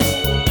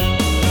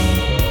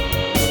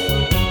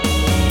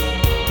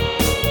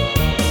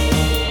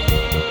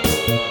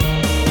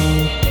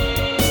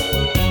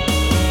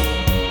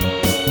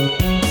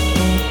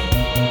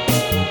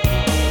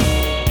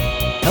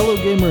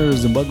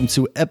and welcome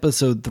to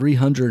episode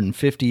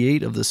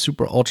 358 of the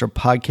Super Ultra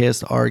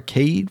Podcast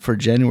Arcade for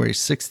January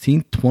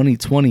 16th,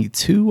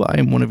 2022. I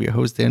am one of your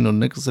hosts, Daniel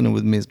Nicholson, and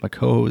with me is my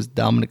co-host,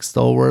 Dominic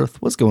Stallworth.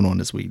 What's going on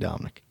this week,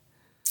 Dominic?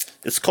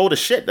 It's cold as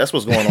shit. That's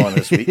what's going on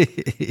this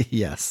week.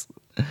 Yes.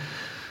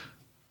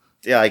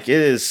 Yeah, like it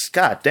is,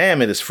 god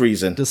damn, it is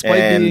freezing.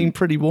 Despite being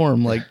pretty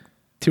warm like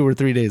 2 or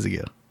 3 days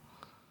ago.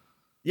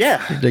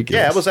 Yeah.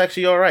 Ridiculous. Yeah, it was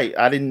actually all right.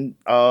 I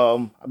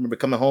remember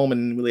coming home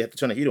and really have to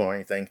turn the heat on or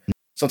anything.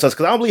 Sometimes,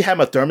 because I don't really have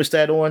my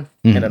thermostat on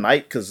in the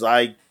night, because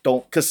I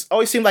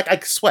always seem like I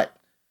sweat.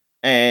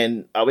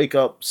 And I wake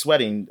up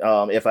sweating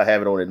if I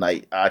have it on at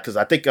night. Because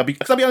I'll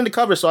be under the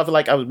covers, so I feel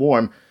like I was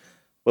warm.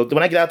 But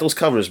when I get out those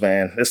covers,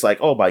 man, it's like,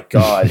 oh my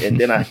God. And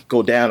then I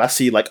go down, I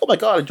see like, oh my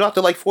God, it dropped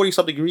to like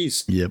 40-something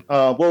degrees. Yep.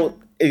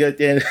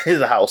 In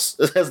his house.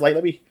 It's like,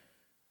 let me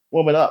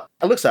warm it up.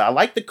 I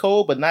like the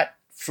cold, but not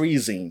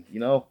freezing,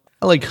 you know?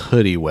 I like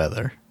hoodie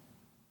weather.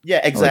 Yeah,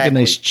 exactly. I like a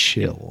nice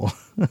chill.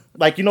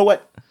 Like, you know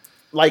what?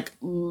 Like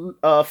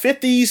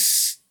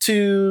 50s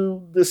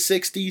to the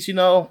 60s, you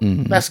know?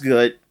 Mm-hmm. That's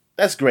good.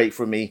 That's great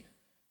for me.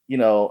 You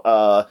know,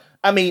 or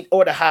maybe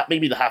the hot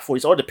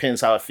 40s, or it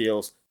depends how it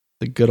feels.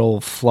 The good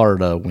old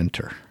Florida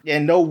winter.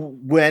 And no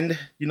wind,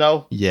 you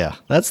know? Yeah,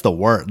 that's the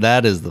worst.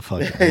 That is the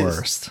fucking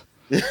worst.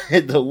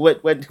 The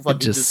wind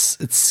fucking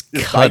it's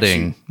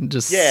cutting. It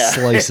just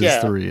slices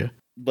through you.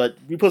 But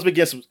we're supposed to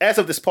begin as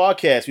of this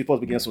podcast, we're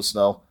supposed to begin some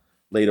snow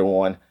later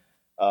on.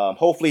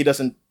 Hopefully it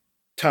doesn't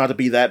turn out to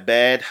be that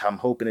bad. I'm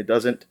hoping it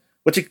doesn't.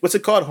 What's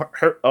it called?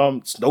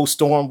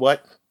 Snowstorm,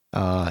 what?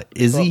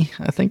 Izzy,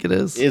 I think it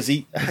is.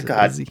 Izzy.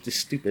 God, Izzy? Just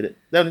stupid.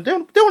 They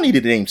don't need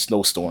to name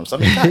snowstorms. I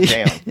mean,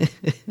 goddamn.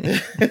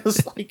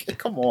 It's like,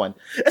 come on.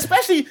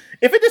 Especially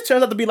if it just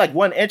turns out to be like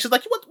 1 inch. It's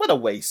like, what a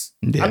waste.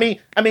 Yeah. I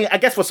mean, I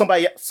guess for some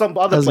other places.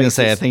 I was going to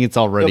say, I think it's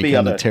already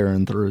kind of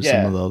tearing through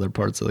some of the other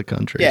parts of the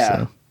country. Yeah.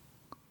 So.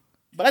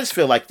 But I just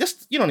feel like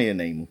you don't need a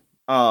name.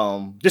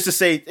 Just to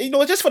say, you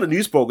know, just for the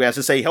news programs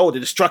to say, oh, the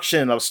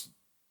destruction of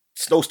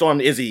Snowstorm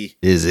Izzy.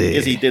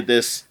 Izzy did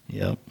this.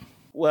 Yep.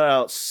 What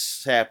else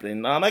is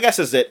happening? I guess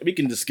that's it. We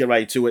can just get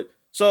right to it.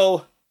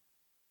 So,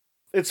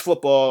 it's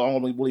football I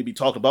won't really be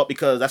talking about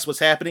because that's what's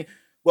happening.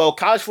 Well,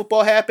 college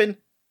football happened,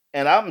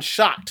 and I'm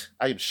shocked.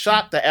 I am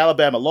shocked that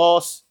Alabama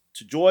lost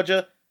to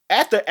Georgia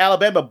after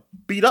Alabama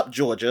beat up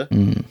Georgia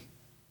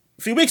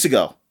a few weeks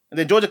ago. And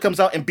then Georgia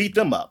comes out and beat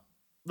them up.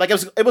 Like,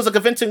 it was a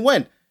convincing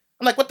win.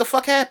 I'm like, what the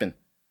fuck happened?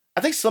 I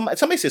think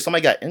somebody said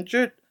somebody got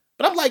injured,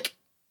 but I'm like,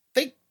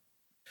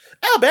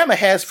 Alabama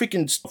has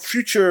freaking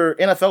future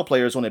NFL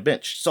players on their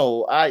bench.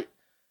 So I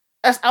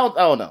don't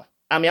know.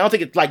 I mean, I don't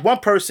think it's like one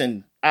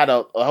person out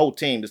of a whole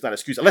team is not an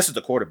excuse, unless it's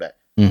the quarterback.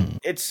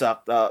 It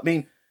sucked. I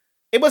mean,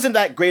 it wasn't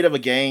that great of a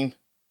game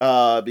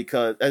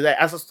because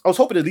I was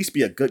hoping to at least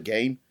be a good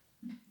game.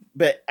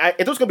 But if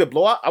it was going to be a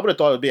blowout, I would have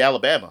thought it would be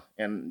Alabama.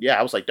 And yeah,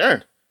 I was like,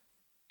 darn.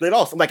 They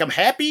lost. I'm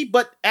happy,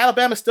 but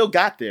Alabama still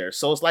got there.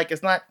 So it's like,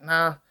 it's not,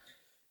 nah.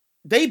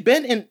 They've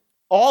been in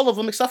all of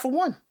them except for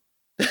one.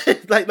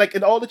 like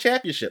in all the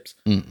championships.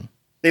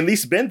 They at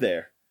least been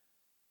there.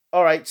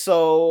 All right,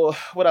 so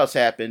what else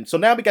happened? So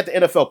now we got the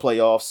NFL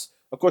playoffs.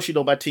 Of course, you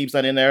know my team's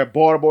not in there.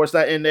 Baltimore's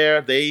not in there.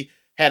 They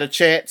had a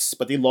chance,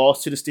 but they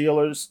lost to the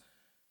Steelers.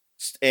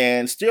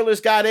 And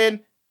Steelers got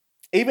in,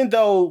 even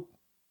though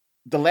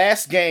the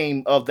last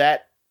game of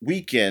that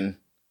weekend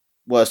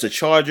was the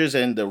Chargers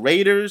and the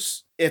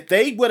Raiders. If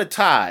they would have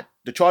tied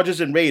the Chargers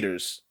and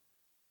Raiders,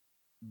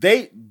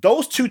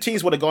 those two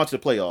teams would have gone to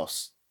the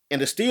playoffs.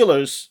 And the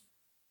Steelers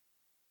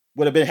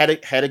would have been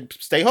had to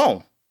stay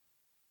home.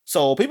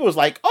 So people was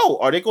like, oh,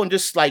 are they going to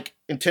just like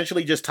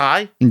intentionally just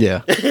tie?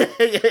 Yeah.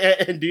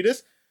 And do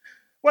this?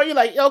 Well, you're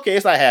like, okay,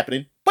 it's not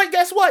happening. But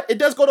guess what? It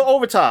does go to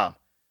overtime.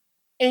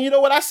 And you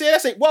know what I said? I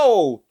said,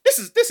 whoa, this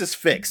is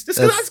fixed. It's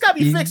got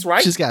to be fixed,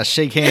 right? Just got to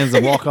shake hands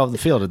and walk off the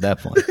field at that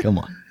point. Come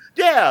on.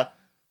 Yeah.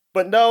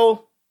 But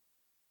no,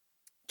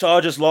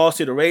 Chargers lost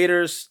to the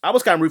Raiders. I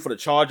was kind of rooting for the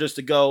Chargers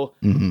to go.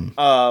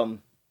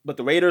 But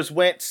the Raiders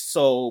went.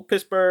 So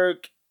Pittsburgh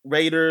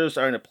Raiders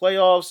are in the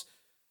playoffs.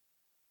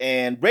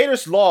 And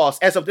Raiders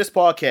lost, as of this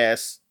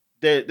podcast,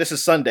 this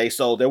is Sunday,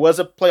 so there was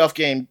a playoff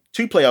game,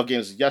 2 playoff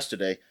games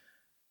yesterday.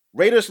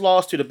 Raiders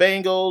lost to the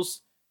Bengals,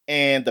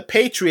 and the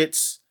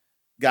Patriots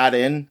got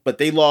in, but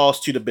they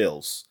lost to the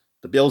Bills.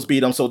 The Bills beat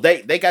them, so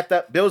they got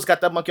that. Bills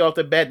got that monkey off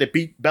their back. They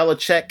beat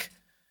Belichick,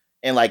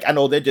 and like I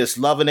know they're just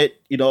loving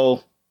it. You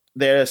know,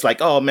 it's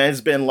like, oh man,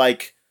 it's been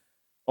like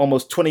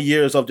almost 20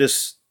 years of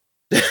just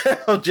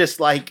just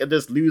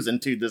losing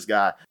to this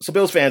guy. So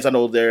Bills fans, I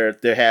know they're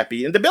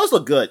happy, and the Bills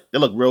look good. They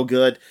look real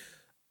good.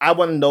 I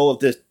want to know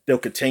if they'll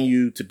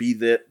continue to be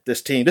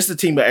this team. This is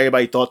the team that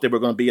everybody thought they were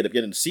going to be at the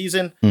beginning of the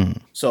season.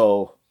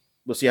 So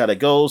we'll see how that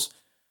goes.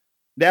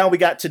 Now we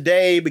got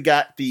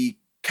the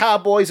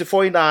Cowboys and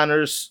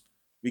 49ers.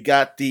 We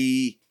got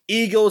the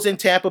Eagles in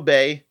Tampa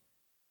Bay.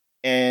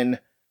 And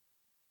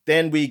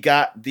then we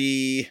got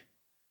the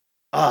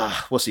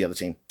what's the other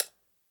team?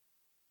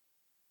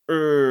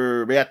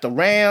 We got the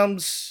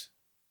Rams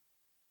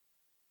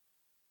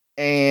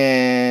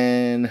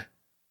and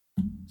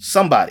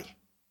somebody.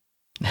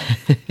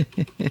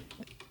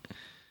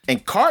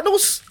 And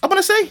Cardinals, I'm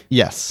going to say?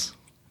 Yes.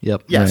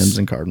 Yep. Yes. Rams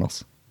and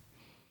Cardinals.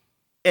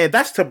 And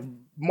that's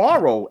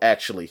tomorrow,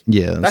 actually.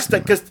 Yeah. But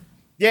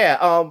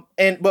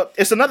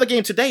it's another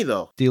game today,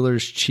 though.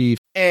 Steelers, Chiefs.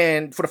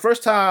 And for the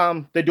first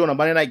time, they're doing a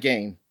Monday night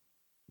game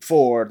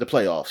for the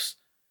playoffs.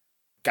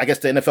 I guess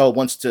the NFL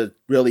wants to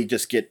really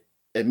just get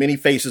as many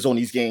faces on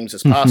these games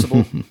as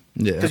possible.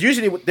 Yeah. Because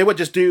usually they would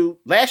just do,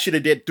 last year they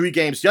did 3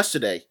 games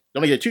yesterday. They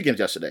only did 2 games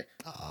yesterday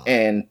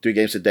and 3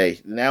 games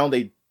today. Now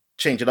they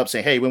change it up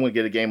saying, hey, we're going to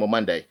get a game on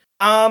Monday.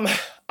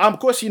 Of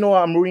course,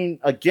 I'm rooting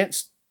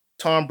against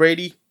Tom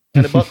Brady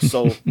and the Bucs.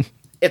 So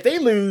if they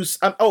lose,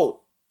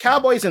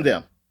 Cowboys and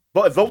them.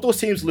 But if both those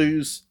teams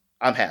lose,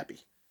 I'm happy.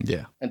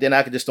 Yeah. And then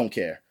I just don't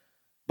care.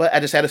 But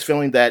I just had this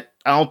feeling that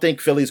I don't think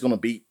Philly's going to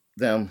beat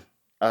them.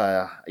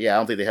 I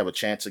don't think they have a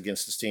chance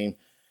against this team.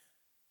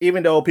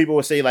 Even though people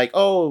would say like,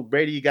 "Oh,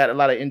 Brady got a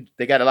lot of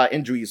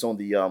injuries on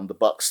the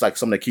Bucs, like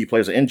some of the key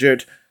players are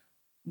injured,"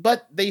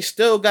 but they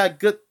still got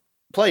good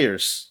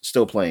players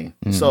still playing.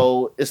 Mm-hmm.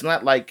 So it's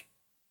not like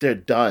they're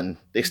done.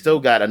 They still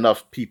got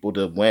enough people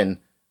to win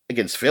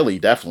against Philly,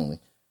 definitely.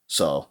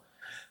 So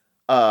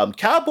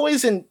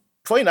Cowboys and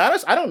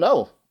 49ers, I don't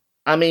know.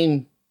 I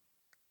mean,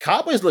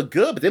 Cowboys look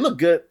good, but they look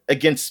good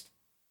against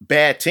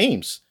bad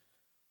teams.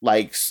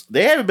 Like,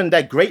 they haven't been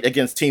that great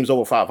against teams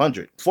over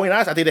 500.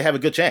 49ers, I think they have a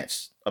good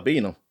chance of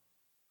beating them.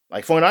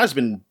 Like,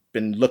 49ers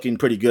been looking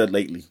pretty good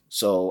lately.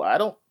 So I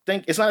don't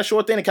think, it's not a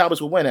sure thing the Cowboys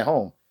will win at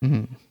home.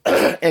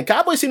 Mm-hmm. And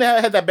Cowboys seem to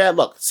have had that bad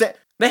luck.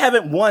 They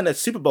haven't won a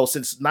Super Bowl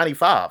since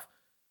 95.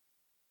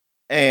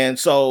 And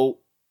so,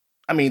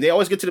 I mean, they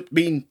always get to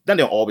they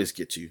don't always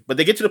get to, but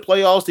they get to the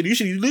playoffs, they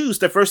usually lose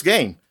their first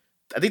game.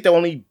 I think they've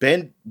only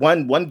been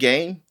won 1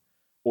 game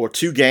or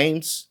 2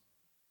 games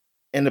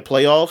in the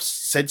playoffs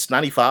since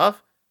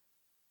 95.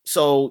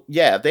 So,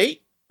 yeah,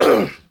 they...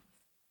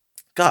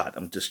 God,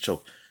 I'm just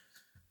choked.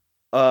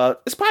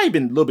 It's probably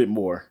been a little bit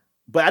more.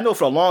 But I know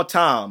for a long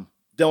time,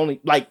 they only...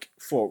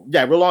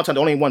 real long time,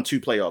 they only won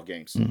 2 playoff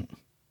games.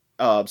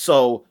 Mm.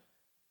 So,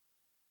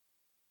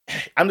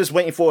 I'm just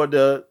waiting for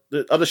the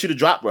other shoe to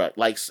drop right.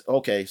 Like,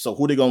 okay, so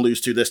who are they going to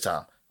lose to this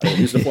time? Are they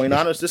lose the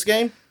 49ers this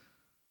game?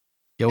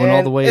 Going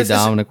all the way,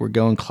 Dominic. We're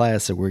going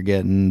classic. We're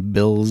getting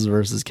Bills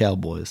versus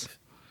Cowboys.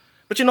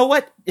 But you know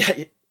what?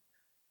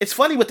 It's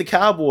funny with the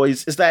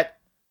Cowboys is that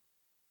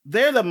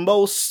they're the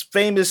most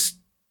famous,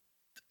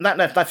 not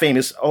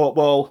famous,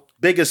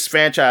 biggest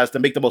franchise to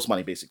make the most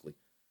money, basically.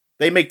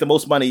 They make the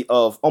most money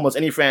of almost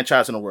any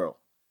franchise in the world.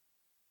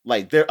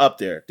 Like, they're up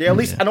there. They're at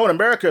least, I know in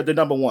America, they're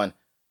number 1.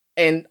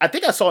 And I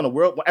think I saw in the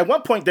world, at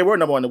one point, they were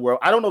number 1 in the world.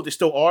 I don't know if they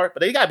still are, but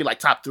they got to be like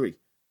top 3.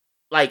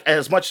 Like,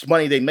 as much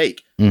money they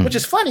make. Which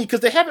is funny, because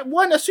they haven't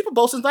won a Super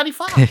Bowl since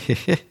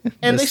 95.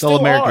 And they still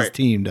America's are.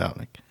 Team,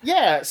 Dominic.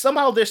 Yeah,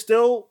 somehow they're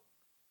still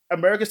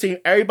America's team.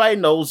 Everybody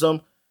knows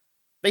them.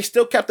 They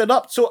still kept it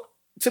up. So,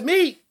 to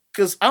me,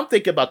 because I'm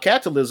thinking about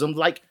capitalism,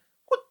 like,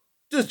 what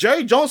does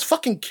Jerry Jones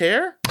fucking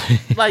care?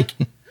 Like,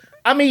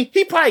 I mean,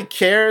 he probably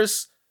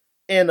cares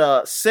in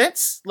a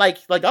sense. Like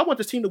I want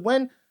this team to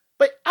win.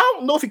 But I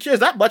don't know if he cares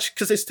that much,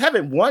 because they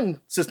haven't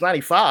won since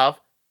 95.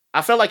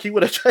 I felt like he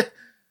would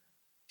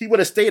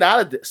have stayed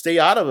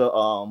out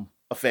of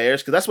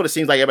affairs, because that's what it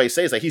seems like everybody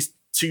says. Like, he's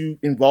too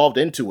involved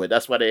into it.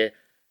 That's why they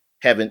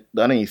haven't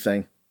done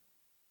anything.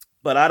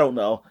 But I don't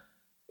know.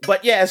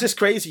 But yeah, it's just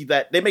crazy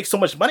that they make so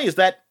much money. Is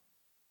that,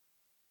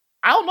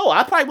 I don't know.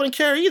 I probably wouldn't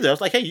care either. I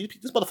was like, hey,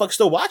 this motherfucker's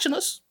still watching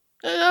us.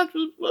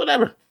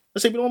 Whatever.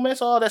 Let's say we don't miss.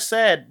 Oh, that's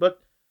sad.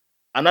 But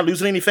I'm not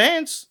losing any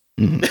fans.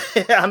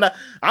 Mm-hmm.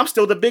 I'm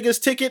still the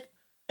biggest ticket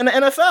in the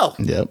NFL.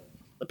 Yep.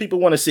 That people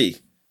want to see.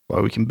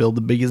 Why we can build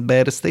the biggest,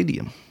 baddest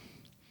stadium.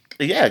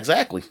 Yeah,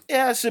 exactly.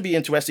 Yeah, it should be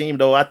interesting, even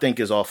though I think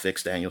it's all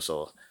fixed, Daniel.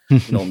 So,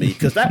 you know me.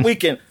 Because that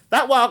weekend,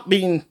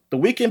 the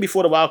weekend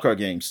before the wildcard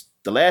games,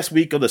 the last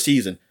week of the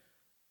season,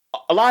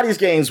 a lot of these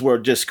games were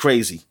just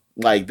crazy.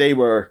 Like, they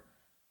were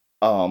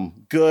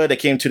good. They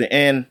came to the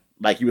end.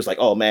 Like, you was like,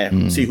 oh,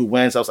 man, see who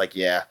wins. I was like,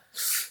 yeah,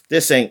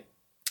 this ain't.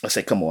 I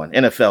say, come on,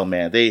 NFL,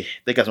 man. They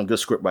got some good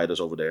script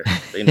writers over there.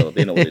 They know what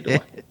they're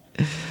doing.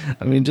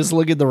 I mean, just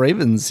look at the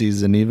Ravens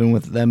season. Even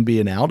with them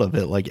being out of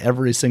it, like,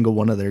 every single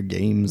one of their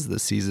games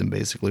this season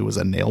basically was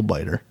a nail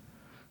biter.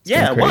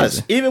 Yeah, it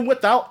was. Even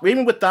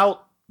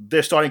without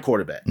their starting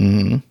quarterback.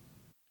 Mm-hmm.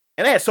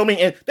 And they had so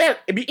many.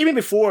 Even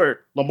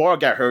before Lamar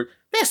got hurt,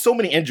 they had so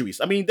many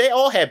injuries. I mean, they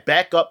all had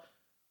backup.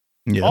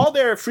 Yeah. All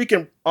their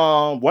freaking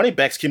running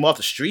backs came off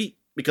the street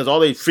because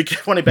all their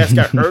freaking running backs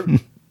got hurt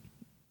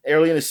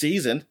early in the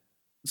season.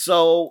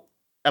 So,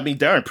 I mean,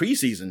 during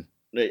preseason.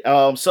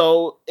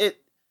 So it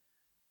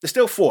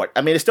still fought.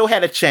 I mean, it still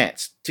had a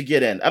chance to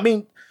get in. I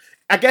mean,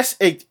 I guess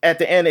at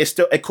the end,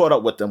 it caught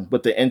up with them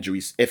with the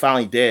injuries. It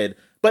finally did.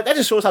 But that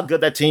just shows how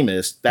good that team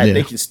is, that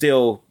they can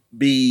still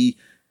be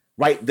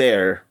right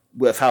there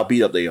with how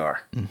beat up they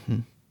are. Mm-hmm.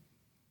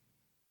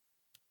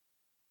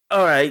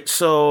 All right,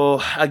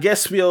 so I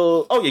guess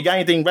you got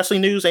anything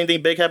wrestling news?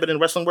 Anything big happening in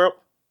the wrestling world?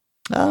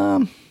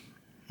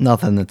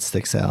 Nothing that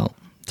sticks out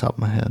top of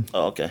my head.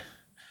 Oh, okay.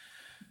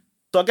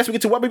 So I guess we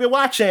get to what we've been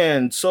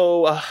watching.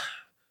 So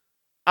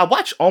I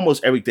watch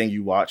almost everything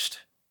you watched.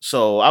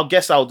 So I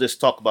guess I'll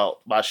just talk about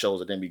my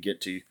shows and then we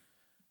get to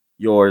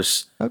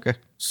yours. Okay.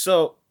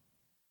 So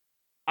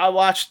I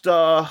watched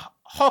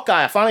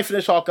Hawkeye. I finally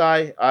finished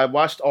Hawkeye. I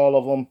watched all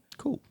of them.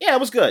 Cool. Yeah, it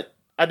was good.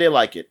 I did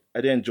like it.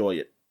 I did enjoy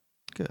it.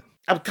 Good.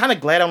 I'm kind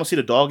of glad I don't see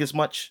the dog as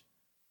much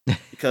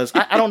because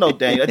I don't know,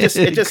 Daniel. It just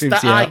the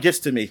eye gets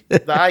to me.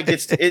 The eye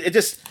gets to it.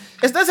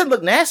 It doesn't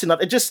look nasty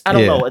enough. It just I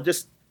don't know.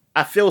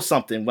 I feel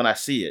something when I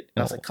see it.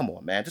 And I was like, come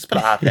on, man, just put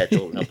an eye patch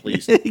over him,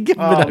 please. Give him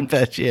an eye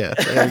patch. Yeah,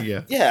 there you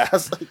go. Yeah, I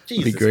was like,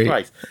 Jesus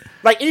Christ.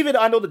 Like, even though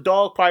I know the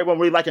dog probably won't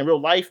really like in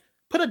real life,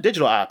 put a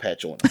digital eye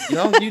patch on him. You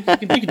know, you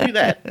can do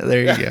that.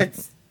 There you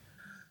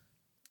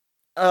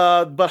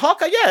go. But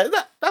Hawkeye, yeah,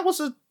 that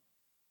was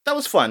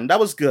fun. That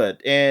was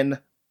good. And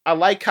I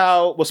like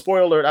how, well,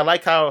 spoiler alert, I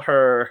like how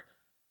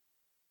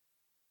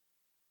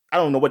I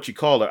don't know what you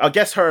call her. I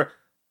guess her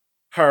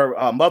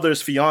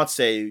mother's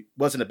fiance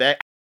wasn't a bad.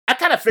 I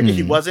kind of figured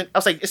he wasn't. I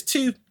was like, it's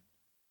too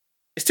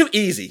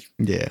easy.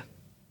 Yeah.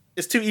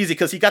 It's too easy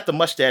because he got the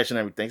mustache and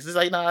everything. So it's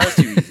like, nah, that's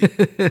too easy.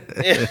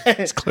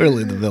 It's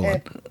clearly the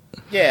villain.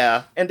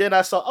 And then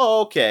I saw,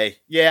 oh, okay.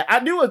 Yeah,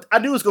 I knew it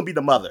was going to be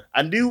the mother.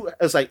 I knew it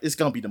was like, it's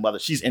going to be the mother.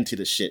 She's into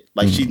the shit.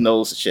 Like, she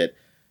knows the shit.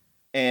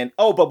 And,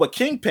 but with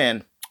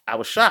Kingpin, I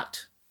was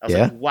shocked. I was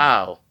like,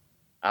 wow.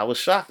 I was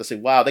shocked. I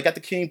said, wow, they got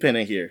the Kingpin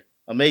in here.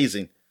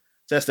 Amazing.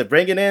 Just they're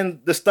bringing in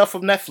the stuff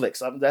from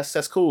Netflix.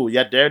 That's cool. You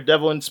got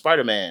Daredevil and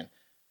Spider-Man.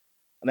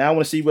 Now I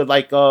want to see what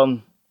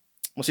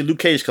Luke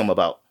Cage come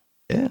about.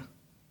 Yeah.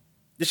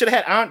 They should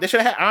have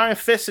had Iron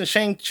Fist and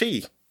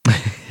Shang-Chi.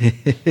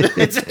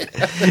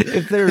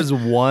 If there's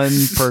one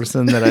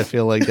person that I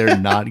feel like they're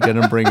not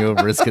gonna bring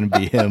over, it's gonna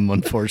be him,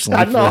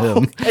 unfortunately. I know, for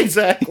him.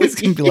 Exactly. It's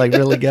gonna be like,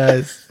 really,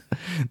 guys?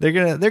 They're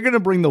gonna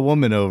bring the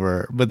woman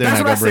over, but they're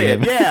not gonna bring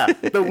him. Yeah,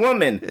 the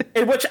woman,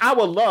 in which I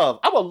would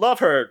love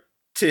her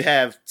to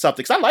have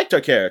something, because I liked her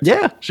character.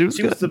 Yeah, she was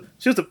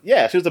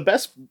the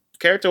best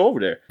character over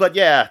there. But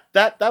yeah,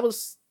 that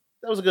was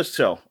a good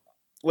show.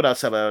 What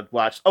else have I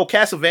watched? Oh,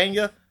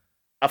 Castlevania.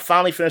 I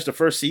finally finished the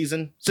first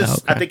season.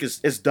 I think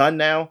it's done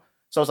now.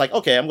 So I was like,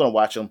 okay, I'm gonna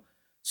watch them.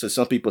 So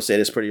some people said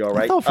it's pretty all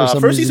right. I thought for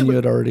some reason you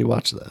had already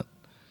watched that.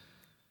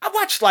 I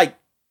watched like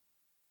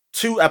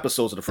 2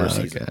 episodes of the first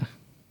season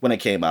when it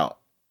came out,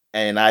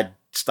 and I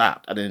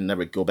stopped. I didn't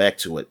never go back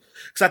to it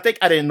because I think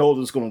I didn't know it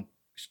was going to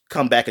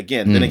come back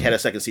again. Then they had a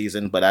second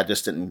season, but I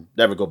just didn't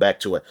never go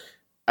back to it.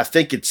 I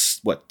think it's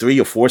 3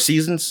 or 4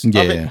 seasons.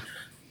 Yeah, of it?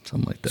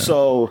 Something like that.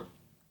 So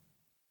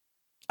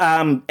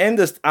I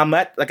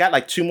got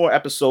like 2 more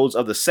episodes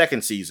of the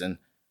second season.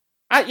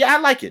 I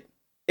like it.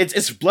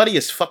 It's bloody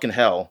as fucking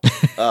hell.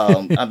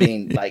 I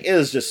mean, like, it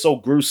is just so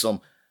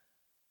gruesome.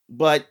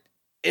 But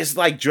it's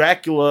like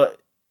Dracula.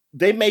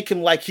 They make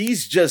him like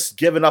he's just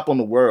given up on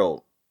the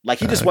world. Like,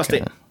 he just wants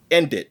to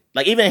end it.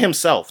 Like, even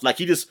himself. Like,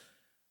 he's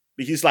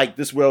like,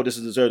 this world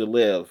doesn't deserve to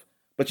live.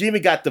 But you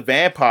even got the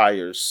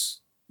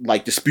vampires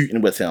like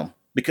disputing with him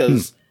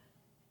because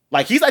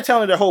like he's like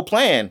telling their whole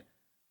plan.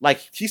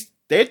 Like,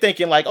 they're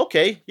thinking like,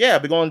 okay, yeah,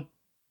 we're going to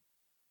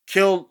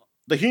kill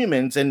the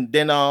humans, and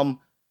then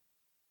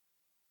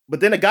but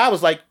then the guy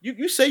was like,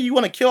 you say you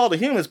want to kill all the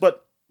humans,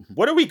 but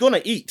what are we going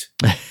to eat?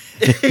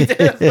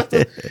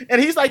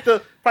 And he's like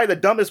probably the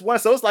dumbest one.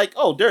 So it's like,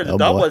 oh, there, the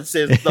dumb one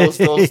says those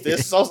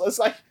this. So it's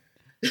like,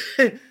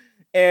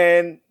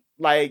 and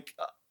like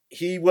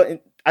he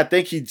wouldn't. I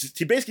think he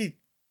basically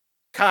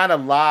kind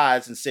of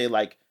lies and say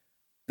like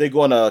they're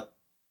gonna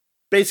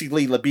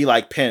basically be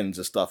like pens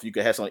and stuff. You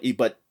could have something to eat,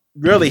 but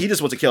really he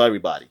just wants to kill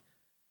everybody.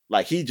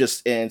 Like,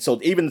 and so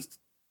even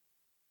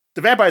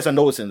the vampires are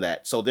noticing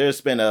that. So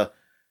there's been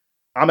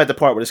I'm at the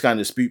part where there's kind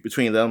of dispute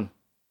between them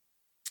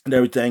and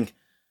everything.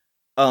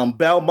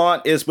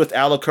 Belmont is with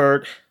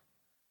Alucard.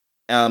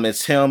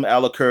 It's him,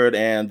 Alucard,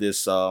 and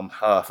this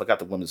I forgot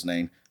the woman's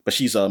name, but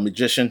she's a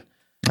magician.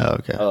 Oh,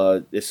 okay.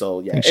 So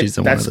yeah, I think she's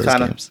in one of those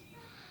games.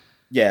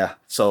 Yeah.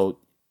 So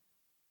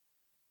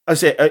I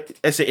say,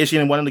 is she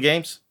in one of the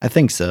games? I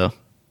think so.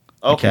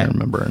 Okay. I can't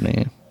remember her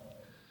name.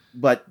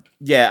 But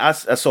yeah,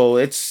 so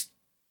it's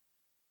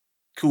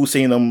cool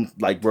seeing them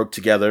like work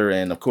together,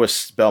 and of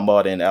course,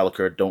 Belmont and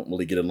Alucard don't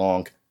really get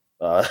along,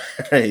 or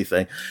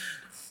anything.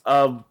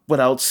 What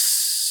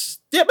else?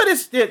 Yeah, but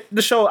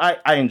the show.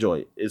 I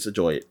enjoy it.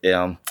 Enjoy it.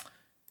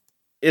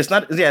 It's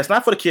not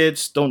for the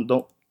kids. Don't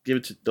give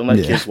it to. Don't let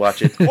the kids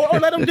watch it, or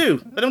let them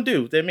do. Let them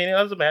do. I mean, it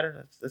doesn't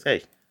matter. That's hey.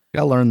 You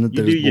gotta learn that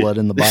there's blood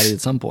in the body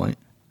at some point.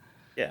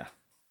 Yeah.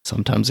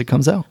 Sometimes it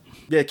comes out.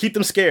 Yeah, keep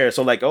them scared.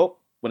 So like,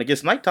 when it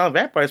gets nighttime,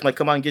 vampires might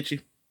come out and get you.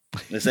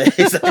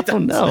 Oh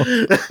no.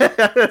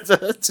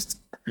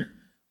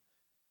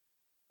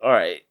 All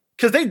right,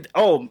 because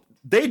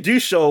they do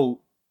show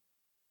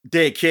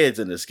dead kids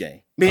in this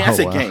game. I mean, I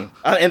say game,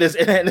 and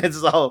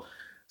it's a whole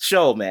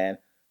show, man.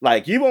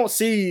 Like, you won't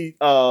see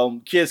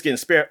kids getting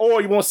spared,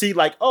 or you won't see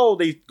like,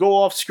 they go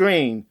off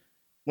screen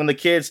when the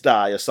kids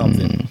die or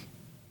something.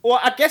 Or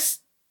I guess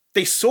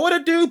they sort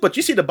of do, but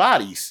you see the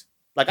bodies.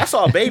 Like, I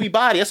saw a baby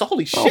body. I said,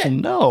 holy shit! Oh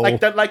no! Like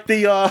that, like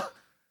the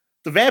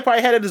the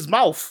vampire had in his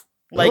mouth,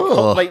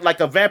 like like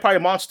a vampire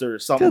monster or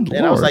something. Good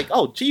and I was Lord. like,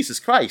 oh Jesus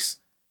Christ,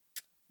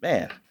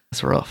 man,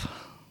 That's rough.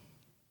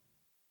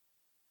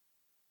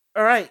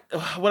 all right.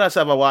 What else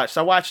have I watched?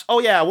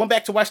 I went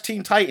back to watch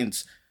Teen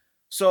Titans.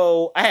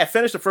 So I had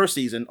finished the first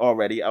season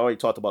already. I already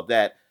talked about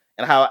that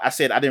and how I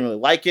said I didn't really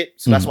like it.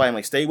 So that's why I'm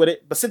like, stay with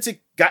it. But since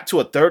it got to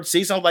a third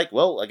season, I'm like,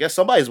 well, I guess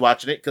somebody's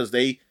watching it because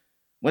they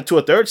went to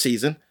a third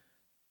season.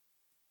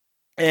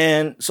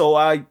 And so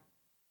I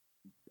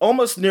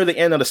almost near the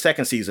end of the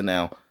second season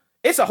now.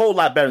 It's a whole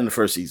lot better than the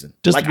first season.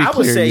 Just like, to be I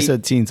clear, would say, you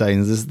said Teen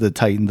Titans. This is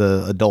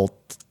the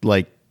adult,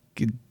 like,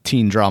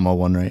 teen drama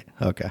one, right?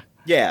 Okay.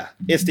 yeah,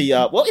 it's the,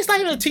 it's not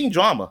even a teen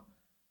drama.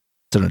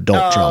 It's an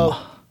adult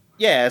drama.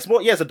 Yeah, it's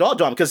more, it's adult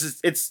drama because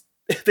it's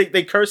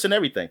they curse and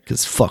everything.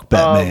 Because fuck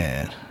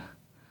Batman.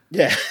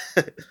 Yeah.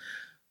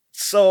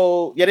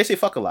 So, yeah, they say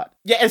fuck a lot.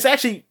 Yeah, it's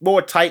actually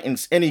more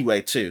Titans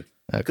anyway, too.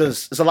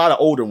 Because there's a lot of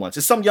older ones.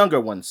 There's some younger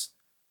ones.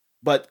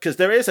 But because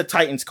there is a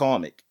Titans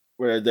comic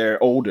where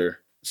they're older.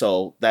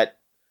 So that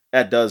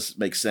does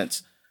make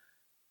sense.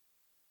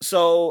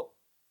 So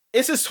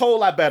it's just a whole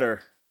lot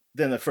better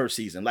than the first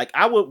season. Like,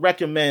 I would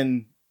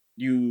recommend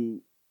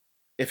you,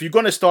 if you're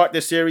going to start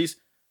this series,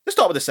 just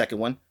start with the second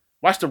one.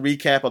 Watch the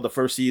recap of the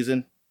first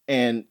season,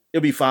 and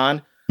it'll be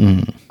fine.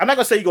 I'm not going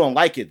to say you're going to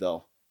like it,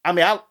 though. I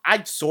mean,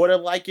 I sort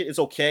of like it. It's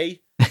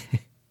okay.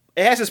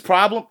 It has its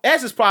problem. It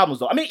has its problems,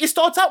 though. I mean, it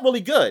starts out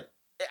really good.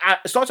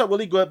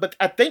 But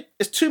I think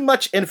it's too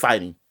much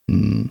infighting.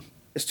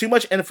 It's too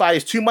much infighting.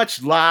 It's too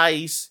much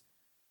lies.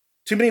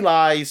 Too many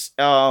lies.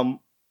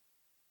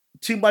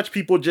 Too much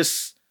people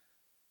just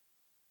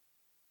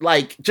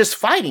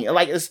fighting.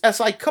 Like, it's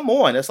like, come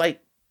on. It's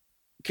like,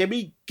 can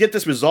we get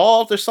this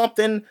resolved or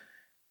something?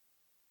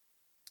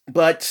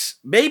 But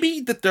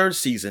maybe the third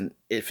season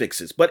it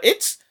fixes. But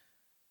it's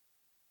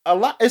a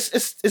lot.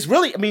 It's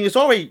really. I mean, it's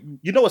already.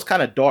 It's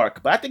kind of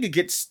dark, but I think it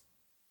gets.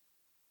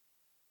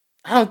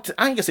 I ain't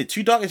gonna say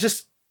too dark. It's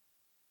just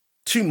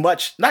too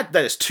much. Not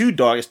that it's too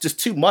dark. It's just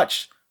too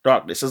much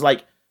darkness. It's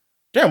like,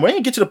 damn, we're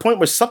gonna get to the point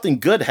where something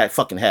good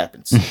fucking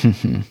happens.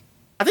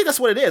 I think that's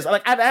what it is.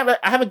 Like, I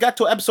haven't got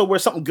to an episode where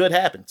something good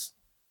happens.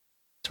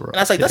 Rough, and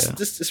I was like, that's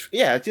just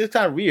it's just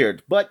kind of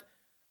weird. But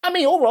I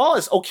mean, overall,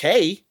 it's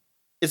okay.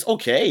 It's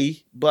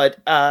okay, but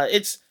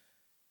it's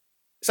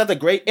not that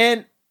great.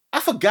 And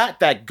I forgot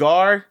that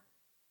Gar,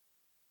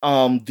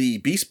 the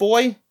Beast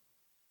Boy,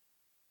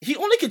 he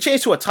only could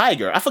change to a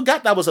tiger. I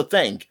forgot that was a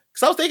thing.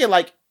 Because I was thinking,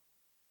 like,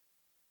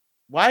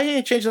 why didn't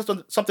he change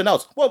to something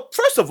else? Well,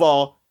 first of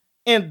all,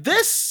 in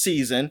this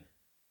season,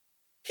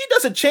 he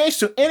doesn't change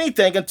to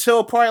anything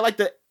until probably like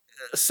the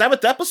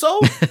 7th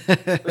episode?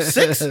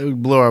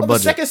 6th? Blew our budget. The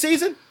second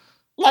season?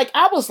 Like,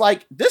 I was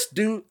like, this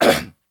dude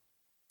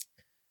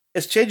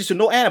is changing to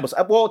no animals.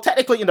 Well,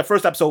 technically in the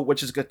first episode,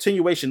 which is a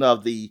continuation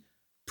of the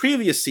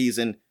previous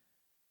season,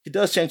 he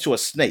does change to a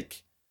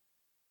snake.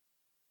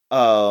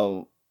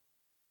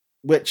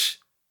 Which,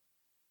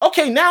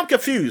 okay, now I'm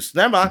confused.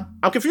 Never mind.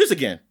 I'm confused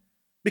again.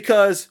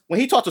 Because when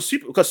he talked to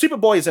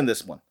Superboy is in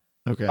this one.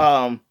 Okay.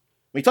 When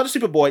he talked to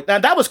Superboy, now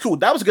that was cool.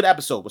 That was a good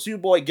episode. But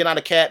Superboy getting out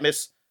of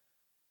Cadmus,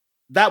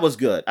 that was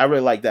good. I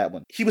really liked that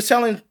one. He was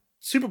telling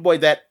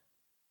Superboy that,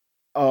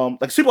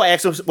 Superboy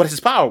asked him what his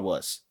power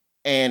was.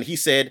 And he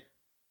said,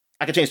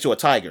 I could change to a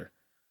tiger.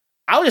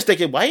 I was just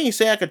thinking, why didn't he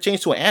say I could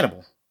change to an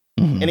animal?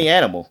 Any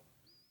animal.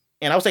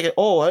 And I was thinking,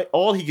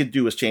 all he could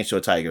do is change to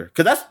a tiger.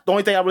 Because that's the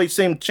only thing I really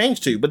seen him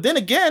change to. But then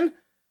again,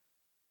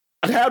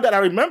 now that I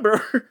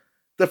remember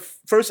the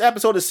first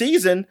episode of the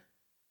season,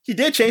 he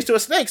did change to a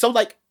snake. So I'm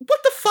like,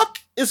 what the fuck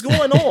is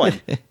going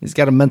on? He's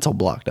got a mental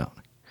block down.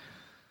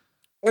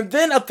 And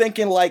then I'm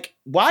thinking, like,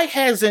 why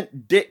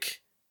hasn't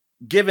Dick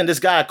given this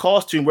guy a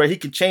costume where he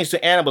can change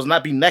to animals and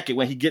not be naked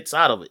when he gets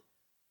out of it?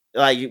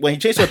 Like, when he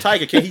changes to a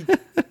tiger, can he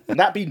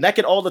not be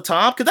naked all the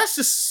time? Because that's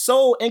just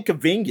so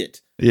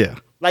inconvenient. Yeah.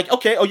 Like,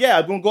 okay, oh yeah,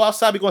 we're going to go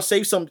outside, we're going to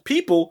save some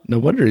people. No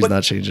wonder he's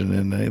not changing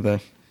in anything.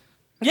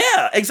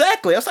 Yeah,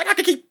 exactly. I was like, I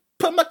can keep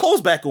putting my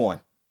clothes back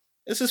on.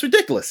 This is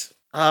ridiculous.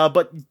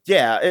 But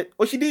yeah,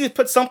 what you need is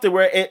put something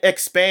where it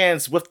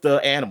expands with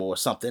the animal or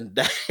something.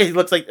 It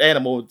looks like the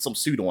animal with some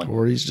suit on.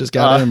 Or he's just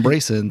got to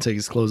embrace it and take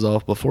his clothes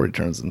off before he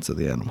turns into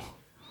the animal.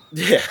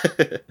 Yeah.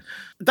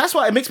 That's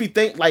why it makes me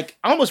think, like,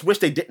 I almost wish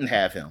they didn't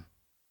have him.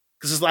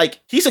 Because it's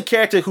like, he's a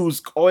character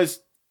who's always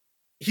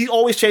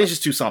changes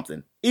to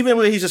something. Even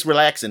when he's just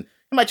relaxing,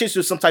 he might change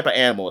to some type of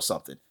animal or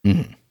something.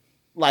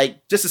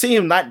 Like, just to see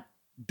him not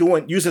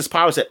use his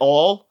powers at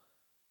all,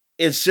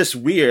 it's just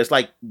weird. It's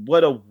like,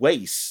 what a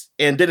waste.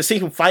 And then to see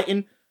him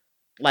fighting,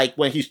 like,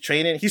 when he's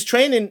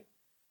training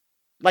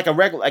like a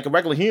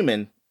regular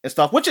human and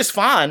stuff, which is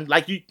fine.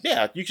 Like, you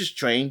just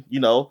train,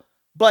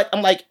 But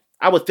I'm like,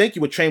 I would think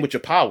you would train with your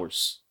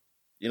powers,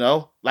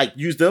 like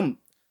use them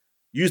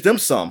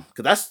some,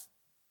 because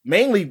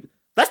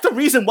that's the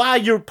reason why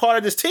you're part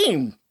of this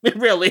team.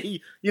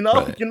 Really,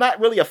 right. You're not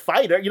really a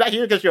fighter. You're not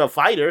here because you're a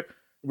fighter.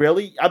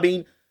 Really, I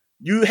mean,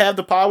 you have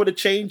the power to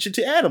change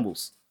into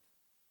animals.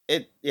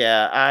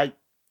 I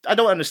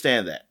don't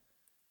understand that.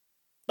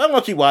 But I'm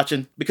gonna keep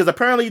watching because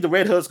apparently the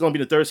Red Hood's gonna be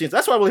the third season.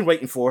 That's what I'm really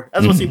waiting for. I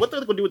just want to see what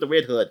they're gonna do with the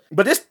Red Hood.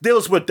 But this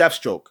deals with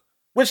Deathstroke,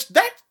 which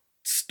that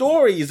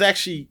story is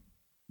actually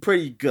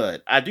pretty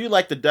good. I do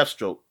like the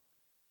Deathstroke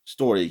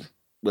story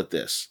with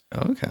this.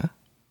 Okay.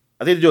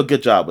 I think they do a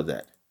good job with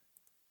that.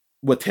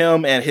 With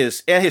him and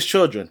his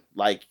children.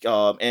 Like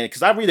and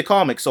because I read the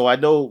comics, so I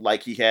know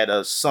like he had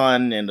a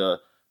son and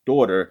a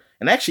daughter.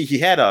 And actually he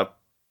had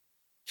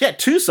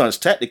two sons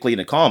technically in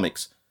the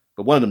comics,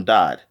 but one of them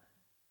died.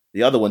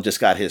 The other one just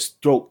got his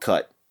throat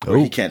cut where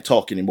he can't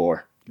talk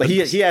anymore. But he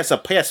has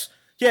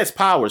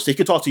powers, so he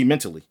can talk to you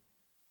mentally.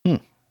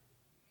 And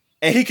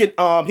he can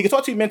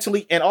talk to you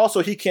mentally, and also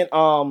he can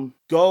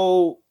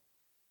go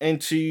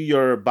into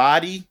your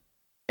body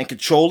and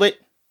control it.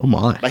 Oh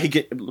my!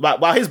 Like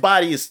while his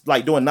body is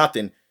like doing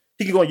nothing,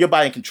 he can go in your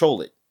body and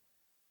control it.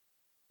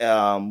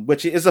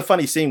 Which is a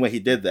funny scene when he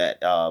did that.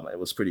 It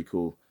was pretty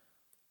cool.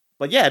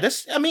 But yeah,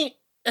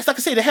 it's like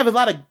I say, they have a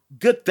lot of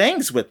good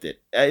things with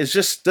it. It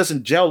just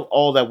doesn't gel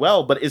all that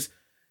well, but it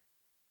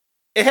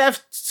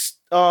has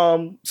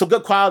some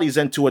good qualities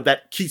into it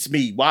that keeps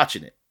me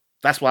watching it.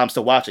 That's why I'm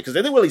still watching. Because if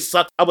it didn't really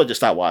suck, I would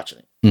just stop watching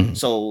it. Mm-hmm.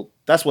 So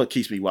that's what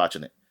keeps me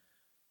watching it.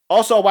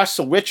 Also, I watched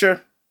some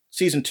Witcher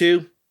season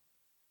 2.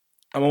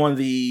 I'm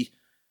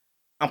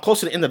close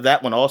to the end of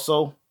that one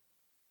also.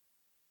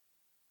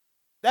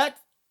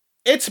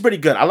 It's pretty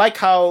good. I like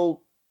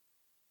how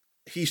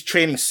he's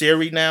training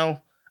Ciri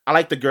now. I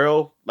like the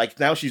girl. Like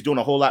now she's doing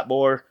a whole lot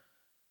more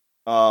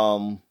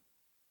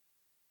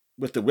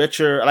with the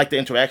Witcher. I like the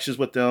interactions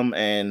with them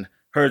and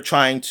her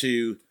trying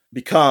to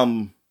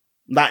become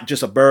not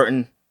just a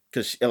burden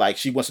because like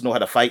she wants to know how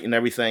to fight and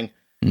everything,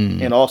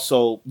 and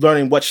also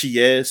learning what she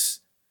is.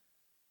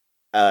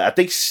 I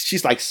think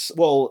she's like,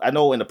 well, I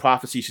know in the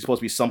prophecy she's supposed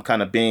to be some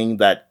kind of being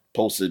that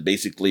supposed to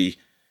basically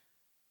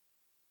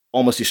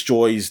almost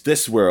destroys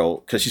this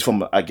world because she's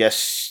from, I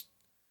guess,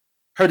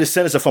 her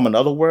descendants are from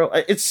another world.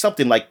 It's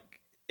something like,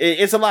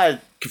 it's a lot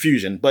of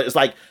confusion, but it's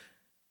like,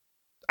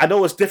 I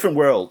know it's different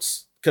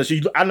worlds because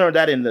I learned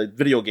that in the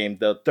video game,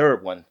 the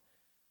third one,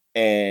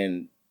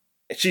 and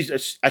she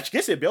gets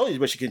the ability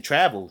where she can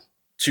travel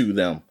to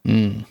them,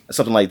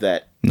 something like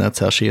that. And that's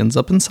how she ends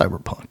up in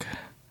Cyberpunk.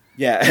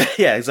 Yeah,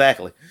 yeah,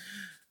 exactly.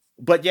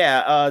 But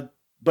yeah,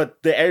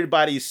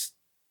 everybody's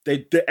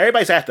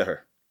after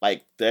her.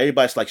 Like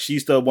everybody's like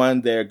she's the one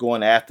they're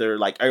going after,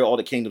 like all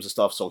the kingdoms and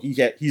stuff. So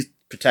he's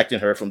protecting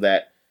her from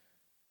that.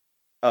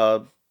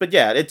 But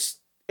yeah, it's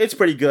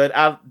pretty good.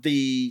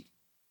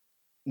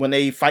 When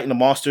they fighting the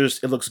monsters,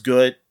 it looks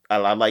good.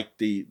 I like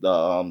the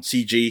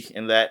CG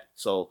in that.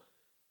 So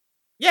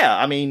yeah,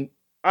 I mean,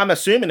 I'm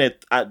assuming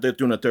that they're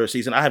doing a third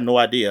season. I have no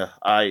idea.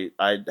 I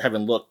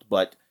haven't looked,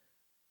 but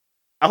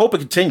I hope it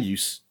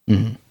continues.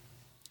 Mm-hmm.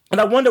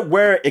 And I wonder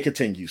where it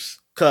continues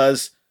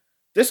because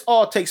this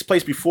all takes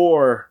place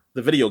before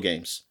the video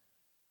games.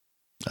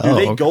 Do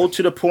they go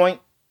to the point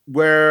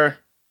where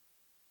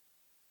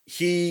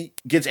he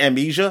gets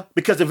amnesia?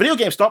 Because the video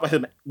games start with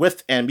him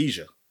with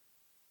amnesia.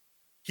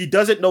 He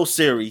doesn't know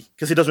Ciri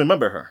because he doesn't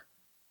remember her.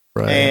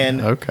 Right.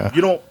 And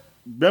you don't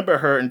remember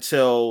her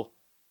until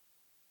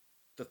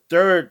the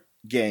third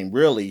game,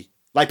 really.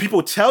 Like,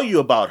 people tell you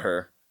about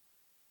her,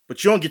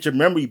 but you don't get your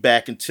memory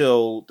back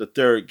until the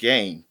third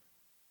game.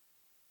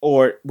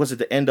 Or was it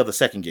the end of the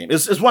second game?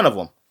 It's one of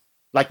them.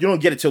 Like, you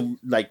don't get it till,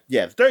 like,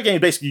 yeah, the third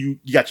game, basically, you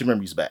got your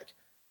memories back.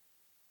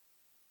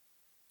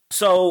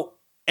 So,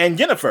 and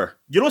Yennefer,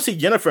 you don't see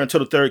Yennefer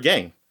until the third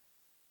game.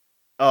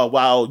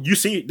 While you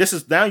see, this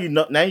is, now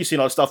you're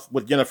seeing all the stuff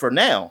with Yennefer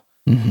now.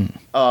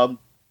 Mm-hmm.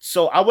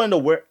 So I want to know,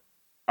 where,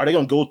 are they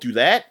going to go through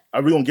that?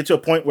 Are we going to get to a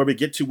point where we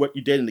get to what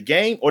you did in the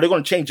game? Or are they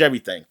going to change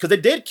everything? Because they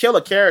did kill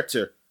a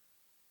character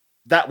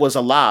that was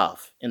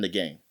alive in the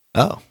game.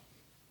 Oh.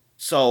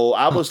 So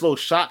I was a little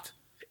shocked.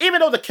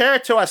 Even though the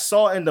character I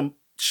saw in the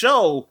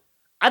show,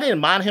 I didn't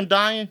mind him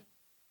dying.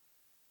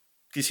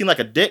 He seemed like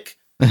a dick.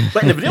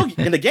 But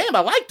in the game, I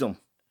liked him.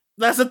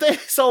 That's the thing.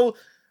 So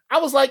I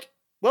was like,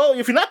 well,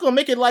 if you're not going to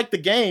make it like the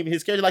game,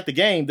 his character like the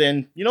game,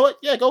 then you know what?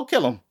 Yeah, go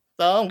kill him.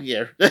 So I don't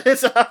care.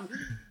 So,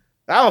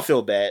 I don't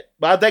feel bad.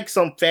 But I think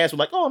some fans were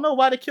like, oh no,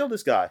 why'd they kill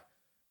this guy?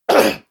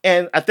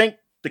 And I think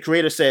the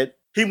creator said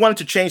he wanted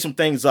to change some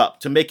things up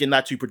to make it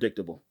not too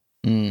predictable.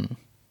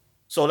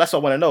 So that's what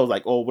I want to know.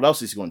 Like, oh, what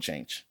else is he going to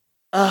change?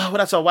 What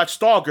else I watched?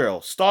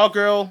 Stargirl.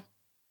 Stargirl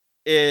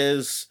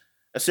is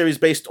a series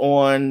based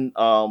on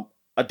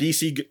a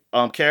DC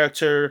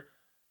character,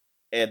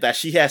 and that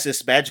she has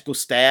this magical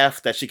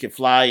staff that she can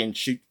fly and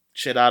shoot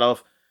shit out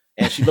of,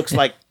 and she looks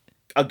like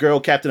a girl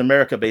Captain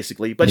America,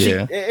 basically. But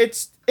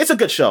it's a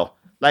good show.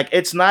 Like,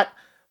 it's not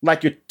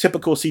like your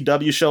typical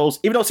CW shows,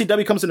 even though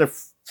CW comes in the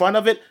front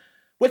of it,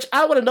 which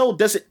I want to know,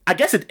 I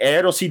guess it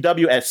aired on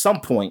CW at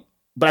some point,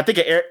 but I think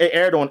it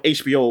aired on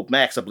HBO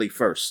Max, I believe,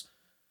 first.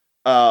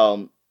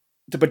 The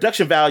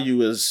production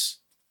value is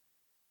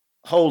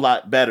a whole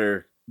lot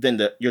better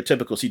than your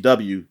typical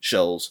CW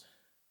shows,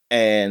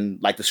 and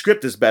like the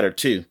script is better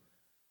too.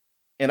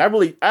 And I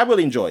really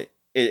enjoy it.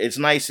 It's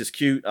nice, it's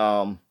cute.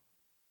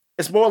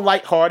 It's more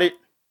lighthearted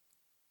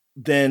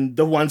than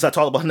the ones I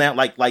talk about now,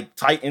 like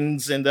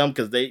Titans and them,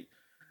 because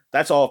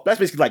that's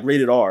basically like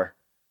rated R.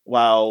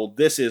 While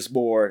this is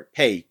more,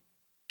 hey,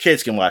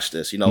 kids can watch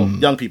this,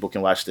 young people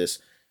can watch this,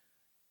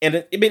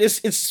 and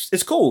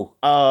it's cool.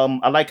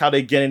 I like how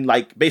they're getting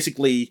like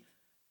basically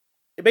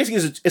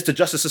it's the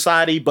Justice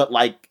Society, but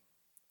like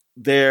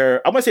I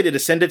want to say they're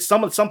descendants.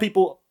 Some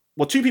people,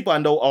 well, two people I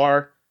know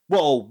are,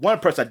 well, one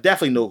person I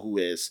definitely know who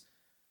is,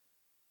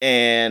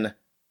 and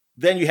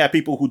then you have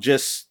people who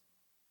just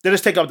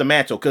take up the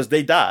mantle because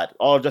they died.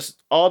 All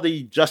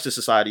the Justice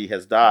Society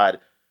has died,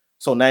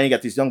 so now you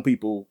got these young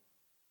people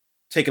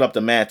taking up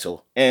the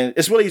mantle, and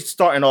it's really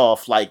starting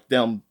off like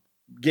them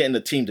getting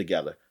the team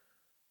together.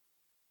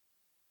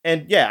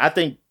 And yeah,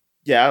 like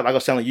I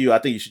was telling you, I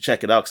think you should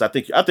check it out because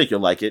I think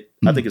you'll like it.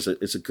 I think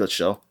it's a good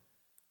show.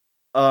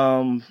 It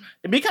kind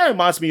of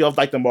reminds me of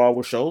like the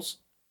Marvel shows,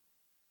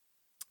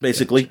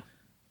 basically.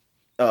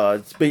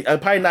 It's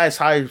probably not as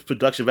high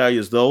production value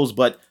as those,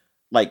 but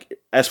like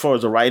as far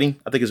as the writing,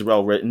 I think it's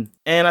well written,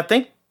 and I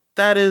think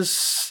that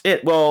is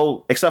it.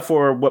 Well, except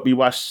for what we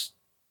watched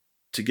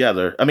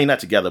together. I mean, not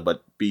together,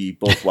 but we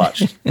both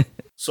watched.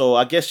 So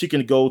I guess you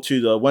can go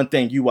to the one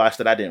thing you watched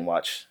that I didn't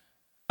watch.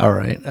 All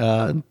right.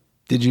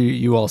 Did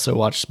you also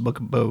watch Book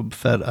of Boba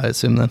Fett, I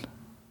assume then?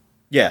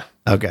 Yeah.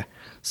 Okay.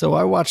 So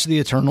I watched The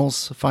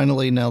Eternals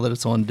finally now that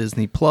it's on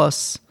Disney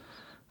Plus.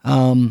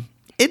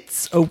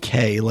 It's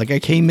okay. Like I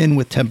came in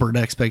with tempered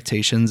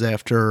expectations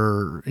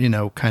after,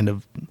 kind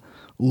of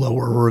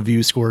lower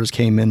review scores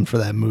came in for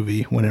that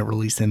movie when it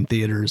released in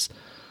theaters.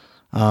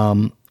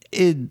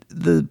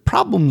 The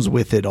problems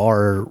with it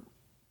are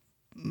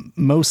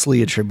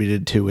mostly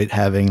attributed to it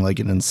having like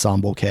an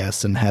ensemble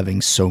cast and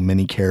having so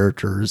many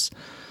characters.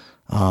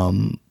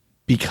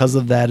 Because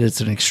of that,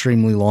 it's an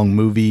extremely long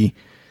movie,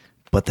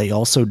 but they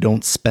also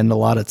don't spend a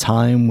lot of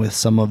time with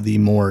some of the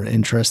more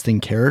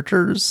interesting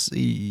characters.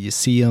 You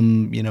see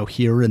them,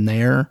 here and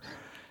there,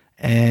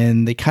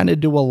 and they kind of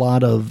do a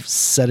lot of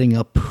setting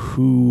up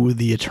who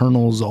the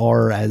Eternals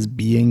are as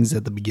beings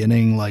at the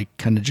beginning, like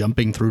kind of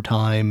jumping through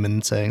time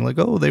and saying like,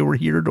 oh, they were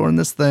here during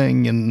this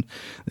thing and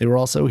they were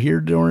also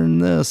here during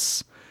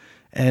this.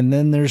 And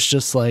then there's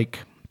just like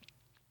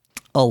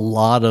a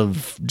lot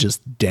of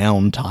just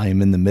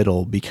downtime in the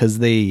middle because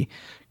they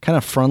kind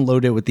of front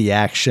load it with the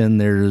action.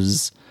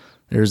 There's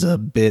a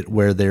bit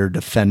where they're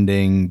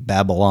defending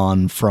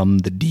Babylon from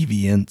the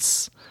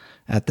Deviants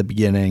at the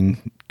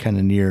beginning, kind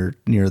of near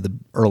the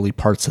early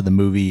parts of the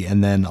movie.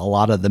 And then a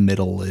lot of the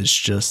middle is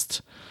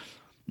just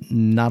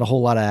not a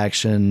whole lot of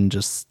action,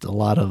 just a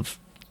lot of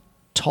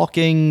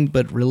talking,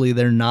 but really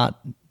they're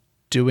not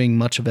doing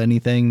much of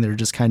anything. They're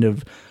just kind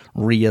of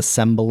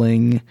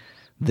reassembling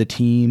the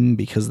team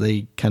because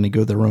they kind of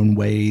go their own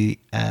way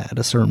at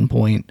a certain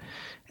point.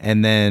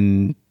 And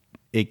then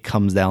it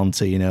comes down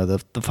to,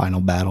 the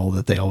final battle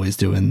that they always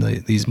do in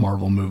these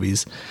Marvel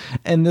movies.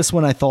 And this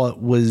one I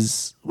thought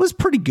was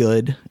pretty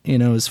good,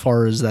 as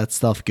far as that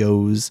stuff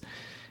goes.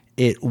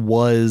 It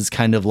was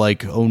kind of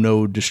like, oh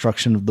no,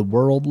 destruction of the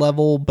world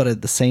level, but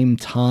at the same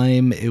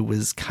time, it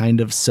was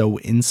kind of so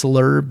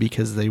insular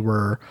because they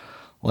were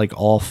like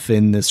off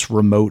in this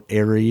remote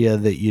area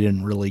that you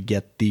didn't really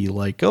get the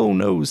like, oh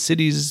no,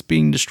 cities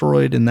being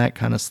destroyed and that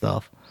kind of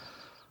stuff.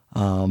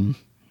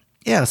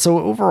 Yeah, so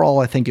overall,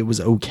 I think it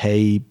was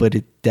okay, but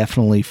it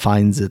definitely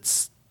finds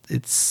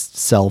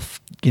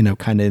itself,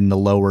 kind of in the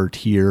lower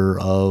tier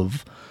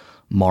of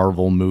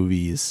Marvel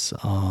movies.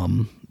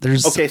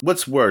 Okay,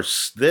 what's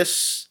worse,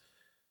 this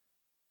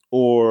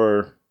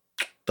or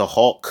the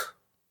Hulk?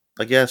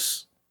 I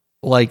guess.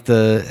 Like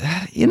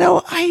I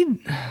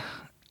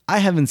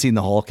haven't seen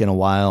the Hulk in a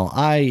while.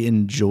 I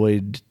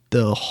enjoyed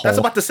the Hulk. That's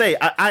about to say.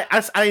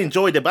 I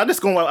enjoyed it, but I'm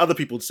just going what other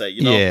people say.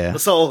 Yeah.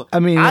 So I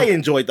mean, I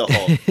enjoyed the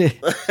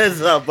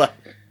Hulk. But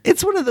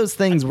it's one of those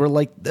things where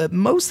like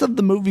most of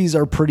the movies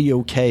are pretty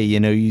okay.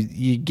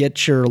 You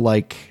get your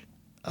like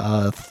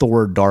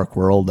Thor: Dark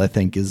World. I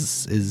think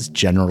is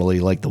generally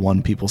like the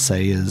one people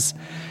say is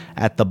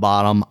at the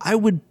bottom. I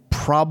would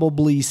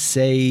probably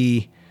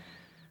say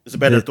it's a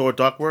better Thor: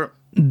 Dark World.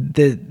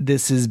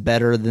 This is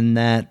better than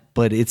that,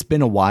 but it's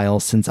been a while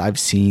since I've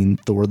seen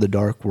Thor: The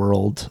Dark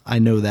World. I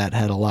know that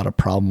had a lot of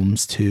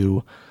problems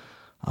too.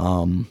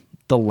 The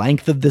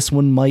length of this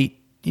one might,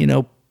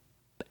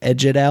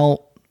 edge it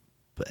out.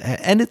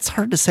 And it's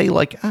hard to say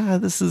like,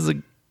 this is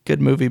a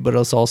good movie, but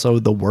it's also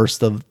the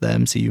worst of the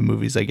MCU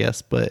movies, I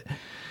guess. But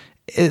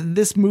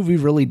this movie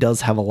really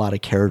does have a lot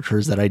of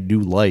characters that I do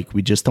like.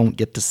 We just don't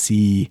get to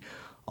see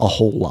a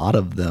whole lot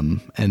of them.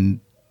 And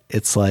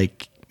it's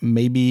like,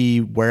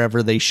 maybe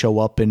wherever they show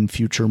up in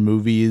future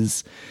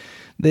movies,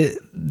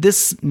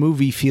 this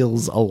movie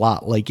feels a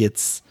lot like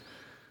it's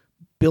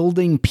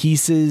building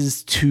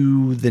pieces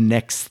to the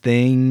next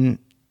thing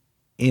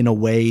in a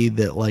way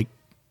that like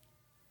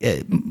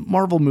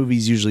Marvel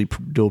movies usually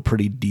do a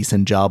pretty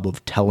decent job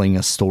of telling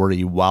a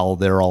story while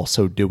they're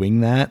also doing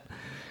that.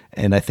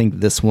 And I think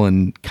this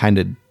one kind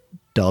of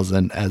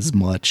doesn't as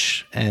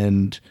much.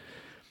 And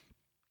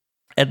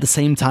at the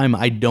same time,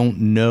 I don't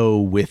know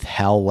with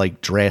how like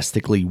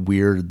drastically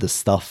weird the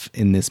stuff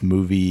in this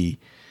movie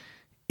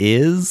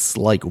is,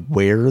 like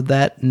where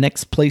that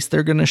next place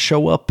they're going to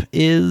show up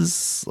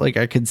is. Like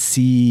I could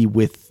see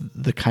with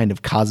the kind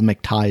of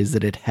cosmic ties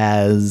that it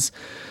has,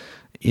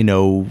 you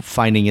know,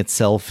 finding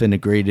itself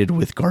integrated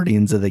with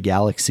Guardians of the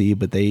Galaxy,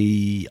 but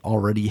they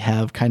already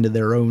have kind of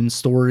their own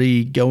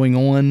story going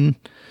on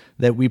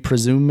that we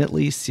presume, at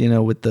least, you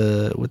know, with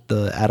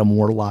the Adam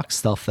Warlock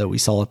stuff that we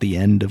saw at the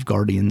end of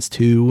Guardians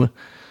 2.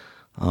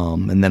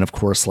 And then of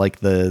course, like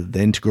the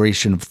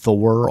integration of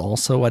Thor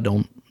also. I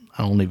don't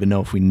even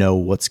know if we know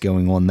what's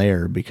going on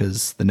there,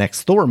 because the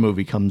next Thor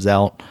movie comes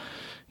out,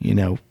 you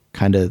know,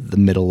 kind of the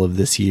middle of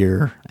this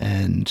year,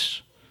 and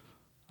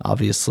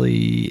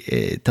obviously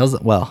it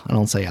doesn't, well, I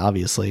don't say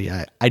obviously,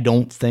 I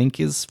don't think,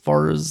 as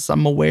far as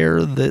I'm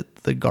aware, that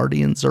the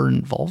Guardians are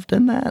involved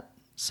in that.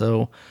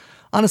 So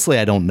honestly,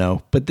 I don't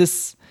know, but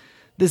this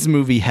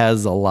movie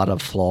has a lot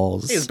of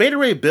flaws. Hey, is Beta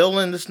Ray Bill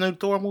in this new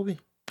Thor movie?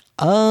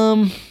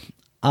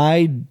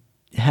 I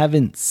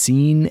haven't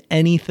seen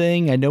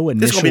anything. I know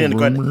initial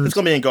rumors. It's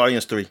gonna be in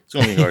Guardians 3. It's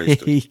gonna be in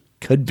Guardians 3.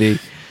 Could be.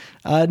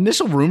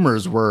 Initial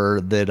rumors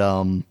were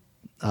that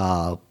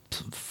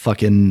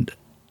fucking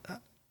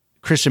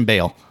Christian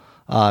Bale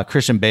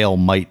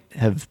might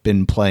have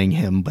been playing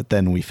him, but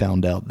then we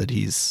found out that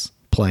he's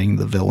playing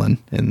the villain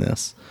in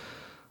this.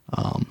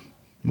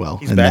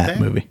 He's in Batman? That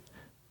movie.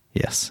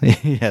 Yes.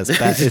 Yes.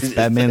 It's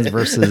Batman's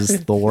versus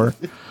Thor.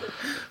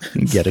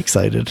 Get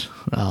excited.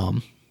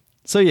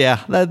 So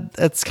yeah,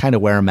 that's kind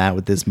of where I'm at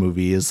with this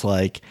movie, is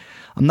like,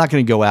 I'm not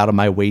going to go out of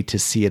my way to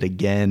see it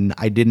again.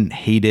 I didn't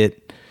hate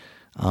it.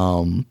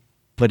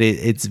 But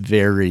it's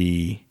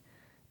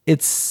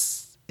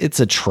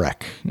a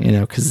trek, you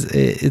know, cause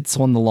it's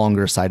on the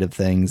longer side of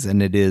things,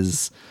 and it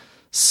is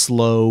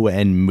slow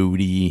and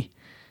moody,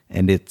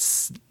 and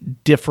it's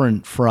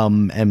different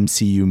from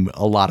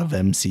a lot of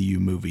MCU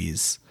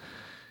movies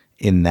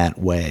in that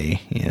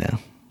way, you know?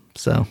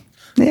 So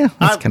yeah,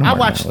 that's kind of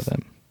where I'm at with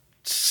it.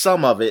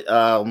 Some of it,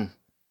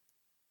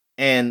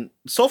 and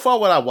so far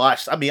what I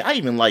watched, I mean,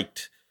 I'm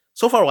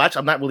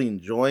not really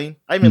enjoying.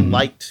 I even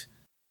liked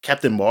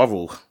Captain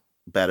Marvel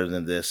better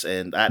than this,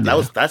 and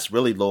that's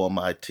really low on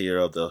my tier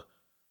of the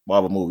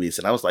Marvel movies.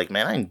 And I was like,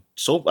 man,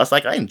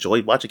 I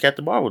enjoyed watching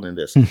Captain Marvel in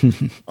this.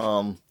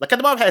 Like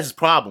Captain Marvel has its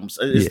problems.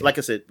 It's like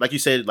I said, like you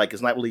said, like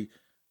it's not really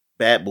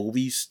bad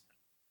movies.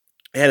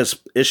 It had its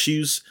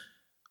issues,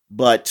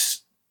 but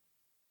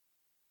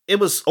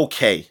it was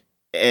okay.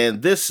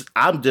 And this,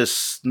 I'm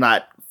just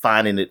not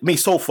finding it. I mean,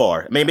 so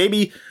far. I mean,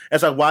 maybe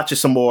as I watch it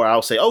some more,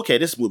 I'll say, okay,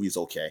 this movie's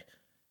okay.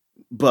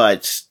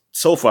 But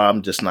so far,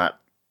 I'm just not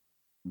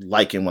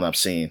liking what I'm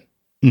seeing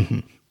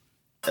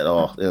at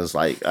all. It was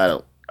like, I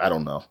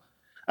don't know.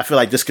 I feel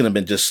like this could have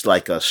been just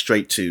like a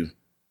straight to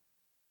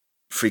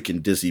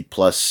freaking Disney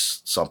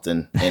Plus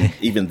something. And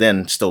even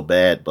then, still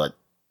bad, but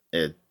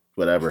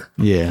whatever.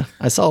 Yeah.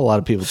 I saw a lot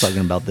of people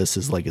talking about this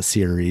as like a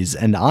series.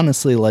 And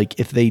honestly, like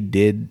if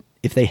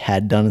they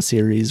had done a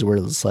series where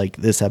it's like,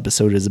 this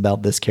episode is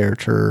about this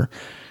character,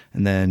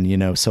 and then, you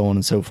know, so on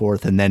and so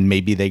forth, and then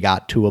maybe they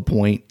got to a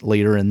point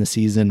later in the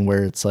season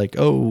where it's like,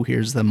 oh,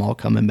 here's them all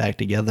coming back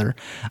together.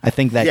 I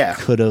think that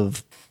could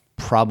have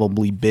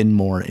probably been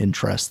more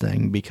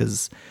interesting,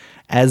 because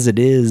as it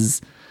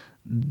is,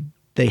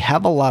 they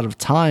have a lot of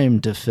time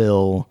to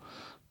fill,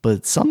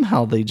 but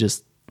somehow they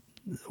just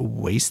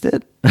waste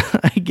it,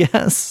 I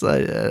guess.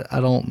 I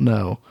don't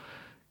know.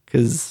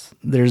 Because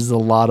there's a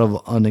lot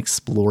of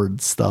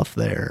unexplored stuff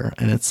there.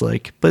 And it's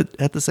like, but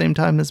at the same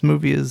time, this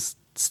movie is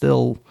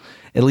still,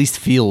 at least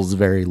feels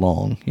very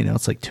long. You know,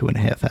 it's like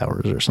 2.5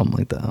 hours or something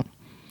like that.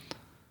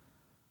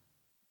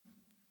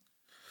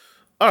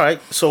 All right.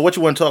 So what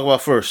you want to talk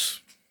about first?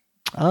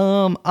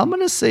 I'm going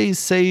to say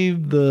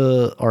save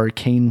the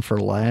Arcane for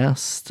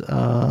last.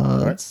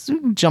 Let's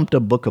jump to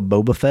Book of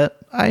Boba Fett.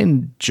 I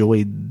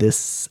enjoyed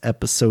this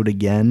episode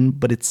again,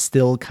 but it's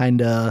still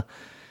kind of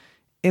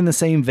in the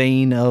same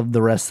vein of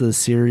the rest of the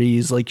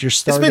series. Like you're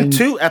starting. It's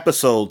been 2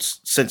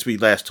 episodes since we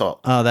last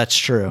talked. Oh, that's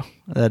true.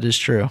 That is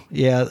true.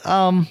 Yeah.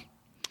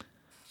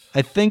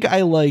 I think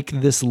I like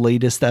this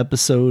latest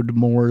episode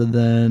more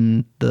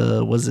than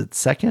was it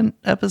second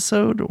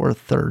episode or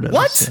third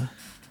episode? What?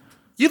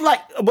 You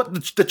like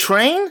the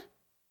train?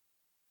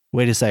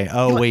 Wait a second.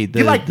 Oh, wait.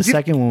 The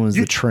second one was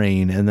the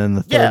train, and then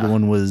the third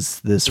one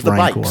was this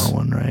Rancor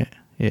one, right?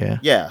 Yeah.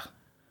 Yeah.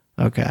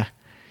 Okay.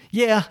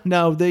 Yeah,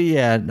 no,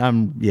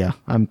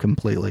 I'm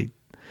completely.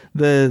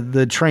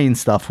 The train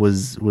stuff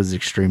was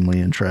extremely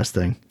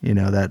interesting. You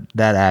know,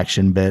 that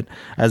action bit,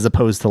 as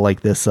opposed to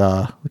like this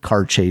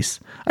car chase.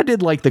 I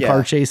did like the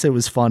car chase. It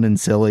was fun and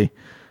silly,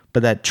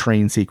 but that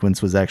train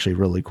sequence was actually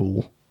really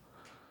cool.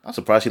 I'm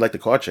surprised you liked the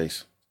car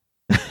chase.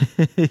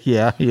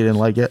 Yeah, you didn't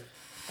like it?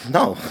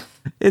 No.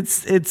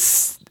 It's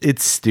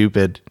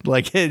stupid.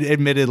 Like,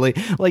 admittedly,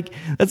 like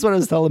that's what I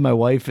was telling my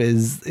wife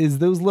is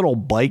those little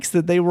bikes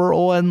that they were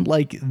on,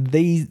 like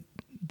they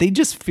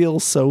just feel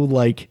so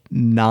like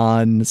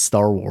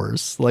non-Star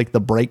Wars, like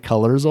the bright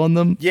colors on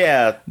them.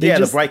 Yeah,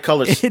 the bright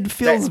colors. It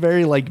feels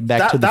very like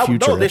Back to the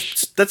Future. No,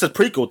 that's a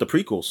prequel. The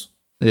prequels.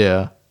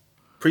 Yeah.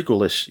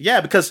 prequelish.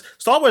 Yeah, because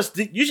Star Wars,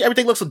 usually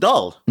everything looks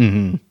dull.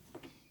 Mm-hmm.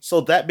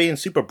 So that being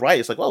super bright,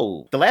 it's like,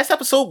 whoa. The last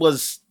episode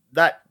was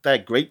not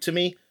that great to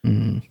me.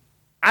 Mm-hmm.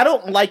 I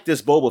don't like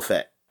this Boba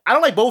Fett. I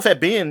don't like Boba Fett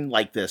being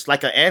like this,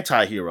 like an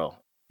anti-hero.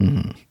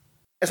 Mm-hmm.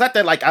 It's not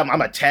that like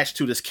I'm attached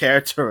to this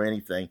character or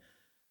anything.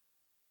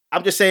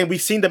 I'm just saying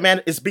we've seen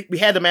we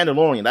had the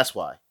Mandalorian. That's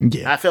why.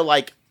 Yeah. I feel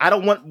like I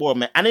didn't want more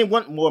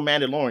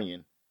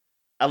Mandalorian,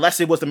 unless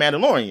it was the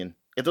Mandalorian.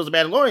 If it was the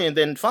Mandalorian,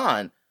 then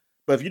fine.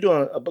 But if you're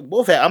doing a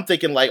Boba Fett, I'm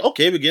thinking like,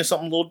 okay, we're getting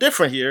something a little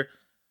different here.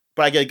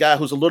 But I get a guy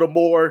who's a little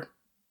more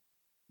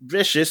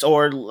vicious,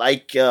 or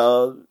like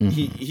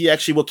he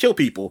actually will kill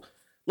people.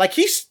 Like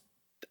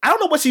I don't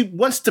know what he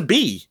wants to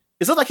be.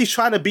 It looks like he's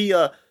trying to be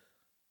a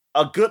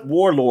good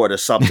warlord or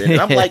something.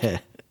 And I'm like,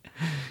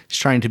 he's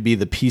trying to be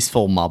the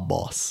peaceful mob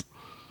boss.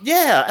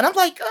 Yeah, and I'm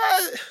like,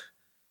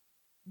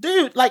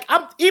 dude, like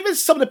even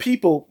some of the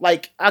people,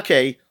 like,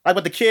 okay, like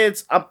with the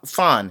kids, I'm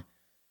fine.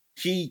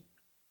 He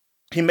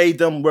made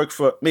them work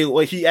for me.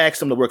 Well, he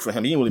asked them to work for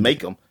him. He didn't really make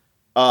them.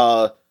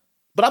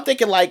 But I'm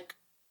thinking like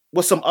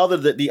with some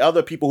the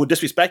other people who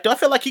disrespect him, I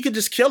feel like he could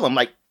just kill him.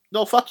 Like,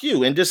 no, fuck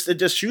you, and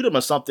just shoot him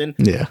or something.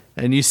 Yeah,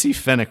 and you see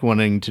Fennec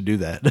wanting to do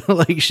that.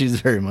 Like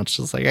she's very much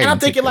just like. And I'm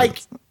thinking like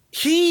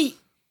he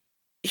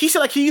said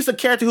like he's the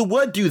character who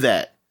would do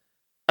that.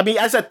 I mean,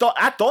 as I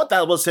thought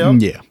that was him.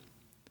 Yeah.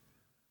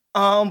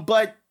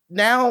 But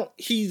now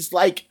he's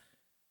like,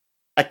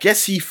 I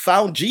guess he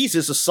found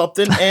Jesus or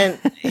something, and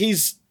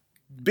he's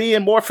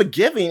being more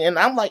forgiving. And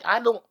I'm like, I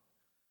don't.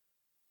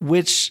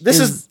 Which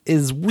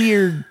is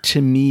weird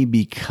to me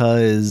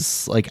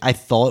because like I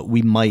thought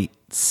we might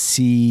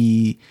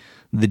see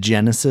the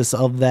genesis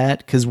of that,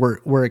 because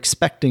we're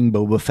expecting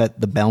Boba Fett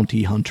the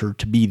bounty hunter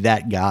to be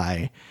that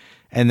guy,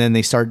 and then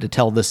they start to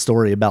tell this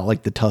story about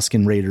like the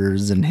Tusken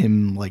Raiders and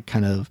him like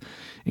kind of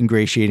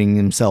ingratiating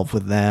himself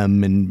with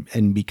them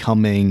and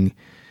becoming,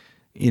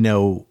 you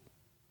know,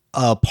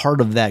 a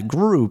part of that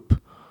group.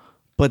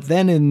 But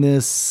then in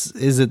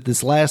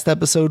this last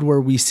episode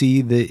where we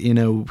see that, you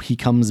know, he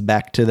comes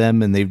back to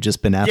them and they've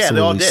just been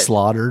absolutely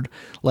slaughtered.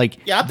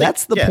 Like,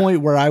 that's the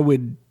point where I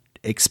would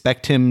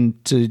expect him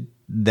to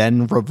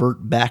then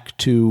revert back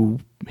to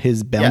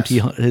his bounty,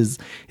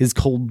 his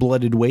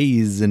cold-blooded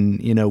ways,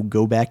 and, you know,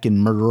 go back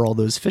and murder all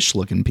those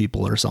fish-looking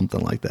people or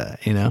something like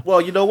that, you know?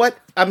 Well, you know what?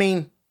 I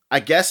mean,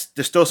 I guess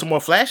there's still some more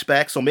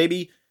flashbacks, so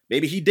maybe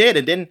he did,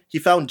 and then he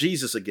found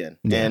Jesus again,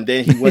 and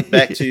then he went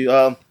back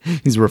to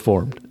he's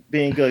reformed,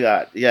 being a good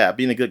guy. Yeah,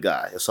 being a good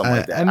guy or something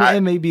like that. I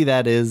mean, maybe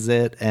that is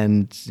it,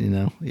 and you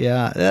know,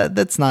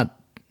 that's not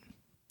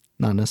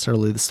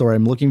necessarily the story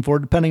I'm looking for,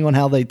 depending on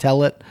how they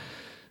tell it.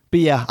 But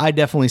yeah, I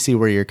definitely see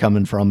where you're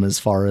coming from as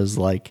far as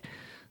like,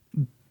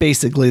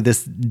 basically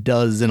this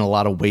does in a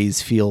lot of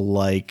ways feel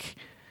like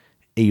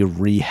a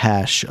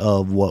rehash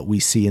of what we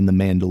see in The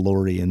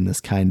Mandalorian.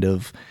 This kind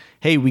of,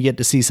 hey, we get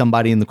to see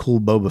somebody in the cool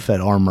Boba Fett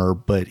armor,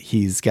 but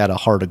he's got a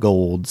heart of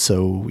gold.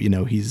 So, you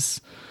know,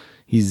 he's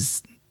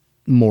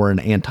more an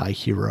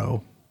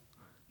anti-hero,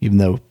 even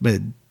though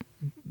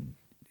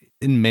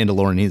in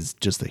Mandalorian, he's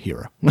just a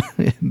hero,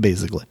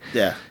 basically.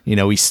 Yeah. You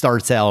know, he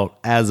starts out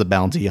as a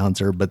bounty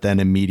hunter, but then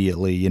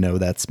immediately, you know,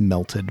 that's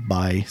melted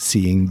by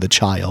seeing the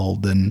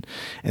child. And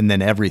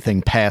then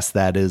everything past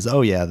that is,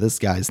 oh yeah, this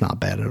guy's not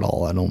bad at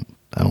all. I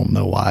don't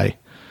know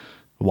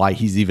why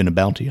he's even a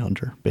bounty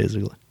hunter,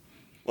 basically.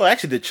 Well,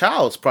 actually, the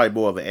child's probably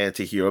more of an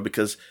anti-hero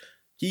because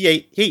he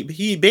ate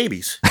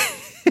babies.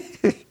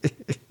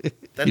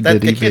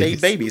 that kid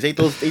ate babies. Ate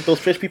those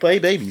fish people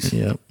ate babies.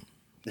 Yep.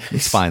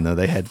 It's fine though.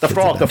 They had the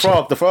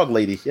frog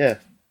lady. Yeah.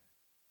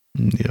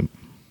 Yep.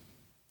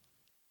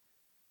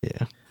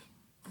 Yeah.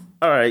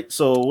 All right.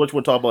 So what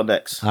we'll talk about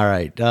next? All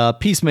right.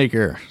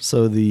 Peacemaker.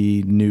 So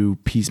the new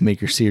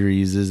Peacemaker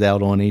series is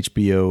out on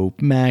HBO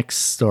Max,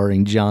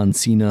 starring John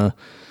Cena.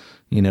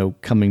 You know,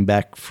 coming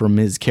back from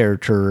his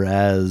character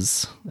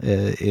as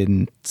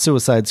in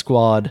Suicide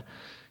Squad.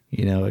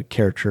 You know, a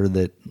character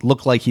that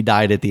looked like he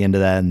died at the end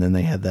of that, and then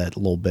they had that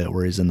little bit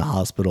where he's in the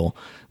hospital.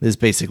 This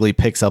basically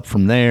picks up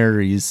from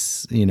there.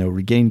 He's, you know,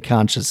 regained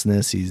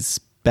consciousness. He's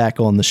back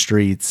on the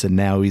streets, and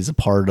now he's a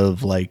part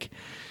of like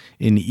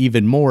an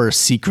even more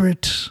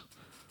secret,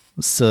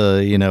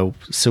 you know,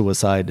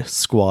 Suicide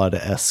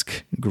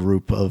Squad-esque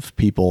group of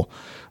people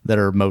that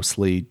are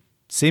mostly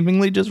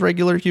seemingly just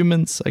regular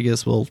humans. I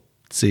guess we'll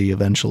see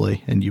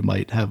eventually, and you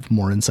might have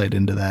more insight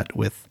into that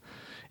with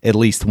at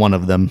least one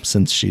of them,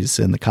 since she's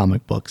in the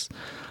comic books.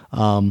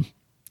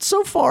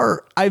 So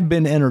far, I've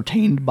been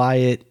entertained by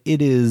it.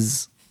 It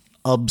is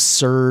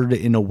absurd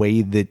in a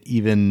way that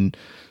even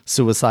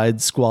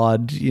Suicide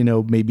Squad, you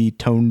know, maybe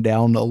toned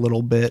down a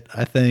little bit,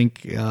 I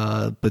think,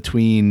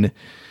 between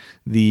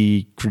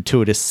the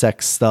gratuitous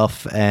sex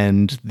stuff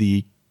and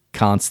the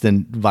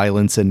constant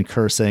violence and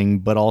cursing,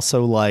 but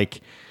also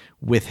like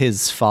with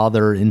his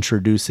father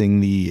introducing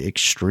the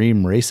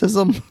extreme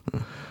racism.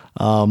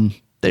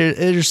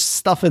 There's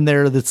stuff in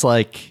there that's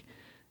like,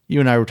 you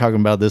and I were talking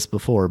about this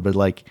before, but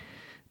like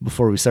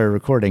before we started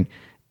recording,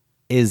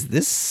 is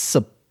this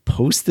supposed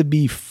supposed to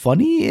be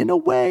funny in a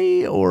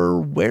way, or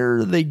where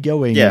are they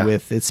going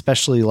with,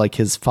 especially like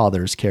his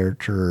father's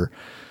character,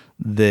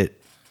 that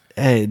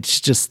it's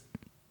just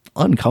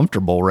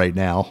uncomfortable right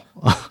now.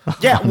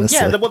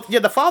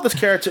 The father's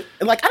character,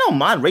 like, I don't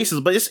mind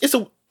racism, but it's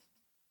a,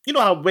 you know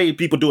how way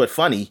people do it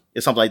funny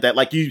or something like that.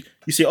 Like you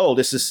see, oh,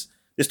 this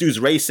dude's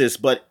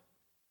racist, but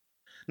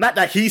not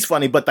that he's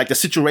funny, but like the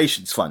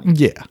situation's funny.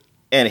 Yeah.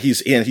 And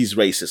he's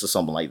racist or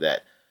something like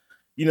that.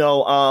 You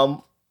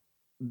know,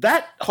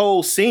 that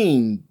whole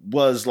scene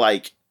was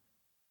like,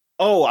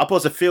 oh, I'm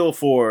supposed to feel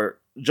for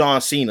John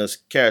Cena's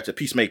character,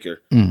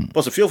 Peacemaker. I'm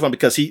supposed to feel for him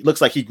because he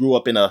looks like he grew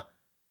up in a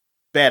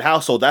bad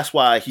household. That's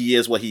why he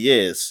is what he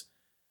is.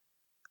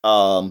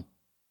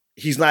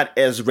 He's not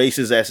as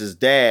racist as his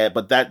dad,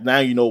 but that now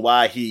you know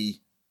why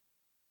he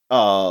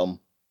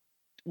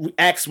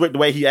acts the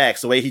way he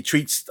acts, the way he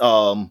treats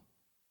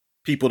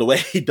people the way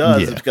he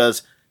does, is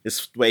because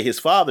it's the way his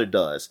father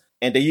does.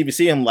 And they even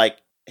see him like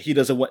he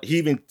doesn't want. He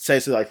even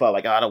says to like father,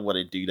 like, I don't want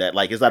to do that.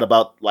 Like, it's not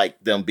about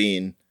like them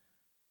being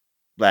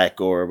black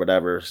or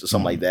whatever, or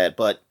something like that.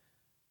 But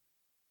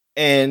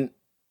it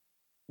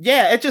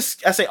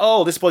just, I say,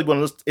 oh, this is supposed to be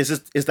one of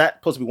those. Is that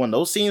supposed to be one of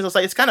those scenes? I was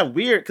like, it's kind of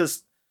weird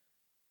because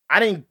I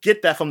didn't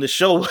get that from the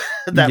show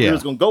that we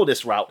was going to go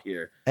this route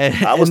here.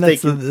 I was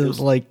thinking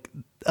like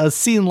a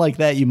scene like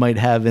that you might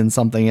have in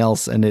something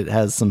else, and it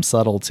has some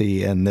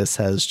subtlety, and this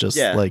has just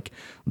like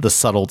the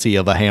subtlety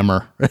of a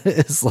hammer.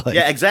 It's like,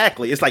 yeah,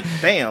 exactly. It's like,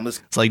 bam.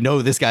 It's like,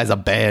 no, this guy's a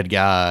bad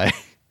guy.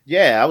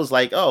 Yeah, I was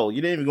like, oh,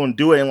 you didn't even going to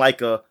do it in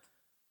like a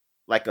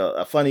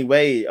funny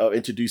way of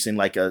introducing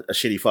like a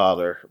shitty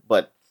father,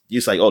 but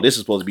it's like, oh, this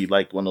is supposed to be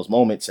like one of those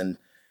moments. And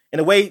in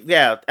a way,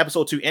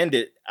 episode 2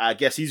 ended. I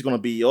guess he's going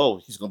to be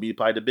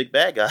probably the big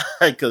bad guy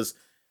because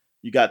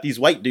you got these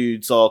white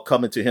dudes all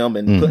coming to him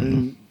and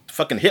putting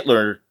fucking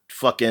Hitler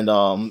fucking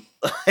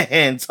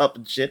hands up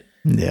and shit.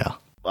 Yeah.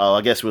 Well,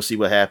 I guess we'll see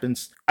what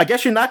happens. I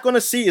guess you're not going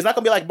to see, it's not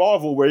going to be like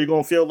Marvel where you're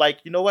going to feel like,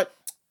 you know what?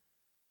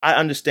 I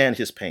understand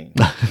his pain,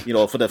 you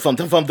know, from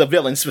the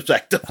villain's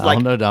perspective. I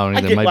don't know,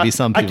 Dominic. There might be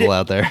some people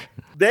out there.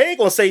 They ain't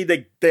gonna say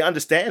they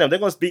understand him. They're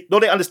gonna speak. No,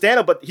 they understand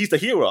him, but he's the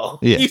hero.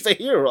 Yeah. He's the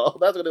hero.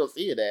 That's what they'll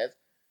see it as.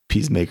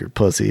 Peacemaker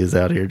pussy is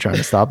out here trying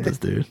to stop this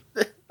dude.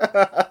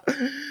 But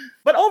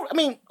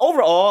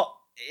overall,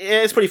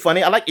 it's pretty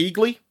funny. I like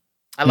Eagly.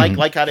 I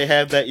like how they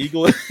have that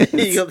eagle.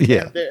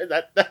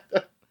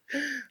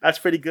 That's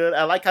pretty good.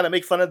 I like how they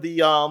make fun of the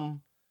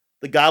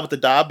guy with the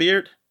dog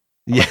beard.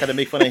 I like how they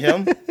make fun of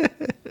him.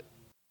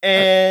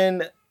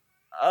 And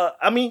all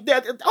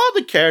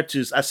the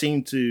characters I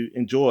seem to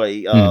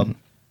enjoy.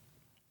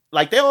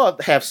 Like, they all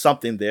have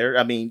something there.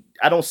 I mean,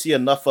 I don't see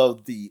enough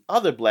of the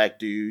other black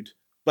dude,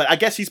 but I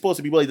guess he's supposed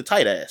to be really the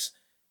tight ass.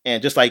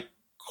 And just like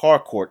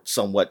Harcourt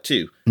somewhat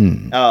too.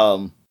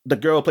 The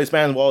girl who plays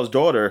Manuel's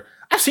daughter,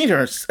 I've seen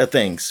her in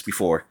things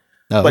before.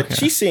 But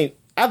I've seen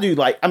her,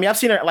 I've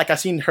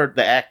seen her,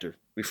 the actor,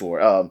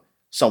 before,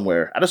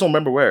 somewhere. I just don't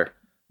remember where.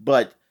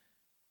 But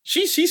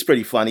she's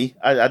pretty funny.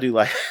 I do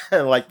like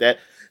like that.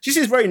 She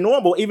seems very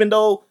normal, even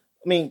though,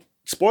 I mean,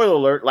 spoiler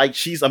alert, like,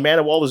 she's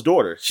Amanda Waller's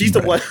daughter. She's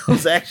the one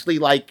who's actually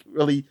like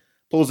really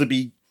supposed to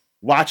be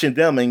watching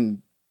them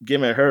and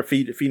giving her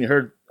feeding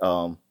her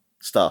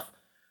stuff,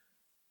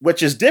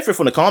 which is different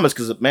from the comics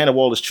because Amanda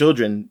Waller's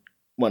children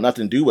want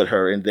nothing to do with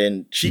her, and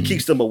then she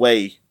keeps them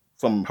away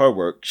from her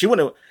work.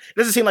 It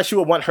doesn't seem like she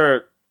would want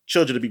her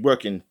children to be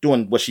working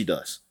doing what she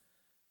does.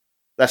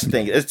 That's the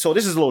thing. So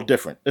this is a little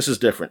different. This is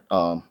different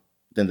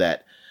than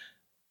that.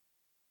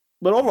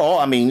 But overall,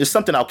 I mean, it's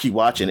something I'll keep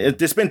watching.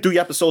 There's been 3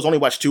 episodes, only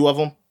watched 2 of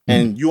them.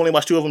 And you only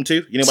watched 2 of them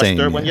too? You didn't watch the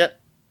third one yet?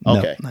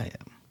 Okay. No, not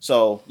yet.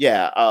 So,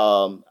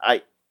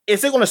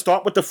 is it going to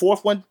start with the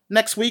 4th one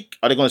next week?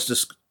 Are they going to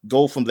just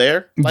go from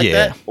there like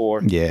that?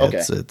 Or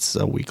it's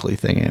a weekly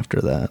thing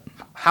after that.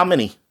 How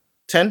many?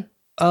 10?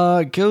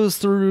 It goes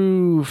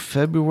through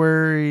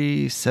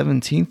February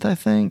 17th, I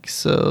think.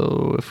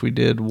 So if we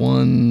did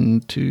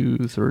 1, 2,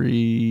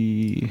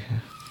 3,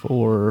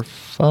 4,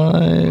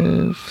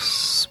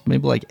 5,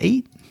 maybe like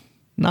 8,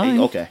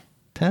 9,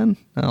 10.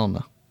 I don't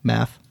know.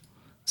 Math.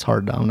 It's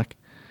hard, Dominic.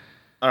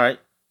 All right.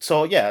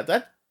 So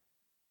I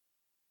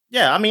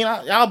mean,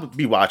 I'll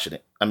be watching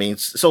it. I mean,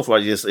 so far,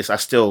 I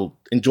still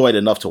enjoy it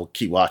enough to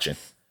keep watching.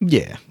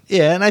 Yeah.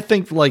 Yeah. And I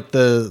think like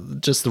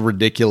the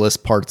ridiculous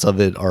parts of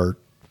it are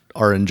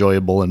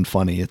enjoyable and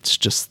funny. It's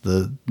just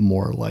the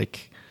more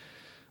like,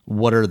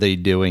 what are they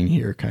doing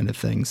here kind of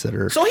things that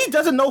are. So he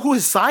doesn't know who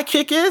his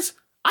sidekick is?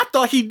 I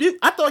thought he did.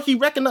 I thought he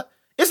recognized.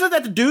 Isn't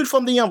that the dude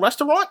from the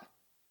restaurant?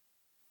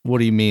 What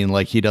do you mean?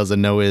 Like, he doesn't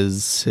know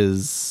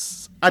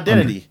his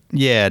identity?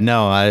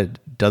 No, it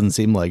doesn't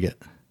seem like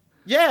it.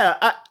 Yeah,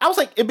 I was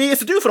like,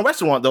 it's the dude from the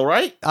restaurant, though,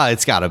 right?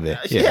 It's gotta be.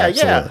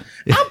 Yeah.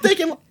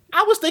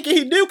 I was thinking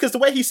he knew because the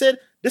way he said,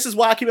 "This is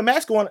why I keep a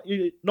mask on.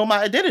 You know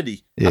my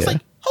identity." Yeah. I was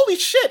like, "Holy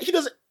shit, he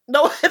doesn't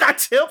know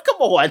that's him." Come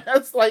on,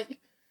 that's like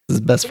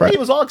his best friend. He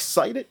was all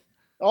excited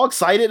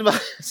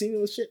about seeing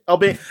this shit.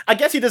 I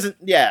guess he doesn't.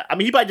 Yeah, I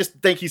mean, he probably just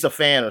think he's a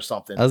fan or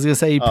something. I was gonna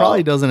say he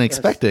probably doesn't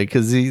expect it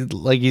because he,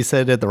 like he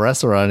said at the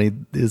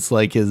restaurant, it's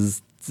like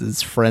his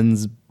his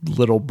friend's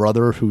little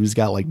brother who's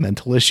got like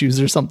mental issues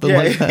or something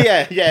like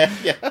that.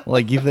 Yeah.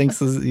 Like he thinks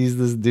he's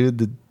this dude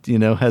that,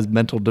 has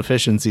mental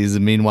deficiencies,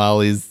 and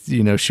meanwhile he's,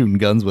 shooting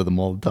guns with him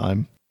all the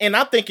time. And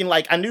I'm thinking,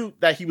 like, I knew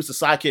that he was the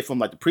sidekick from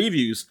like the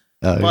previews,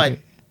 but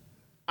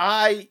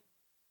I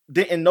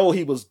didn't know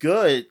he was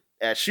good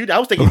at shooting. I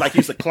was thinking like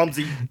he's a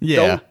clumsy.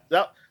 Yeah.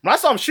 When I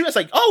saw him shoot, it's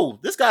like, oh,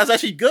 this guy's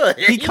actually good.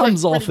 He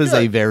comes off as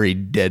a very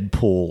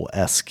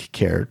Deadpool-esque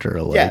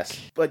character. Like. Yes,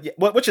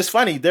 but which is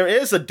funny. There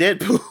is a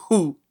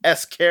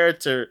Deadpool-esque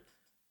character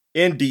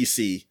in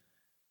DC,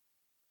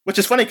 which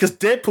is funny because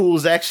Deadpool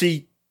is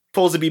actually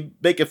supposed to be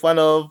making fun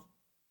of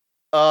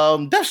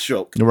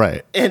Deathstroke,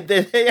 right? And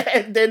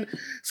then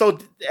so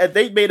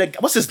they made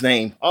what's his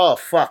name? Oh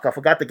fuck, I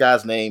forgot the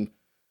guy's name.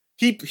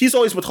 He's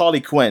always with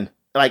Harley Quinn.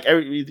 Like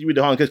you read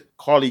the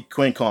Harley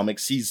Quinn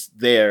comics, he's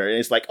there, and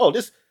it's like, oh,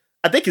 this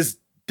I think is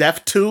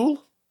Death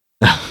Tool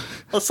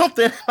or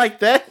something like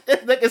that. I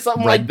think it's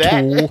something Red like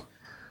that. Tool.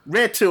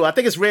 Red Tool. I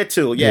think it's Red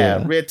Tool.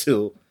 Yeah. Red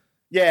Tool.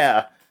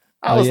 Yeah.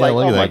 I was like,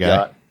 oh my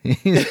god,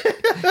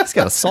 he's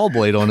got a saw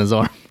blade on his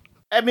arm.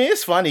 I mean,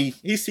 it's funny.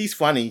 He's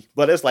funny,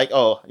 but it's like,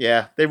 oh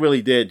yeah, they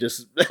really did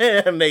just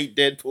make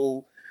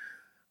Deadpool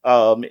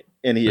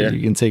in here.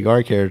 You can take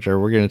our character,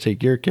 we're going to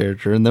take your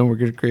character, and then we're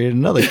going to create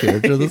another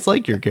character that's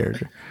like your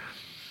character.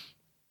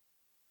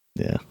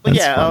 Yeah. But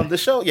yeah, the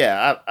show,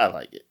 yeah, I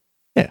like it.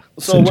 Yeah.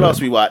 So what else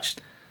we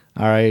watched?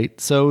 All right.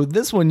 So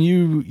this one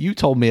you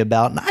told me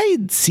about, and I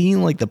had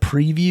seen like the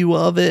preview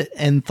of it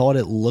and thought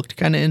it looked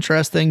kind of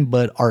interesting,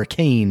 but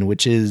Arcane,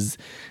 which is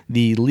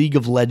the League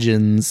of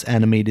Legends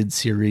animated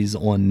series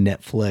on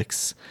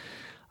Netflix.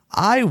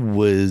 I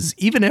was,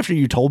 even after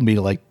you told me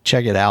to like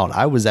check it out,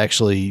 I was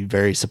actually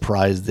very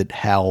surprised at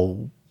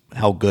how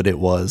good it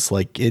was.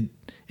 Like it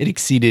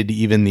exceeded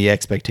even the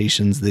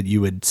expectations that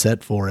you had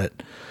set for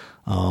it.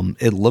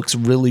 It looks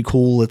really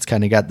cool. It's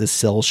kind of got this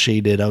cell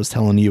shaded. I was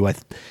telling you,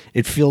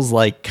 it feels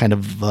like kind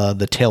of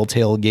the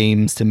Telltale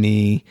games to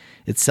me.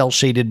 It's cell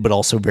shaded, but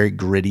also very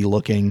gritty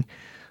looking.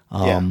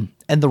 And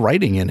the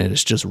writing in it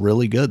is just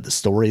really good. The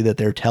story that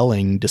they're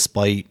telling,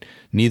 despite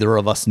neither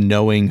of us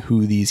knowing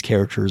who these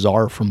characters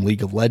are from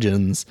League of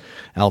Legends,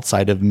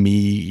 outside of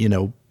me,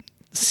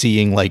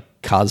 seeing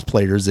like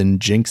cosplayers in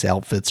Jinx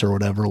outfits or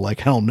whatever,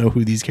 like I don't know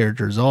who these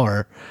characters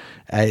are.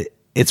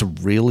 It's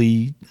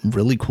really,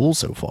 really cool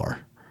so far.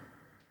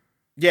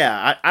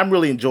 Yeah, I'm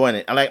really enjoying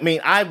it.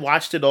 I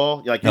watched it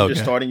all. Like you're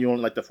just starting, you're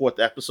on like the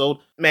 4th episode.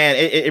 Man,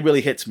 it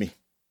really hits me.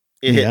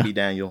 It hit me,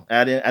 Daniel.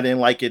 I didn't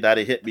like it that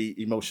it hit me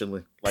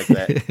emotionally like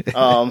that.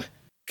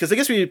 Because it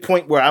gets me to the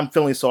point where I'm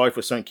feeling sorry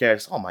for certain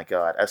characters. Oh my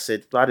god! I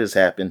said, why did this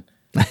happen?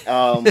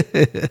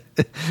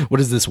 What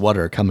is this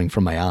water coming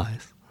from my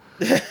eyes?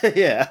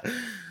 Yeah,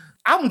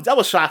 I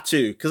was shocked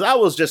too because I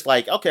was just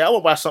like, okay, I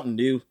want to watch something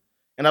new,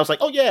 and I was like,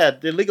 oh yeah,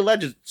 the League of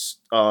Legends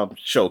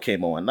show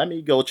came on. Let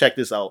me go check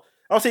this out.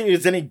 I don't think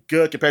it's any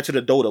good compared to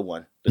the Dota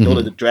one,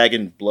 Dota, the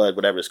Dragon Blood,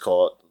 whatever it's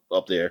called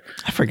up there.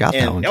 I forgot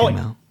that one came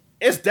out.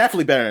 It's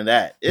definitely better than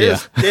that.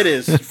 It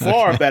is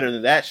far better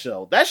than that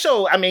show. That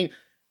show, I mean,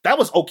 that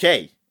was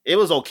okay. It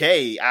was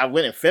okay. I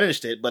went and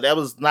finished it, but that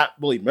was not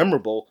really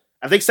memorable.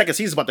 I think second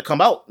season's about to come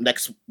out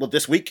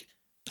this week.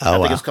 I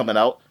think it's coming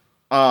out.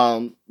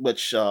 But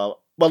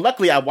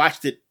luckily I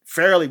watched it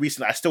fairly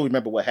recently. I still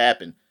remember what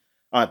happened.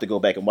 I have to go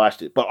back and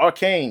watch it. But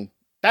Arcane,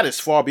 that is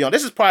far beyond.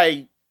 This is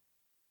probably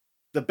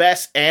the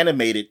best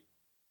animated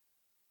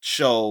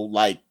show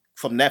like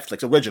from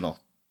Netflix, original.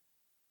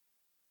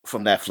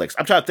 From Netflix.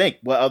 I'm trying to think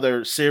what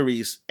other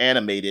series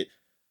animated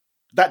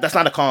that's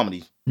not a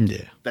comedy.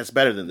 Yeah. That's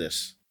better than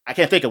this. I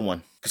can't think of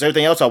one because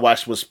everything else I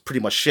watched was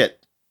pretty much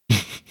shit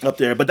up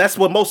there. But that's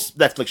what most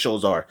Netflix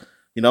shows are.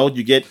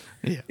 You get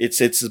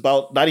it's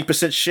about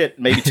 90% shit,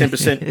 maybe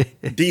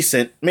 10%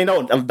 decent. I mean,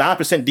 no,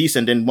 9%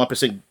 decent and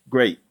 1%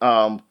 great.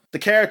 The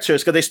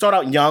characters, because they start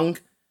out young,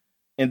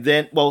 and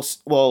then well,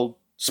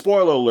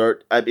 spoiler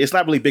alert. It's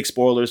not really big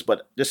spoilers,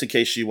 but just in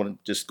case you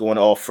want to just go in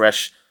all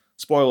fresh,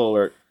 spoiler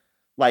alert.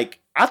 Like,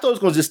 I thought I was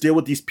going to just deal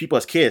with these people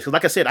as kids. Because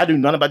like I said, I knew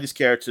none about these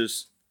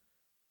characters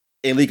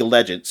in League of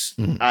Legends.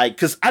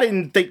 Because I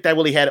didn't think that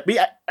really had...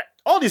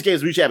 all these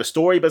games usually have a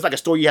story, but it's like a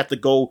story you have to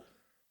go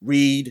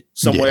read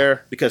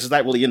somewhere because it's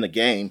not really in the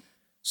game.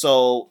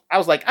 So I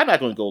was like, I'm not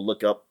going to go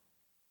look up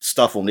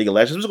stuff on League of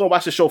Legends. I'm just going to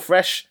watch the show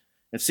fresh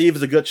and see if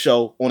it's a good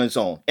show on its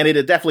own. And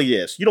it definitely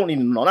is. You don't need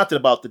to know nothing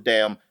about the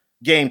damn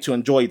game to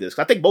enjoy this.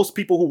 I think most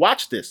people who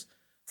watch this,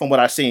 from what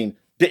I've seen,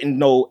 didn't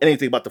know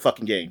anything about the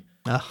fucking game.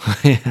 Oh,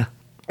 yeah.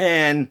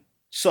 And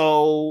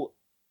so,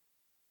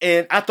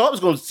 and I thought it was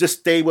going to just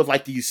stay with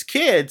like these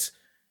kids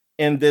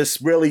in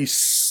this really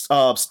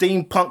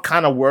steampunk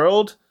kind of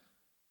world,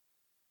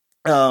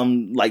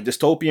 like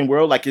dystopian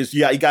world. Like,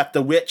 you got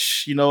the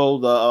witch,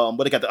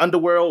 but they got the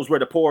underworld is where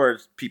the poor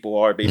people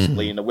are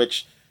basically, and the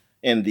witch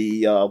and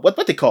the what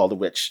they call the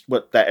witch,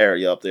 what that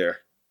area up there.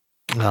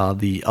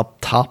 The up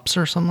tops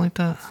or something like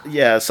that.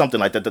 Yeah, something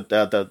like that.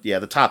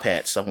 The top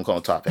hats. I'm gonna call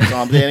them top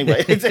hats.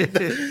 Anyway,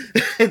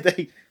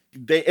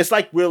 it's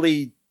like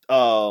really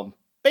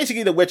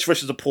basically the rich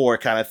versus the poor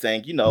kind of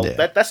thing.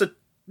 That's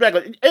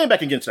anybody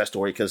can get into that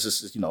story because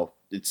this is,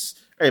 it's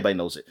everybody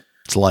knows it.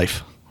 It's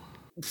life.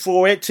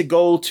 For it to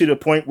go to the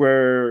point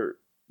where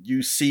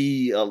you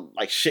see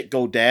like shit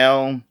go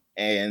down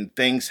and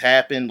things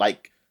happen,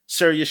 like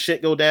serious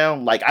shit go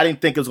down. Like I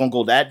didn't think it was gonna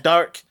go that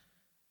dark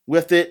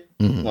with it.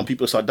 When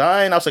people start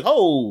dying, I was like,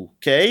 oh,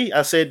 okay.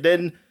 I said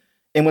then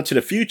it went to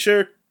the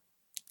future.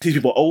 These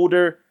people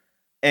older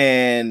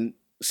and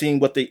seeing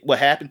what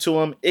happened to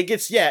them. It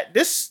gets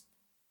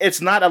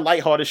it's not a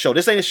lighthearted show.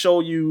 This ain't a show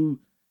you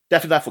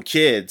definitely not for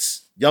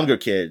kids, younger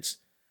kids.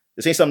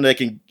 This ain't something they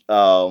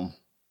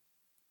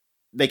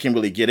can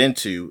really get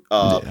into.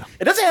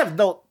 It doesn't have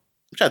I'm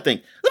trying to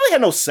think. It doesn't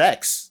have no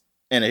sex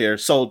in here,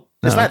 so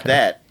it's not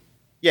that.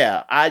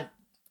 Yeah,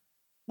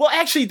 well,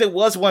 actually, there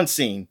was one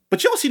scene,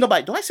 but you don't see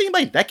nobody. Do I see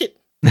anybody naked?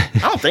 I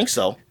don't think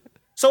so.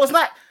 So it's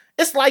not.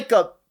 It's like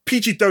a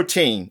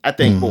PG-13, I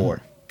think,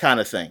 more kind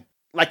of thing.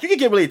 Like you can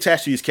get really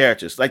attached to these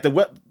characters. Like the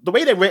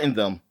way they've written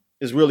them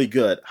is really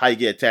good. How you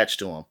get attached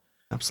to them.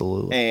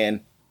 Absolutely.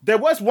 And there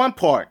was one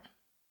part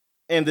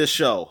in this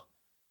show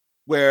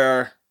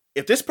where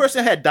if this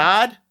person had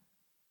died,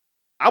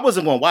 I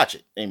wasn't going to watch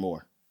it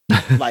anymore.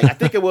 Like I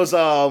think it was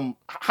how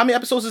many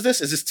episodes is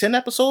this? Is this 10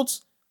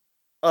 episodes?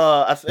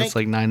 I think it's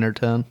like 9 or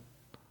 10.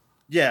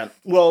 Yeah.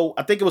 Well,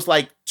 I think it was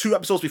like 2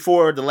 episodes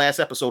before the last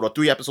episode or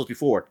 3 episodes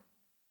before.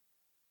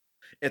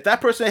 If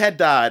that person had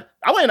died,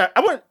 I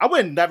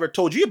wouldn't never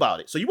told you about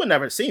it. So you would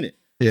never seen it.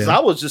 Yeah. So I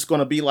was just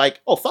gonna be like,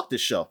 oh, fuck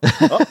this show.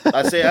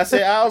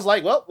 I was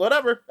like, well,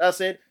 whatever. I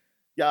said,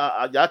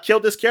 y'all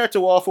killed this character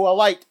off who I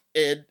liked,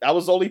 and I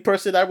was the only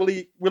person I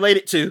really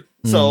related to.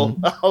 So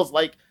I was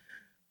like,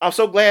 I'm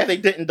so glad they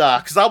didn't die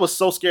because I was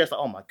so scared. Like,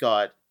 oh my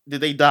God,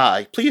 did they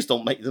die? Please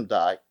don't make them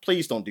die.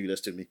 Please don't do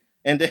this to me.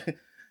 And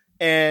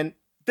then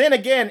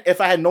again, if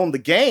I had known the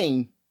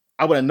game,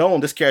 I would have known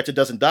this character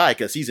doesn't die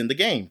because he's in the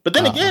game. But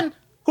then again,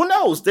 who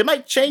knows? They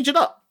might change it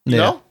up. You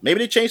know? Maybe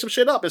they change some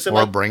shit up and say,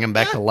 or bring him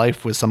back to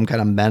life with some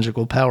kind of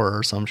magical power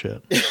or some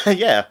shit.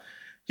 Yeah,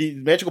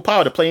 magical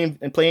power to playing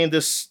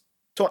this.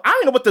 I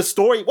don't know what's the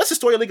story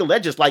of League of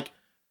Legends. Like,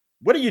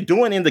 what are you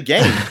doing in the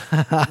game?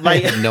 Like,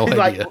 I have no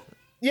idea.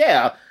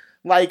 Yeah,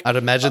 like I'd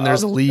imagine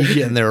there's a league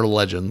and there are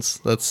legends.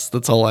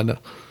 That's all I know.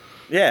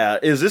 Yeah,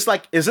 is it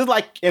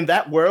like in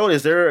that world?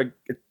 Is there a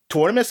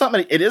tournament?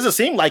 Something? It doesn't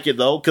seem like it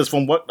though, because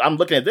from what I'm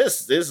looking at,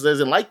 this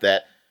isn't like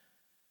that.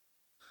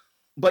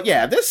 But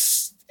yeah,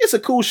 this is a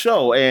cool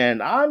show,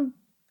 and I'm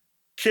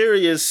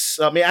curious.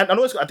 I mean, I think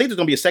there's going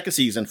to be a second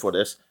season for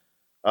this.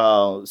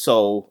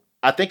 So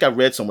I think I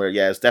read somewhere,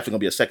 it's definitely going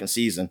to be a second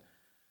season.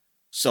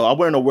 So I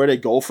want to know where they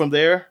go from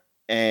there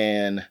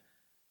and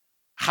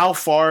how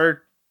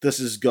far does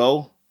this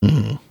go?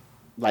 Mm-hmm.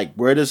 Like,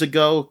 where does it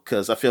go?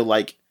 Because I feel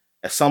like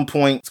at some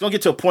point, it's going to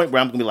get to a point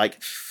where I'm going to be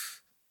like,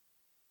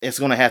 it's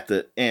going to have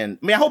to end.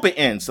 I mean, I hope it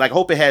ends. Like, I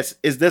hope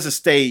it doesn't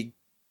stay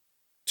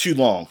too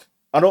long.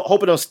 I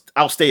hope it don't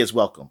outstay its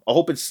welcome. I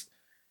hope it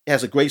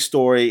has a great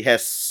story,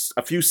 has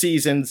a few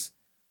seasons,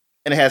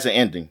 and it has an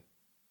ending.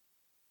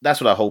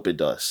 That's what I hope it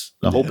does.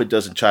 I hope it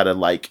doesn't try to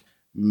like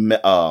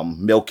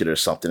milk it or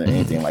something or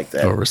anything like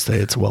that. Overstay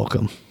its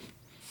welcome.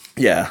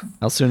 Yeah.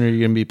 How soon are you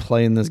going to be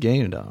playing this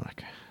game,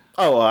 Dominic?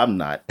 Oh, I'm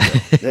not.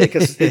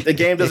 Because the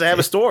game doesn't have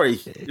a story.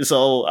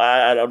 So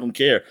I don't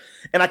care.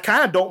 And I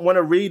kind of don't want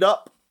to read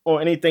up or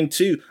anything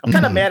too. I'm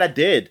kind of mad I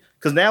did.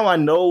 Because now I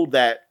know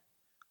that,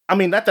 I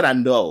mean, not that I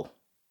know,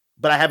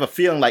 but I have a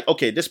feeling like,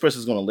 okay, this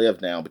person's going to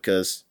live now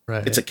because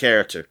it's a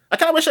character. I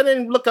kind of wish I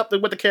didn't look up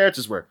what the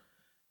characters were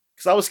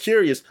because I was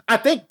curious. I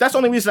think that's the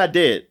only reason I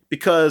did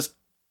because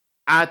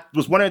I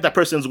was wondering if that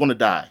person was going to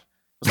die.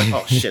 I was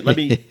like, oh shit, let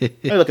me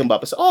look him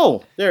up. I said,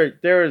 oh,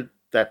 there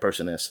that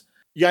person is.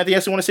 You got anything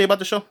else you want to say about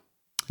the show?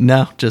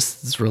 No,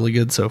 just it's really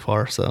good so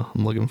far. So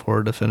I'm looking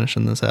forward to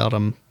finishing this out.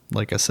 I'm,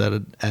 like I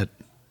said, at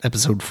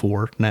episode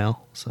 4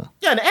 now. So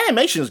yeah, the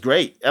animation is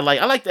great. I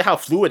like how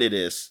fluid it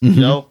is. Mm-hmm.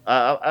 You know,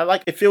 I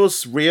like it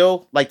feels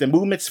real. Like the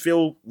movements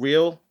feel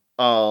real.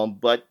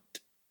 But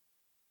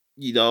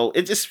you know,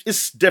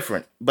 it's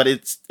different, but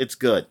it's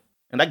good.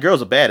 And that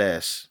girl's a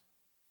badass.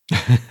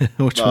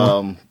 Which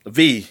one?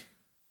 V.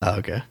 Oh,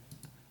 okay.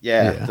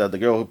 Yeah. The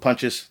girl who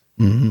punches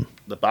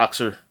the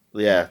boxer.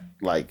 Yeah,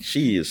 like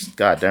she is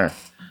goddamn.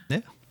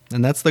 Yeah,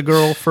 and that's the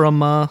girl from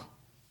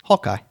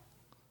Hawkeye.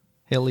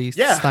 Haley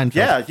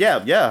Steinfeld.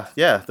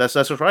 Yeah. That's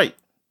right.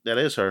 That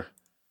is her.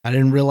 I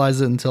didn't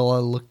realize it until I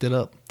looked it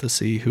up to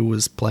see who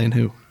was playing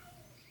who.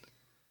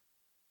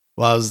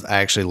 Well, I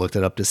actually looked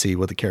it up to see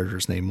what the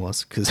character's name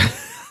was because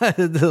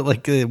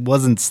like it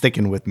wasn't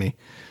sticking with me.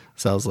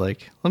 So I was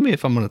like,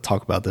 if I'm going to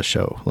talk about this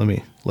show, let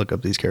me look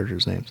up these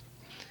characters' names.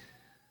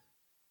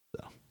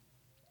 So,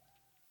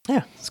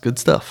 yeah, it's good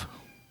stuff.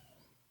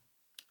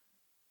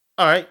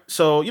 All right,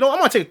 so I'm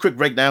going to take a quick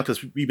break now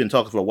because we've been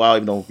talking for a while,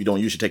 even though we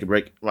don't usually take a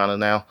break around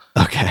now.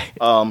 Okay.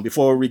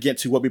 Before we get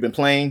to what we've been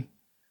playing,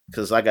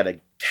 because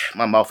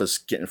my mouth is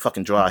getting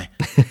fucking dry.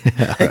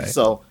 Right.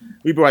 So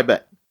we'll be right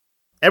back.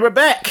 And we're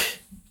back,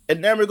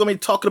 and then we're going to be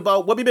talking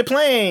about what we've been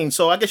playing.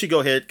 So I guess you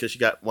go ahead because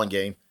you got one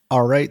game.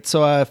 All right,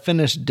 so I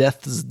finished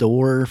Death's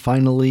Door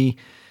finally,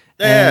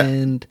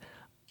 and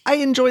I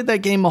enjoyed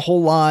that game a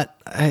whole lot,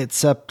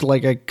 except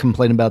like I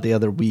complained about the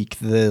other week,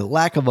 the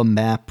lack of a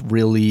map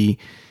really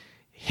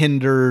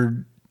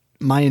hindered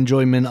my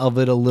enjoyment of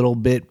it a little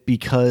bit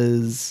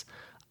because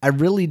I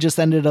really just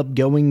ended up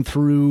going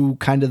through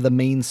kind of the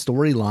main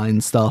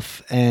storyline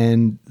stuff.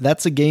 And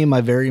that's a game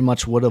I very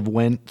much would have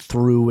went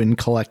through and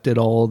collected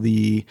all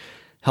the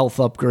health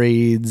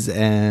upgrades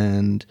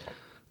and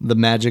the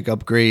magic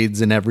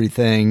upgrades and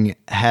everything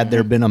had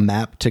there been a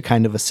map to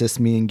kind of assist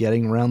me in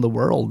getting around the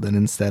world. And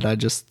instead I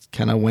just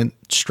kind of went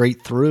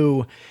straight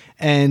through,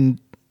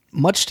 and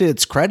much to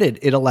its credit,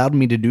 it allowed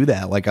me to do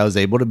that. Like I was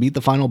able to beat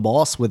the final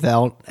boss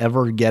without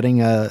ever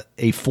getting a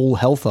full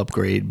health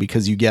upgrade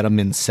because you get them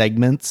in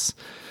segments.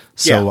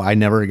 So I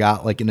never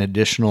got like an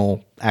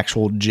additional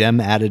actual gem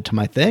added to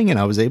my thing, and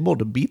I was able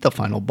to beat the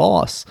final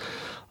boss.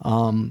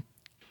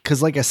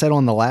 'Cause like I said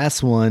on the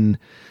last one,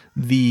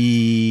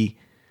 the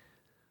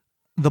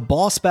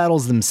boss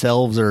battles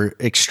themselves are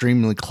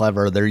extremely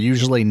clever. They're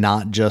usually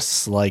not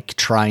just like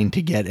trying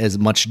to get as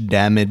much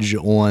damage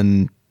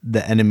on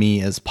the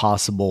enemy as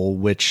possible,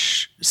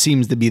 which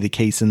seems to be the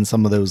case in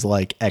some of those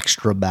like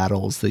extra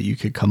battles that you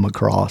could come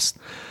across.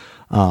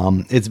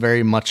 It's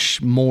very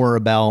much more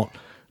about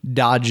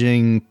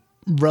dodging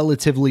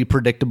relatively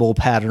predictable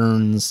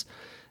patterns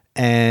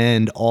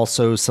and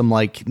also some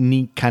like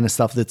neat kind of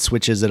stuff that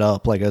switches it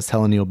up. Like I was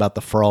telling you about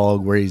the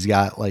frog, where he's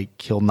got like,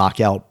 he'll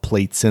knock out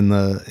plates in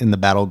the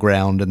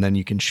battleground, and then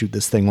you can shoot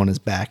this thing on his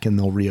back and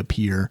they'll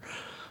reappear.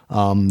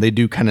 They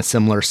do kind of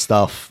similar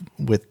stuff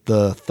with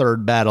the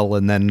third battle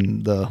and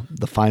then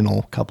the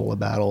final couple of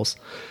battles,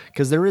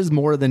 because there is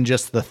more than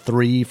just the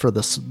 3 for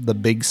the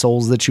big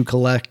souls that you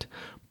collect,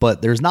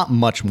 but there's not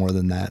much more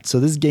than that. So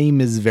this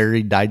game is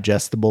very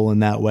digestible in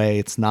that way.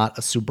 It's not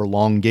a super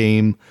long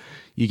game.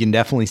 You can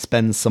definitely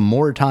spend some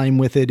more time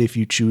with it if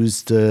you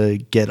choose to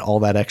get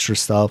all that extra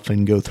stuff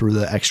and go through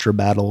the extra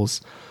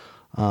battles.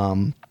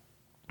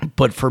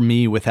 But for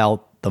me,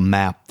 without the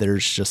map,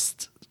 there's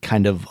just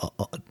kind of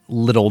a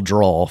little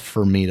draw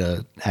for me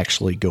to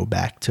actually go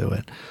back to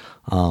it.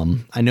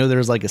 I know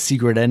there's like a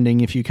secret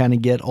ending if you kind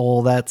of get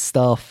all that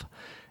stuff,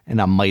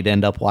 and I might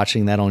end up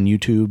watching that on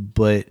YouTube,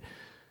 but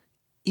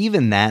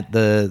even that,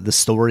 the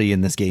story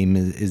in this game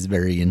is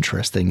very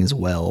interesting as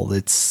well.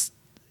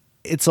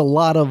 It's a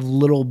lot of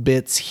little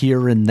bits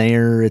here and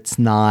there. It's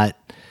not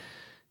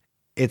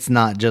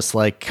just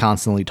like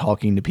constantly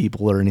talking to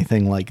people or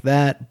anything like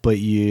that, but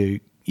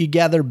you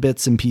gather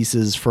bits and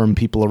pieces from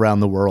people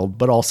around the world,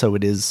 but also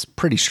it is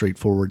pretty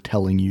straightforward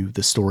telling you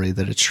the story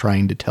that it's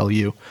trying to tell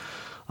you.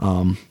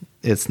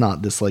 It's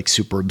not this like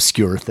super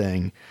obscure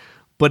thing,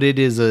 but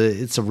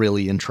it's a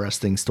really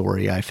interesting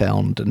story, I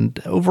found. And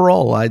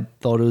overall, I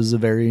thought it was a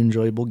very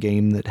enjoyable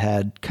game that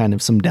had kind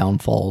of some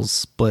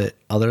downfalls, but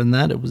other than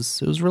that, it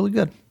was really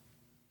good.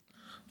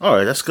 All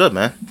right, that's good,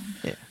 man.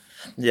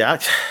 Yeah,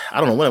 I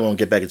don't know when I want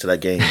to get back into that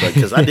game,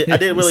 because I did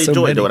really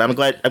enjoy it though, and I'm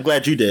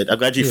glad you did. I'm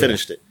glad you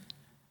finished it.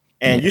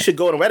 And you should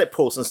go on a Reddit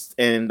post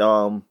and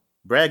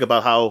brag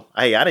about how,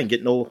 hey, I didn't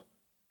get no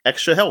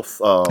extra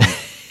health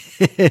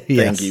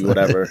thingy,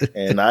 whatever,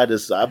 and I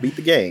beat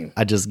the game.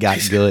 I just got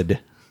good.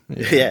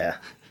 Yeah.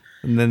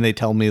 And then they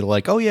tell me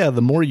like, oh yeah,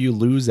 the more you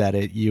lose at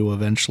it, you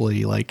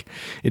eventually like,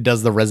 it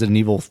does the Resident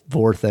Evil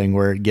 4 thing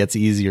where it gets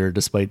easier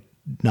despite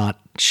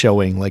not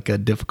showing like a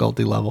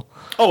difficulty level.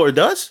 Oh, it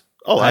does?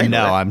 Oh, I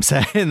know. I'm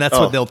saying that's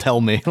what they'll tell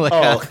me. Like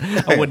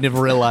I wouldn't have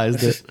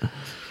realized it.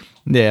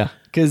 Yeah.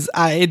 Cause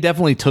it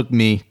definitely took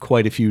me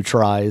quite a few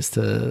tries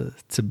to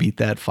beat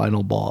that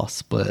final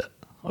boss, but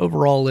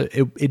overall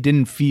it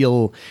didn't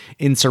feel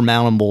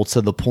insurmountable to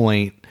the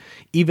point,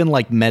 even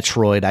like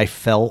Metroid, I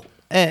felt,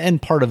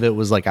 and part of it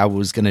was like I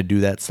was going to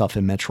do that stuff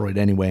in Metroid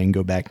anyway and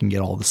go back and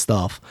get all the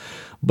stuff.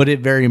 But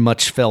it very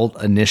much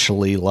felt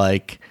initially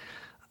like,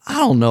 I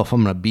don't know if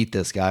I'm going to beat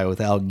this guy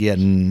without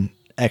getting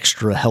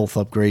extra health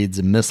upgrades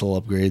and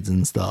missile upgrades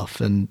and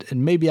stuff. And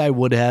maybe I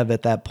would have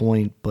at that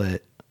point,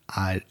 but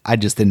I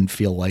just didn't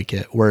feel like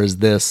it. Whereas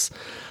this,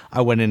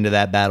 I went into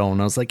that battle and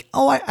I was like,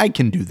 oh, I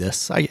can do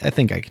this. I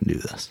think I can do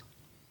this.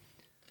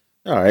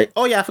 All right.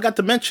 Oh, yeah, I forgot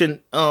to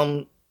mention,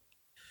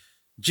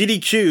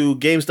 GDQ,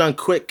 Games Done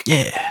Quick,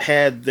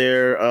 had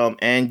their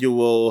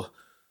annual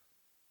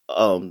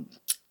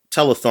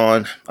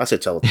telethon. I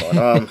said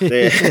telethon.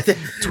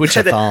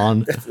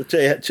 Twitchathon.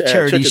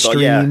 Charity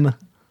stream.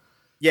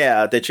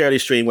 Yeah, the charity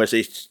stream where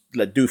they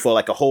do for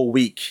like a whole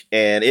week.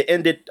 And it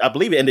ended, I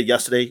believe it ended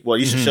yesterday. Well,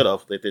 you should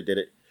have if they did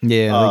it.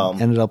 Yeah,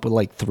 they ended up with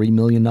like $3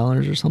 million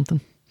or something.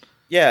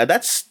 Yeah,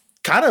 that's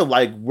kind of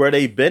like where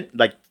they've been,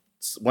 like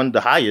one of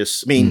the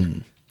highest. I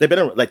mean, they've been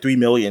at like 3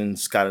 million.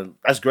 Kind of,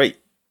 that's great.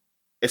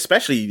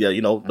 Especially,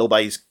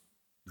 nobody's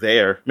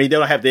there. I mean, they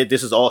don't have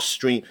this is all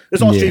stream.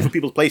 It's all stream from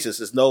people's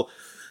places.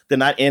 They're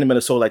not in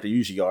Minnesota like they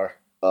usually are.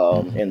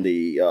 In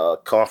the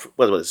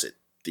what is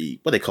it?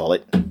 What they call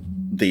it?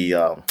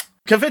 The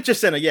convention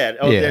center. Yeah.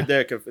 Oh,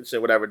 they're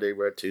convention, whatever they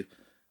were to.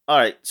 All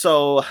right.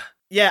 So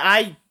yeah,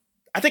 I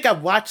think I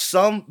watched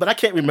some, but I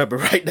can't remember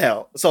right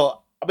now. So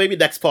maybe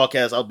next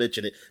podcast I'll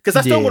mention it because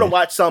I still Yeah. want to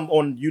watch some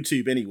on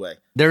YouTube anyway.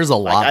 There's a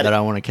lot I- that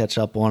I want to catch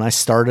up on. I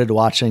started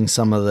watching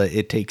some of the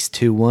It Takes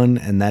Two one,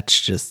 and that's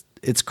just,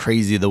 it's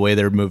crazy the way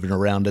they're moving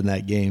around in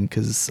that game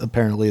because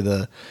apparently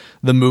the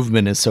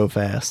movement is so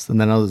fast.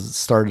 And then I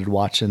started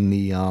watching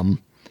the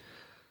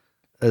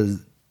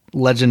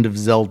Legend of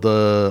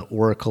Zelda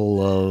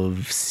Oracle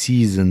of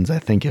Seasons, I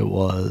think it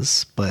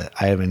was, but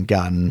I haven't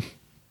gotten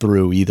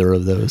through either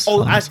of those.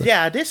 Oh, honestly.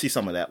 I did see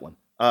some of that one.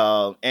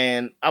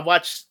 And I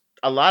watched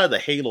a lot of the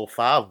Halo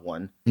 5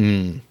 one.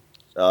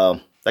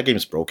 That game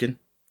is broken.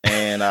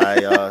 And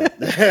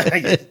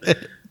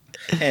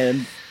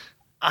and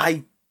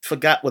I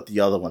forgot what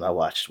the other one I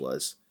watched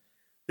was.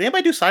 Did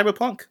anybody do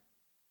Cyberpunk?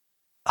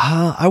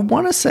 I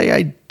want to say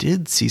I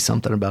did see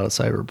something about a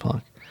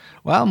Cyberpunk.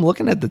 Well, I'm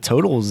looking at the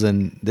totals,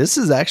 and this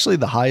is actually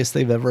the highest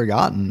they've ever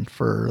gotten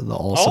for the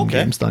awesome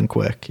games done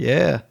quick.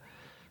 Yeah.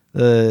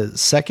 The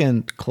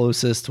second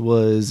closest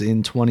was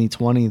in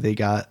 2020. They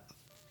got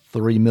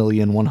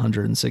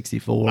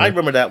 3,164,000. I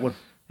remember that one.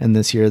 And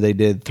this year they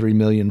did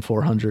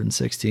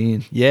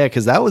 3,416,000. Yeah,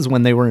 because that was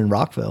when they were in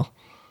Rockville.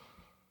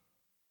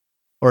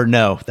 Or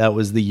no, that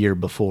was the year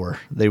before.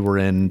 They were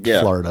in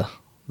Florida.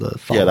 The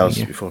following that was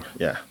year. before.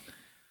 Yeah.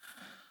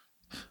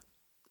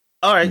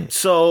 All right.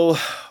 So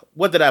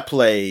what did I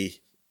play?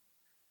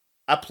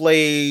 I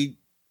played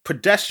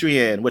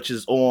Pedestrian, which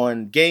is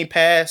on Game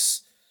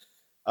Pass.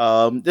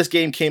 This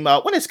game came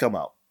out. When did it come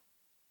out?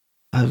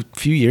 A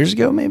few years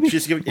ago, maybe?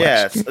 It's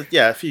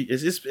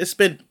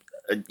been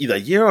either a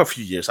year or a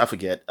few years. I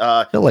forget.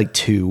 I feel like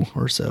 2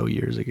 or so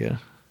years ago.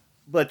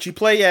 But you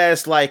play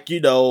as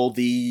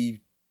the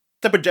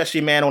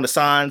pedestrian man on the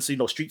signs,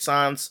 street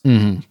signs.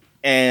 Mm-hmm.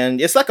 And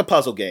it's like a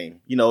puzzle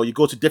game. You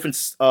go to different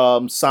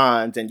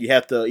signs and you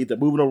have to either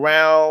move them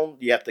around,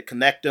 you have to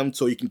connect them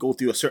so you can go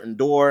through a certain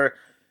door.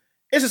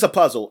 It's just a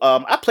puzzle.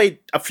 I played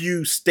a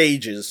few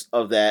stages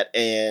of that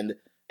and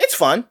it's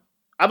fun.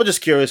 I was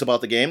just curious about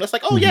the game. It's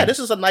like, yeah, this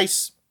is a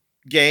nice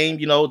game,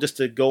 just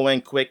to go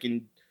in quick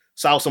and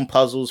solve some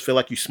puzzles, feel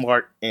like you're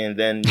smart, and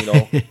then,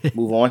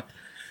 move on.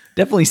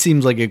 Definitely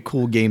seems like a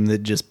cool game that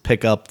just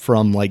pick up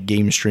from like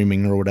game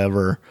streaming or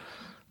whatever.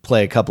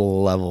 Play a couple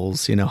of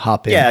levels,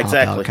 hop in, hop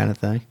out kind of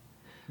thing.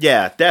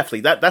 Yeah,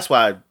 definitely. That's what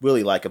I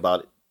really like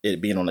about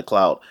it being on the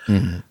cloud.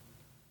 Mm-hmm.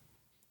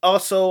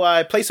 Also,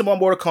 I played some more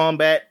Mortal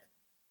Kombat.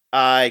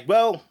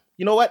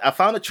 You know what? I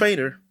found a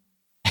trainer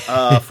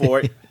for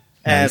it,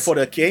 and Nice. for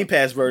the Game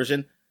Pass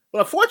version. But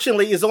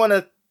unfortunately, it's on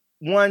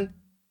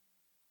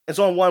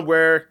one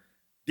where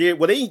they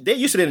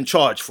used to didn't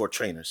charge for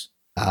trainers.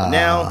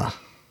 Now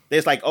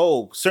there's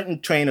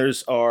certain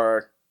trainers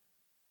are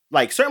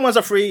certain ones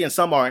are free and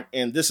some aren't,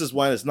 and this is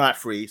one that's not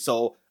free.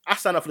 So I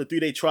signed up for the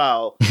 3-day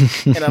trial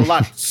and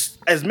unlocked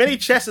as many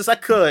chests as I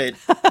could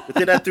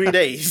within that 3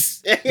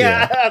 days.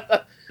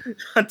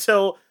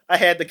 Until I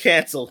had to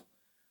cancel.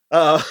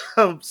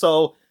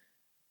 So,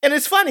 and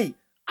it's funny.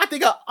 I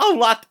think I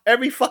unlocked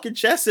every fucking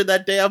chest in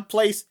that damn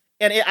place,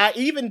 and I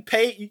even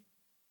paid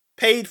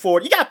for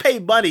it. You gotta pay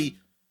money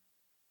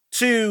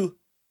to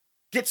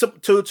get some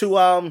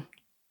to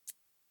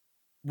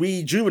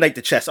rejuvenate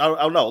the chest. I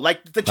don't know,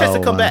 the chest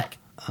to come back.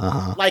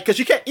 Because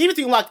you can't, even if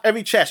you unlock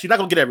every chest, you're not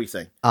gonna get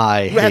everything.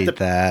 I hate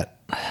that.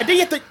 And then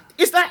you have to.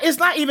 It's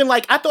not even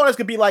I thought it was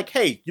gonna be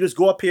hey, you just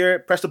go up here,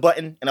 press the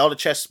button, and all the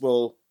chests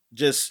will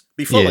just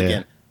be full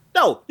again.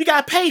 No, you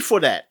gotta pay for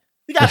that.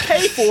 You gotta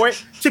pay for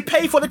it to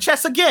pay for the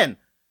chest again.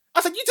 I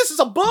was like, this is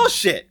some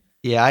bullshit.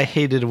 Yeah, I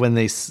hated when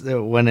or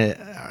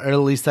at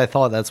least I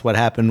thought that's what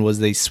happened, was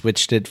they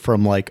switched it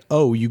from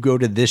you go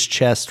to this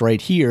chest right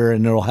here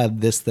and it'll have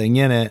this thing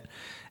in it.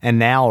 And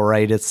now,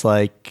 right, it's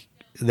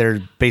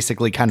they're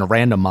basically kind of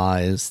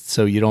randomized,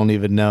 so you don't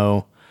even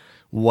know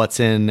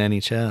what's in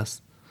any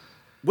chest.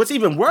 What's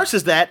even worse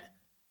is that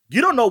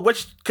you don't know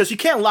because you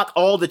can't lock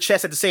all the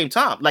chests at the same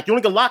time. You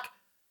only can lock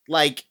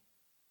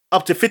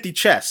up to 50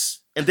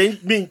 chests, and then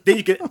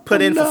you can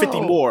put in for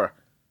 50 more.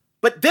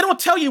 But they don't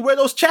tell you where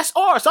those chests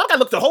are, so I gotta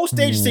look the whole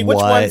stage to see which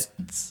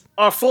ones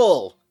are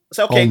full.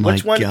 So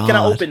which one can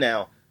I open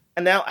now?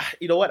 And now,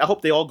 you know what? I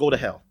hope they all go to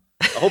hell.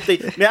 I hope they.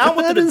 Man, I don't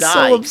want them to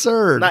die. So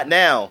absurd. Not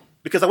now,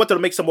 because I want them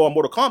to make some more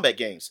Mortal Kombat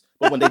games.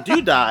 But when they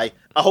do die,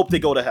 I hope they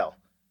go to hell.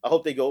 I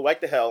hope they go right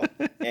to hell,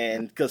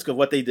 and because of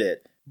what they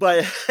did.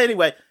 But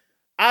anyway,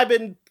 I've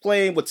been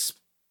playing with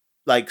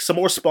some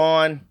more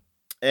Spawn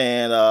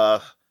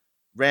and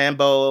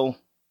Rambo,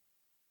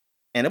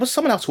 and it was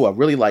someone else who I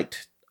really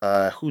liked.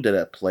 Who did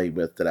I play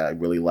with that I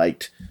really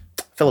liked?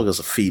 I felt like it was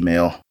a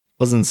female.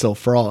 Wasn't Sil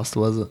Frost,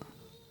 was it?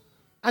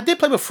 I did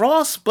play with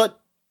Frost,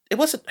 but it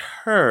wasn't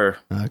her.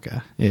 Okay.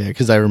 Yeah,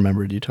 because I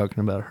remembered you talking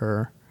about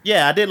her.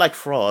 Yeah, I did like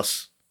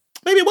Frost.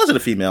 Maybe it wasn't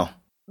a female.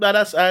 No,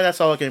 that's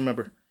all I can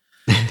remember.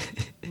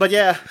 But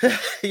yeah,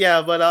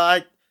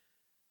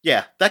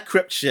 that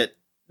crypt shit.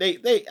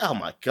 They oh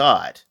my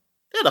god,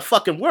 they're the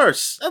fucking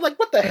worst. I'm like,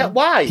 what the hell?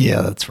 Why?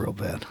 Yeah, that's real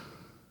bad.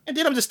 And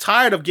then I'm just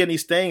tired of getting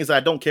these things that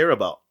I don't care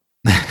about.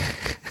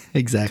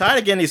 Exactly. Tired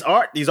of getting these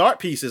art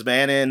pieces,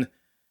 man. And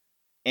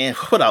And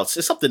what else?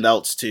 There's something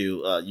else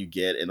too you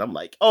get, and I'm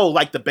like, oh,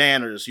 like the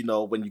banners,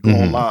 when you go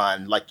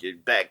online, like your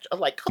back. I'm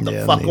like, come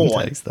the fuck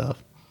on.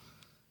 Stuff.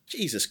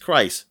 Jesus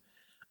Christ.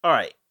 All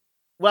right.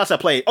 What else I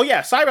played? Oh,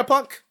 yeah,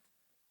 Cyberpunk.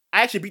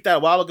 I actually beat that a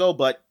while ago,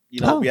 but,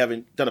 we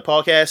haven't done a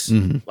podcast.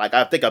 Mm-hmm. Like,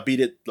 I think I beat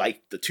it,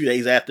 like, the 2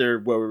 days after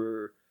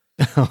where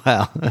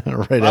wow.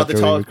 Right after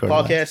we recorded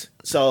podcast.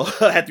 So,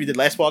 after we did the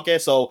last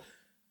podcast. So,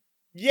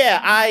 yeah,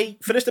 I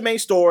finished the main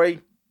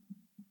story,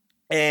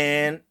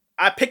 and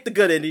I picked the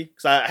good ending,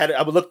 because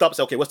I looked up and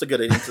said, okay, what's the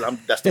good ending? So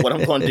that's what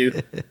I'm going to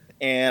do.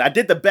 And I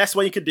did the best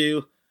one you could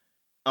do.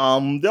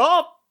 They're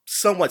all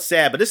somewhat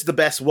sad, but this is the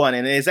best one,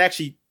 and it's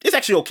actually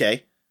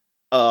okay.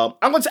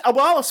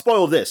 I'll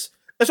spoil this.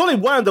 There's only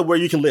one of them where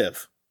you can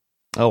live.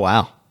 Oh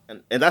wow!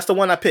 And that's the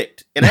one I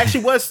picked. And it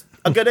actually was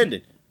a good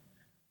ending,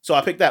 so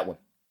I picked that one.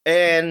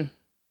 And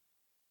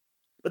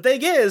the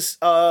thing is,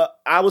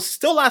 I was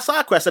still a lot of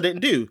side quests I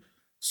didn't do,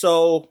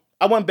 so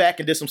I went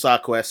back and did some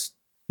side quests.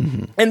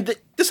 Mm-hmm. And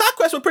the side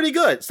quests were pretty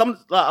good. Some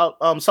of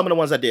the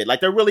ones I did, like,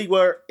 they really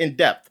were in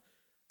depth,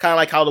 kind of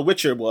like how The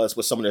Witcher was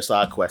with some of their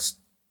side quests.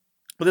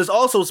 But there's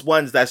also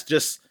ones that's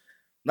just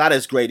not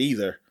as great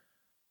either.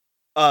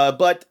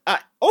 But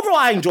overall,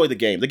 I enjoy the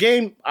game. The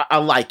game, I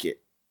like it,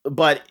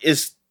 but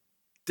it's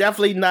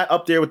definitely not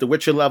up there with the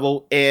Witcher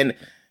level. And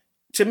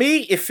to me,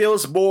 it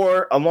feels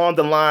more along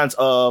the lines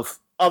of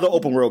other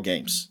open world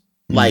games,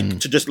 like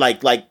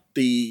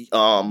the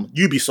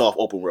Ubisoft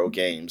open world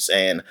games,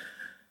 and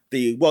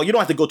you don't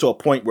have to go to a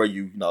point where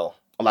you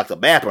unlock the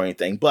map or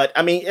anything. But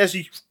I mean,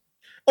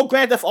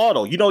 Grand Theft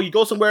Auto, you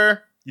go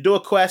somewhere, you do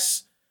a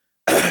quest,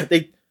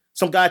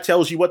 some guy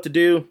tells you what to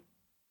do,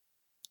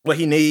 what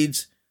he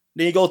needs.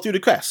 Then you go through the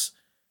quests.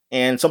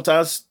 And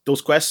sometimes those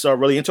quests are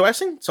really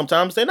interesting.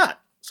 Sometimes they're not.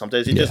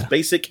 Sometimes it's just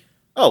basic,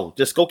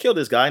 just go kill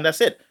this guy and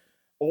that's it.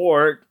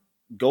 Or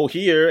go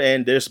here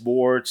and there's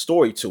more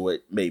story to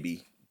it,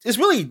 maybe. It's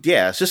really,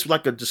 it's just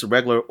like a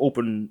regular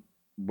open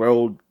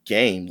world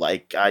game.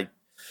 Like,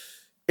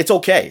 it's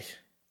okay.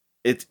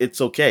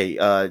 It's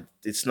okay.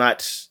 It's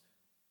not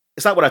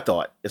what I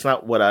thought. It's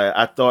not what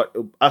I thought.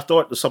 I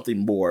thought there's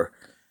something more.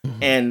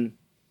 Mm-hmm. And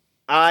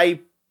I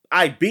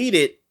beat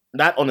it.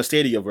 Not on the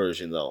Stadia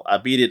version, though. I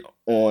beat it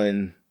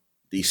on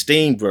the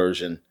Steam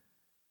version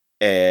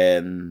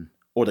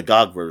or the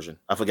GOG version.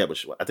 I forget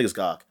which one. I think it's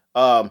GOG.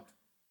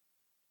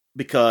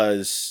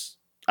 Because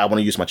I want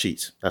to use my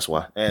cheats. That's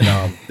why. And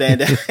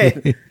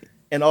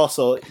and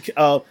also,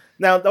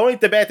 now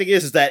the bad thing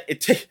is that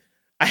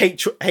I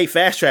hate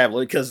fast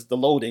traveling because the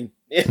loading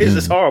is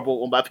just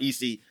horrible on my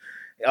PC.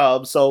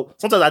 So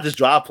sometimes I just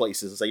drive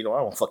places and say, I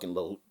don't fucking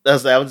load. I'm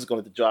just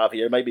going to drive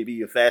here. It might be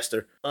even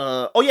faster.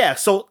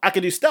 So I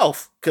can do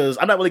stealth because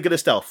I'm not really good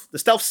at stealth. The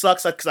stealth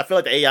sucks because I feel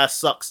like the AI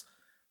sucks.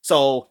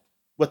 So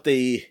with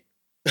you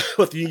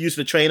use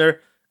the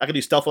trainer, I can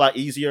do stealth a lot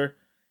easier.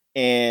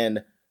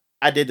 And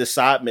I did the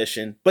side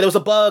mission, but it was a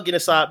bug in the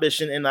side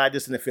mission, and I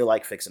just didn't feel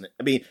like fixing it.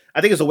 I mean, I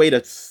think there's a way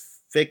to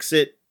fix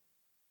it,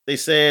 they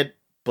said,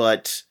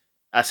 but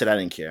I said I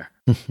didn't care.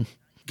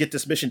 Get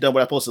this mission done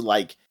where I'm supposed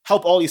to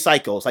help all these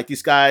psychos, like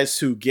these guys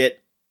who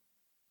get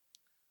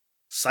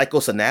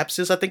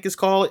psychosynapses, I think it's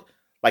called,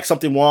 like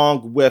something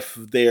wrong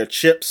with their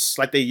chips,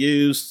 like they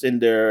use in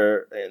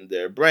their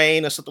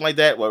brain or something like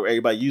that, where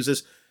everybody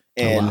uses,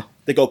 and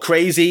they go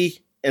crazy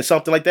and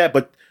something like that.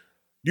 But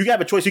you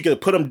have a choice: you can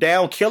put them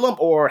down, kill them,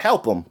 or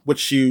help them,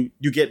 which you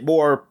get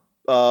more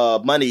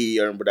money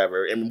or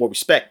whatever and more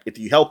respect if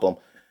you help them.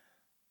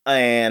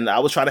 And I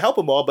was trying to help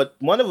them all, but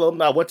one of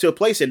them, I went to a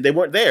place and they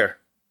weren't there.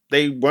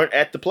 They weren't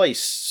at the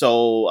place.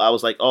 So I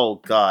was like, oh,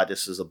 God,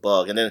 this is a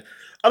bug. And then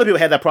other people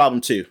had that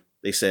problem, too.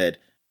 They said,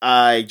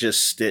 I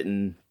just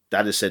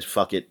said,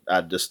 fuck it.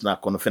 I'm just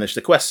not going to finish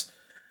the quest.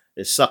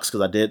 It sucks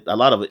because I did a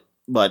lot of it,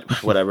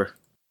 but whatever.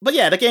 But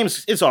yeah,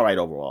 the it's all right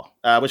overall.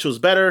 Which was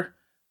better,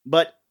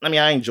 but I mean,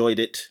 I enjoyed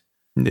it.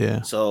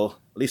 Yeah. So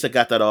at least I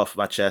got that off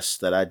my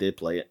chest that I did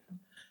play it.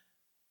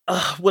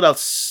 What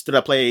else did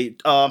I play?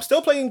 I'm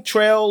still playing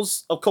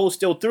Trails of Cold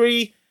Steel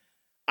 3.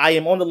 I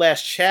am on the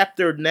last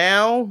chapter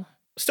now.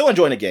 Still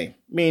enjoying the game.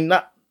 I mean,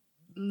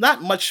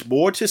 not much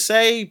more to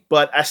say,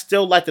 but I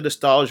still like the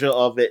nostalgia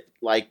of it.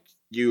 Like,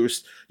 you're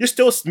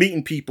still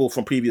meeting people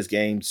from previous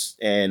games,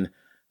 and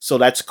so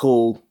that's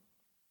cool.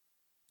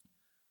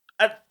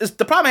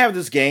 The problem I have with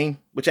this game,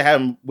 which I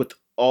have with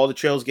all the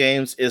Trails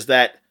games, is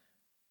that,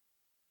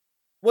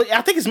 well,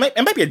 I think it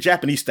might be a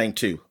Japanese thing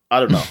too. I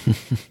don't know.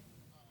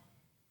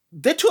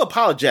 They're too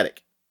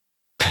apologetic.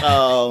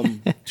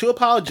 Too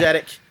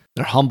apologetic.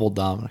 They're humble,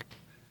 Dominic.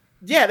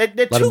 Yeah,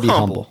 they're too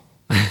humble.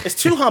 It's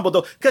too humble,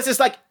 though, because it's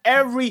like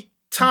every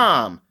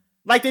time.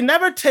 Like, they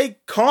never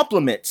take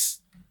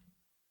compliments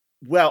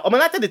well. I mean,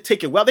 not that they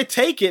take it well. They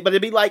take it, but they'd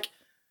be like,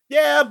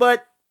 yeah,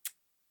 but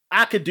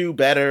I could do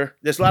better.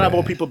 There's a lot of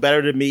more people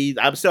better than me.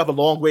 I still have a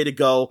long way to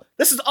go.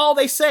 This is all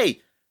they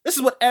say. This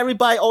is what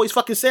everybody always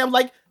fucking say. I'm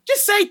like,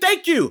 just say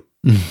thank you.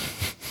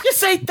 Just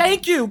say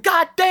thank you.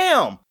 God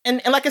damn.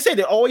 And like I said,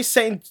 they're always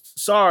saying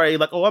sorry.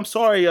 Like, oh, I'm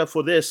sorry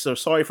for this or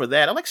sorry for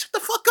that. I'm like, shut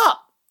the fuck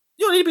up.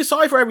 You don't need to be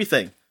sorry for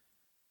everything.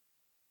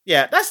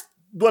 Yeah,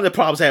 one of the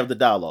problems I have with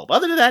the dialogue. But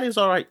other than that, it's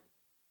all right.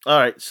 All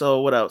right,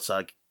 so what else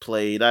I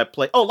played?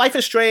 Life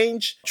is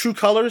Strange, True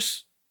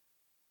Colors.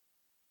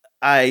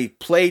 I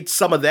played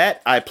some of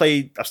that. I'm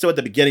still at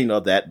the beginning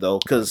of that, though,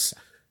 because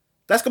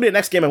that's going to be the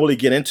next game I really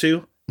get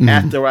into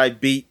after I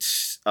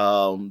beat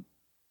one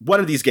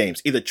of these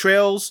games, either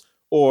Trails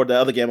or the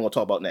other game I'm going to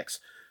talk about next.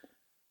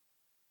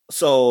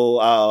 So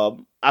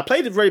I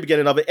played the very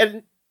beginning of it,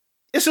 and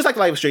it's just like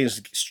Life is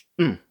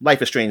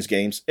Strange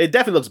games. It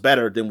definitely looks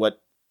better than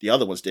what the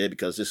other ones did,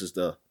 because this is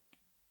the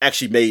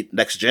actually made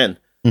next gen,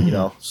 you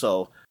know.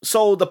 So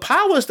the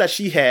powers that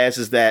she has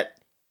is that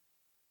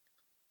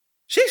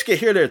she can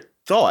hear their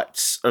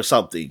thoughts or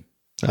something.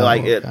 So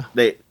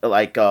the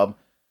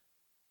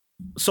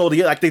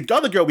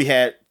other girl we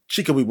had,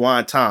 she could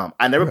rewind time.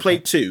 I never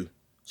played 2,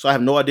 so I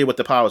have no idea what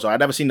the powers are. I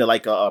never seen a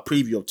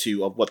preview of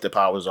 2 of what the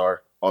powers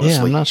are. Honestly,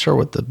 yeah, I'm not sure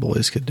what the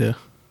boys could do.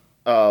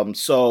 But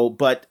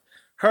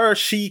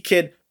she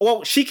could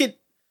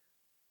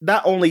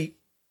not only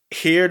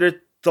hear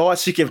their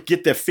thoughts, she can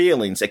get their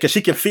feelings, because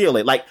she can feel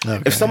it. Like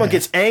if someone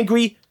gets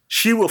angry,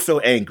 she will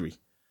feel angry.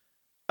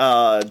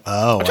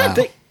 Wow.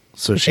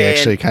 So she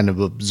actually kind of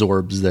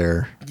absorbs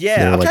their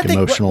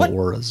emotional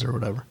auras or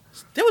whatever.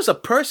 There was a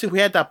person who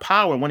had that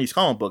power in one of these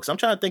comic books. I'm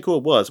trying to think who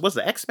it was. Was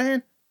it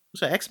X-Man?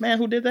 Was it X-Man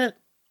who did that?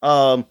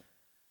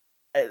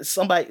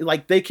 Somebody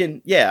they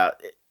can,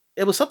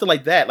 it was something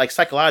like that, like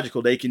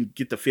psychological. They can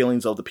get the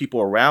feelings of the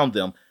people around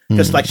them,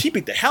 because she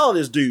beat the hell out of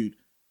this dude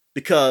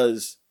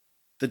because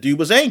the dude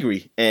was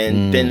angry,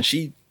 and then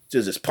she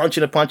just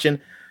punching,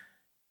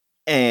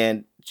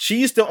 and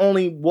she's the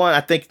only one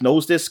I think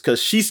knows this,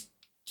 because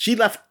she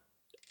left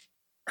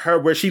her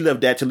where she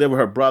lived at to live with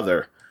her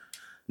brother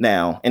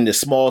now in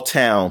this small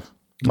town,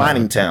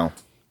 mining town.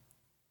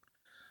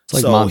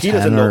 It's like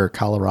Montana or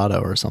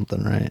Colorado or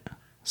something, right?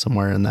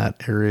 Somewhere in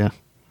that area.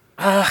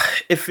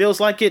 It feels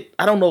like it.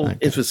 I don't know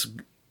if it's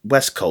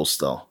West Coast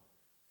though.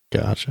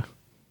 Gotcha.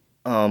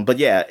 But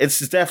yeah, it's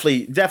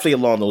definitely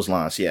along those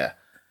lines. Yeah.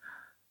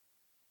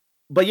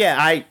 But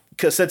yeah,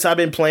 because since I've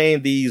been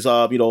playing these,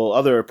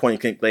 other point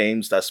and click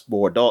games that's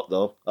more adult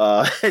though,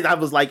 I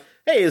was like,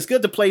 hey, it's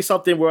good to play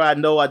something where I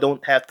know I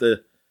don't have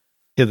to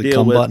hit the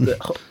come button.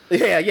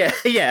 Yeah.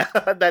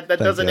 that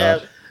doesn't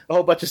have a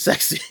whole bunch of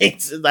sex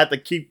scenes that I have to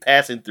keep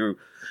passing through,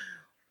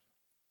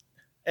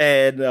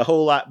 and a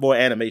whole lot more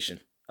animation.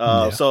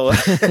 So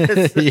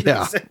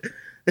yeah.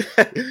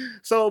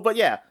 But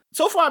yeah,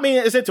 so far, I mean,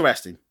 it's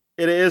interesting.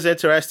 It is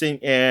interesting,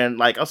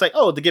 and I was like,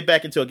 to get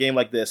back into a game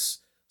like this.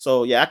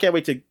 So yeah, I can't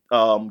wait to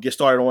get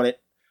started on it.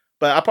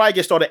 But I'll probably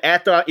get started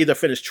after I either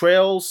finish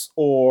Trails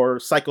or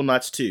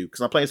Psychonauts 2,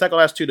 because I'm playing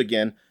Psychonauts 2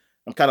 again.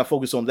 I'm kind of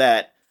focused on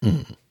that.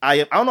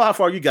 I don't know how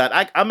far you got.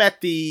 I'm at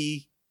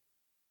I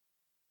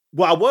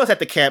was at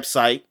the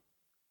campsite,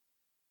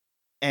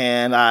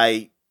 and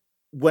I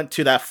went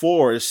to that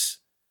forest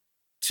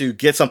to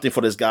get something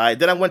for this guy.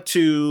 Then I went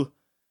to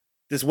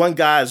this one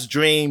guy's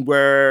dream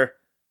where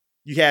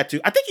you had to,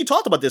 I think you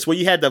talked about this, where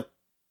you had to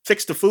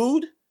fix the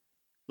food,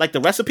 like the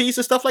recipes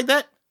and stuff like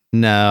that.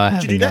 No, I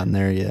haven't gotten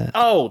there yet.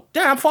 Oh,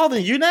 damn, I'm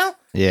following you now?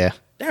 Yeah.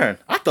 Darren,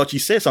 I thought you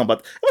said something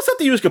about it. Was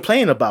something you was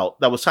complaining about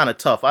that was kind of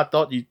tough. I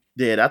thought you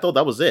did. I thought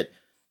that was it.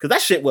 Because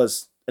that shit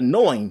was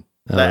annoying.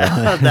 That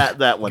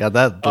one. Got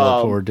that to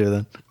look forward to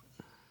then.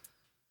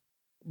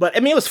 But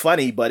I mean, it was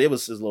funny, but it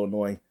was a little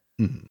annoying.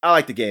 I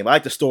like the game. I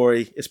like the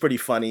story. It's pretty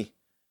funny.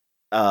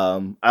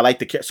 I like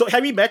the. So,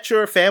 have you met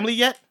your family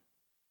yet?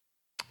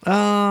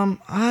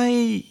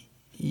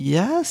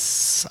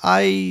 Yes.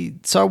 I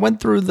went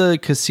through the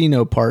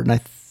casino part, and I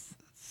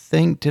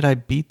think, did I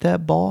beat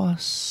that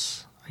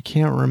boss? I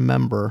can't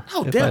remember.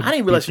 Oh, damn! I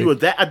didn't realize you were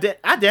that.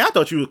 I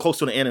thought you were close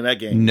to the end of that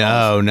game.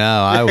 No.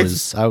 I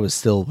was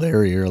still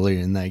very early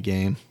in that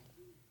game.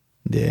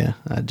 Yeah,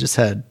 I just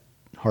had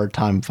hard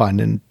time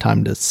finding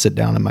time to sit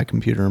down at my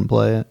computer and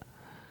play it.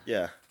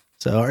 Yeah.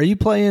 So, are you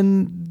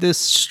playing this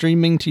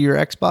streaming to your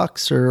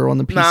Xbox or on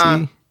the PC?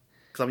 Nah,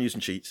 because I'm using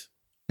cheats.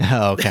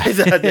 Oh,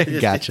 okay.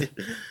 Gotcha.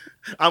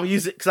 I'm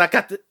using,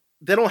 because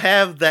they don't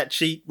have that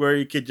cheat where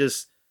you could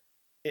just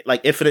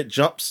infinite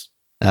jumps.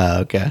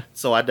 Oh, okay.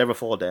 So I never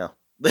fall down.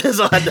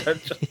 So I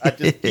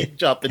just keep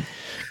jumping.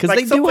 Because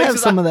they do have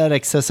some of that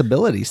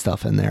accessibility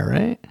stuff in there,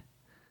 right?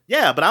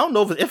 Yeah, but I don't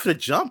know if it's infinite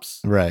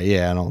jumps. Right.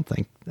 Yeah, I don't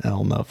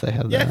know if they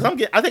have that. Yeah,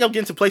 because I think I'm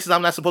getting to places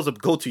I'm not supposed to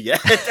go to yet.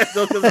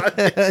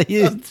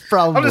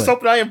 Probably. I'm just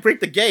hoping I didn't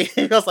break the game.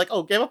 I was like,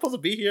 am I supposed to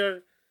be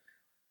here?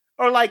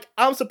 Or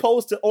I'm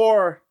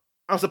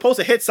supposed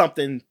to hit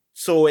something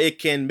so it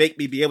can make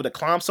me be able to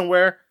climb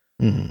somewhere.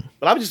 Mm-hmm.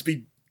 But I would just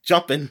be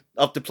jumping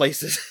up to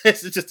places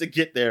just to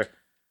get there.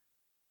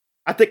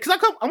 I think, because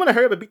I'm going to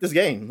hurry up and beat this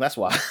game. That's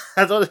why.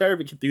 I thought I hurry up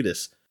and get through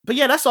this. But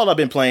yeah, that's all I've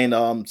been playing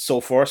so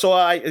far. So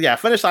I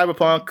finished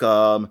Cyberpunk.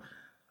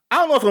 I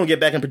don't know if I'm going to get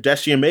back in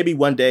Pedestrian. Maybe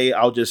one day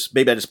I just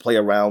play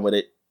around with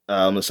it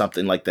or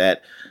something like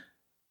that.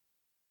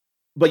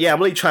 But yeah, I'm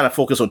really trying to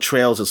focus on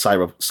Trails and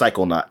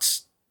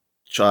Psychonauts.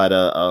 Try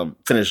to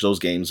finish those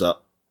games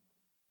up.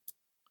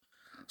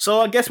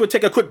 So I guess we'll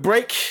take a quick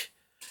break.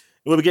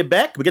 When we get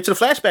back, we get to the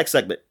flashback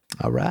segment.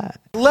 All right.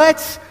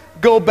 Let's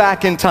go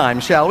back in time,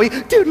 shall we?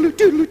 Doodle,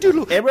 doodle,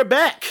 doodle. And we're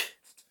back.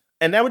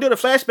 And now we're doing a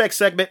flashback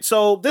segment.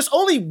 So there's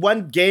only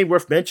one game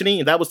worth mentioning,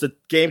 and that was the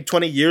game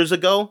 20 years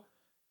ago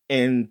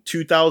in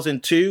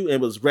 2002.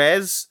 It was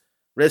Rez.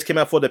 Rez came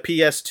out for the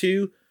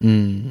PS2.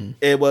 Mm.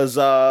 It was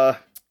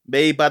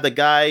made by the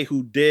guy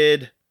who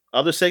did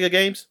other Sega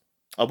games.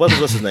 Oh, what's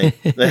his name?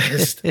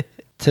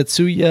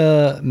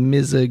 Tetsuya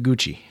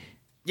Mizuguchi.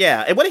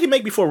 Yeah, and what did he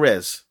make before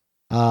Rez?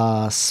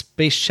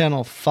 Space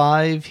Channel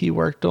 5 he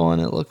worked on,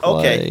 it looked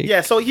like. Okay,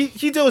 yeah, so he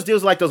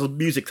deals like those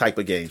music type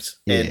of games.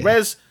 And Yeah.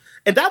 Rez,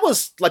 and that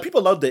was, like,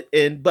 people loved it.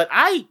 But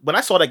when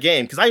I saw that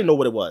game, because I didn't know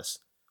what it was,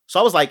 so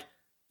I was like,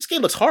 this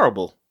game looks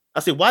horrible. I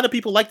said, why do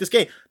people like this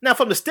game? Now,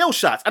 from the still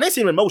shots, I didn't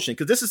see him in motion,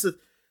 because this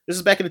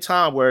is back in the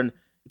time where it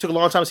took a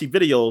long time to see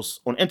videos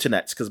on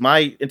internets, because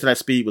my internet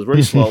speed was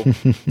really slow.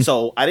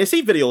 So I didn't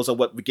see videos of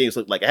what the games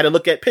looked like. I had to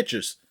look at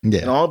pictures.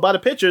 Yeah. And all about the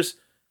pictures,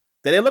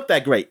 they didn't look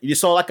that great. You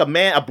saw like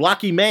a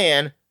blocky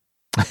man,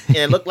 and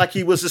it looked like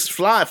he was just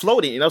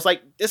floating. And I was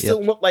like, this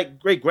doesn't look like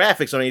great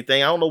graphics or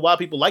anything. I don't know why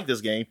people like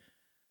this game.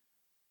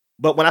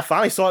 But when I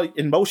finally saw it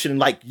in motion,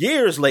 like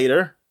years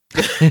later,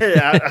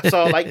 I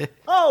saw like,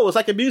 oh, it's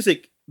like a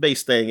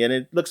music-based thing, and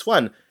it looks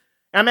fun.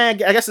 And I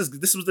mean, I guess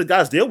this was the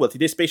guy's deal with. He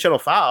did Space Shuttle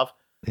 5,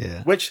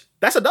 Yeah. which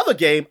that's another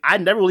game I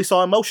never really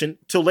saw in motion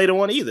till later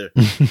on either.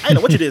 I didn't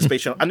know what you did in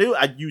Space Shuttle. I knew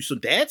you some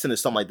dancing or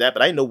something like that,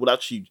 but I didn't know what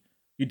else you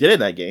did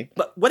in that game.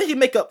 But what did he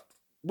make up?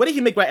 What did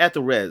he make right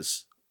after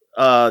Rez?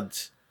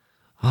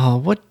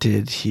 What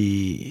did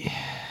he?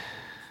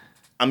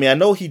 I mean, I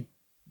know he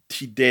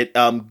did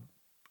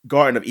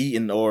Garden of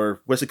Eden,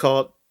 or what's it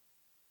called?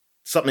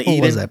 Something What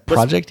Eden. was that?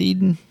 Project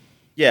Eden?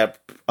 Yeah,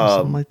 Or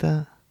something like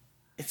that?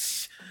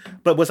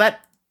 But was that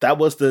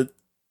was the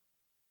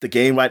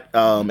game right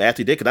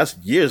after he did? Because that's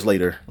years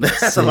later.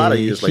 That's a lot of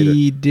years later.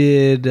 He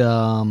did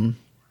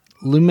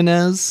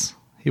Lumines.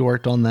 He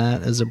worked on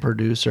that as a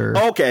producer.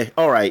 Okay,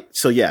 all right.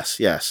 So yes.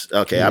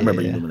 Okay, I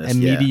remember you doing this.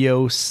 And Yeah.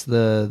 Meteos,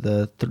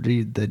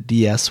 the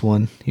DS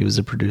one, he was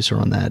a producer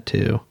on that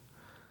too.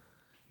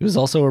 He was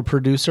also a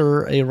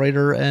producer, a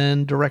writer,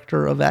 and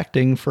director of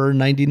acting for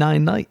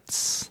 99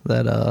 Nights,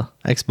 that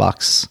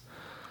Xbox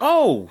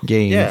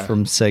game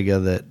from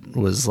Sega that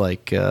was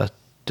like the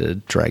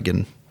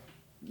Dragon.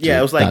 Yeah,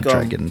 it was like not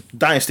Dragon.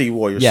 Dynasty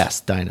Warriors.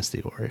 Yes,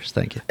 Dynasty Warriors.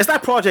 Thank you. It's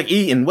not Project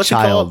Eden. What's it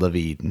Child called? of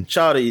Eden.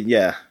 Child of Eden,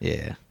 yeah.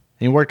 Yeah. And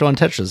he worked on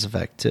Tetris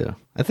Effect too.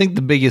 I think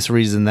the biggest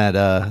reason that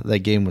that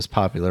game was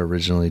popular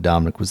originally,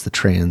 Dominic, was the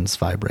trans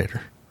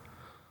vibrator.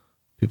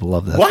 People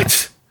love that.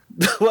 What?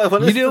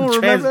 What You is don't the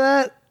remember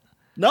that?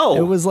 No.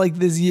 It was like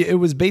this. It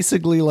was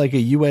basically like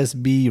a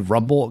USB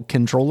rumble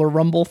controller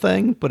rumble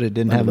thing, but it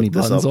didn't have any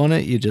buttons on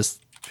it. You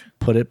just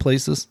put it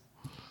places.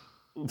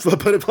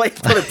 Put it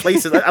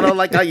places. I don't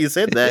like how you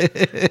said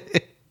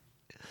that.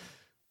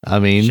 I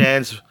mean,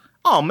 Chan's.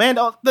 Oh man,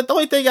 the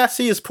only thing I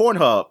see is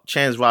Pornhub.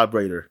 Chan's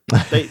vibrator.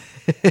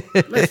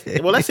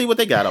 Let's see what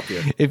they got up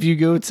here. if you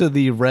go to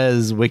the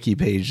Res wiki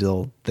page,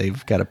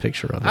 they've got a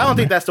picture of it. I don't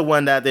think that's the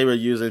one that they were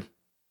using.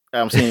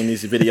 I'm seeing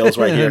these videos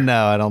right here.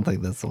 No, I don't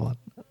think that's the one.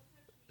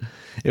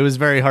 It was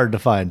very hard to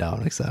find,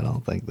 Dominic, so I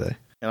don't think they.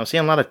 And I'm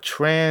seeing a lot of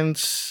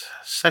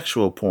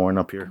transsexual porn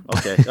up here.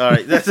 Okay, all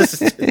right. That's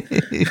just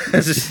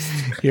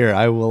Here,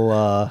 I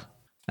will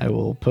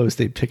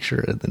post a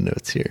picture in the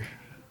notes here.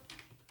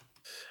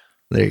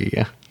 There you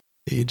go.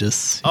 You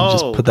just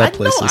put that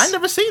places. No, I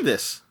never seen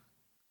this.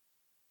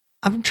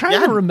 I'm trying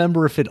to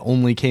remember if it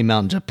only came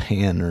out in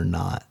Japan or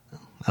not.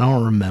 I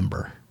don't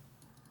remember.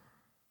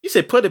 You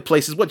said put it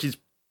places. What, you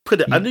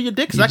put it under your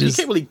dick? Because you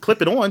can't really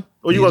clip it on.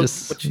 Or you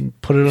just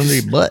put it under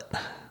your butt.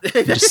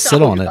 You just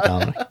sit on it,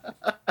 Dominic.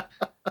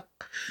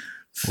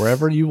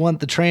 Wherever you want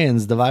the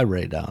trans to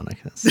vibrate, Dominic.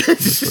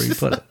 That's where you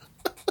put it.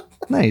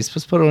 No, you're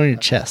supposed to put it on your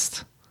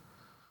chest.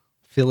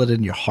 Feel it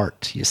in your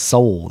heart, your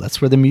soul.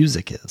 That's where the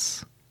music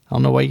is. I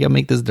don't know why you gotta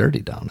make this dirty,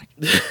 Dominic.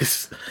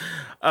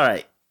 All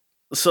right.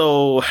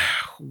 So,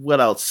 what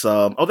else?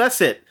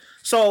 That's it.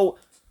 So,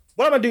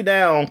 what I'm gonna do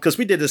now, because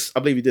we did this, I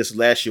believe we did this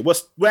last year. We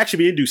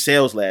didn't do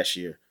sales last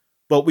year,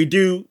 but we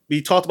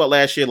talked about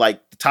last year,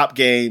 like the top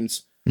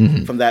games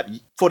for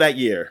that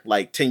year,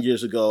 like 10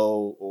 years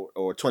ago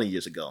or 20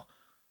 years ago.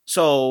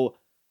 So,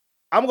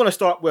 I'm gonna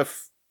start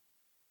with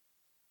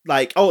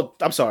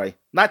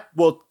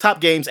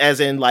top games as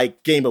in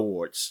like game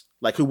awards,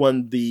 like who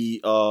won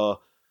the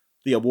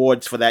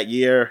awards for that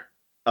year.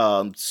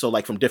 So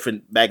like from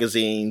different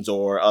magazines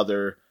or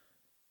other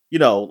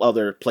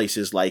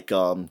places like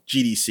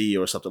GDC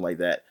or something like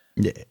that.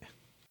 Yeah.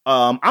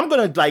 I'm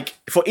gonna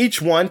for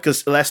each one,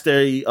 because unless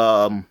they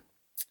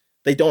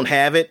don't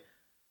have it,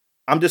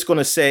 I'm just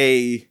gonna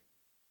say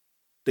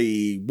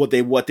what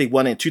they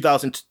won in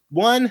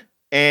 2001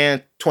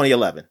 and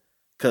 2011,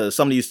 because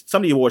some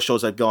of the award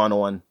shows have gone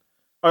on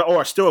or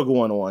are still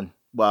going on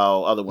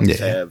while other ones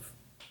have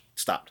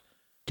stopped.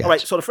 Gotcha. All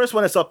right, so the first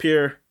one that's up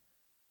here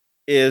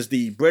is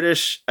the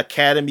British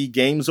Academy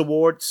Games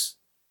Awards.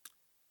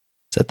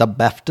 Is that the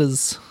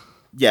BAFTAs?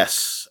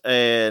 Yes,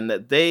 and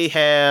they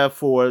have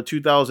for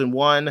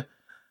 2001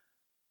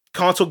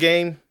 console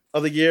game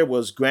of the year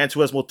was Gran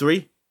Turismo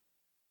 3.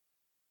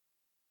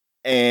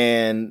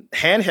 And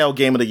handheld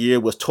game of the year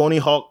was Tony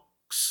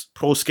Hawk's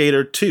Pro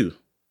Skater 2.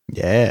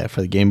 Yeah,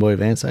 for the Game Boy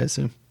Advance, I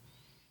assume.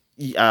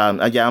 Yeah,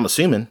 I'm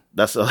assuming.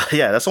 That's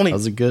only... That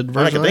was a good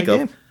version of that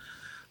game.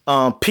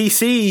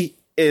 PC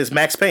is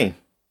Max Payne.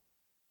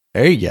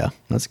 There you go.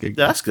 That's good.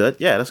 That's good.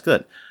 Yeah, that's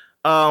good.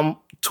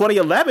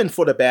 2011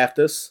 for the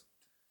BAFTAs,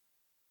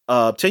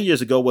 10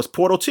 years ago, was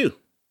Portal 2.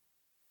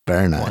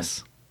 Very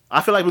nice.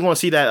 I feel like we're going to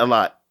see that a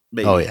lot.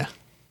 Maybe. Oh, yeah.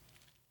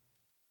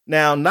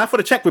 Now, not for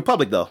the Czech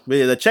Republic, though.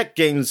 The Czech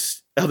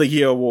Games of the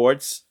Year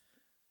awards,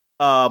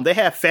 they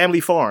have Family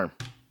Farm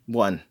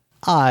won.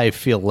 I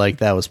feel like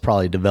that was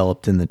probably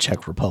developed in the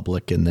Czech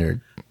Republic, and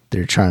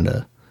they're trying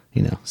to,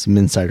 some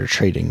insider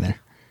trading there.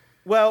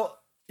 Well,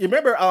 you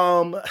remember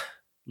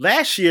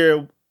last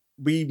year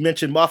we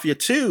mentioned Mafia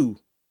 2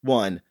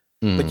 won,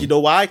 but you know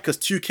why? Because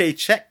 2K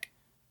Czech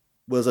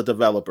was a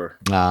developer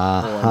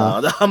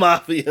on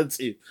Mafia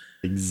 2.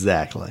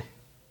 Exactly. I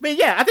mean,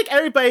 yeah, I think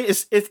everybody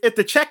is. If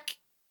the Czech,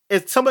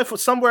 if somebody from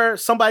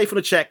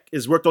the Czech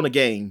is worked on the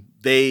game,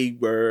 they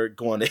were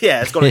going to.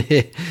 Yeah, it's going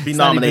to be nominated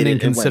not even in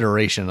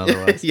consideration.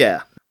 Otherwise,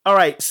 yeah. All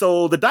right,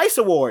 so the DICE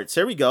Awards.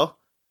 Here we go.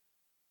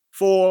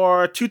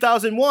 For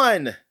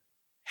 2001,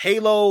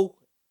 Halo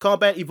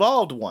Combat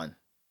Evolved won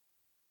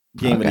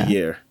Game of the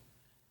Year,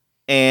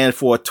 and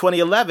for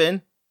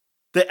 2011,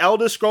 The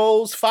Elder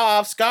Scrolls V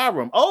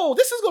Skyrim. Oh,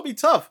 this is going to be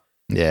tough.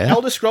 Yeah.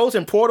 Elder Scrolls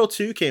and Portal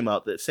 2 came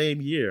out that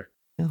same year.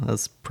 Yeah,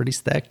 that's a pretty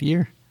stacked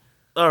year.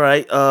 All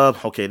right.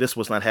 Okay, this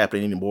was not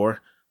happening anymore.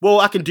 Well,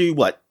 I can do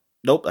what?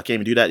 Nope, I can't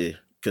even do that year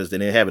because they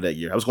didn't have it that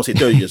year. I was going to say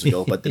 30 years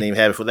ago, but they didn't even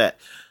have it for that.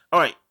 All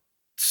right.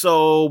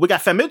 So we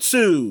got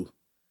Famitsu.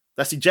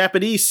 That's the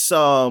Japanese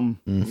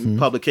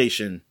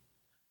publication.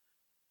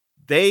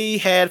 They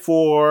had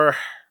for...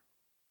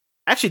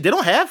 Actually, they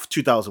don't have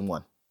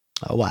 2001.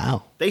 Oh,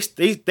 wow. They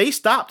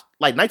stopped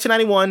like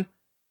 1991.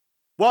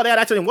 Well, they had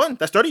 1991.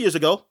 That's 30 years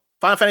ago.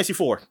 Final Fantasy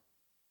IV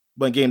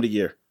won Game of the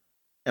Year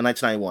in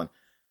 1991.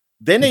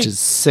 Then Which is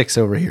 6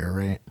 over here,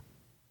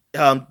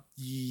 right?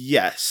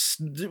 Yes.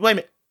 Wait a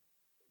minute.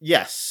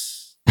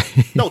 Yes.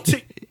 No,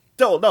 2.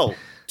 No,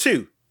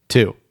 2.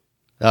 2.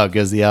 Oh, it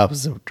goes the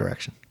opposite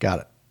direction. Got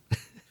it.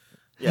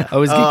 Yeah. I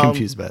always get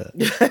confused by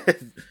that.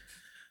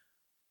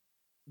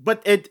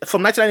 But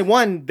from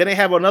 1991, then they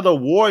have another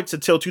awards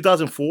until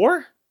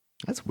 2004.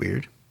 That's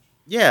weird.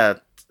 Yeah.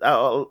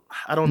 I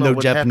don't know. No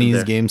what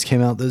Japanese games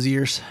came out those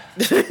years.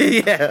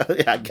 yeah,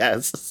 I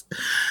guess.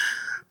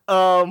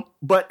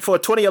 But for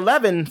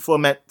 2011 for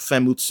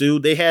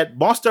Famitsu, they had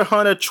Monster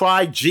Hunter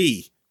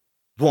Tri-G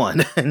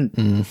won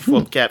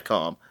from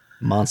Capcom.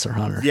 Monster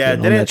Hunter. Yeah, I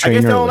guess they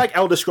don't like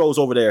Elder Scrolls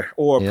over there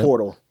or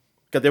Portal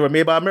because they were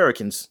made by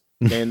Americans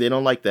and they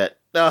don't like that.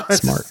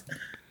 Smart.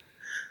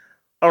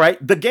 All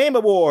right, the Game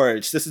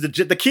Awards. This is the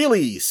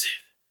Keeleys.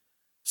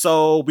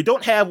 So we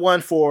don't have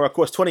one for, of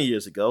course, 20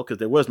 years ago because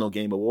there was no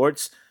Game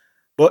Awards.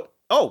 But,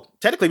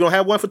 technically we don't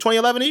have one for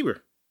 2011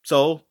 either.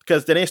 So,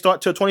 because they didn't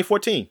start till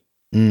 2014.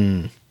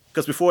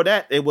 Because before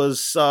that, it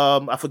was,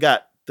 I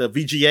forgot, the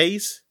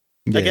VGAs,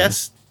 I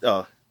guess.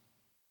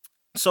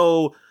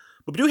 So,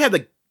 but we do have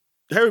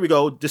here we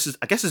go.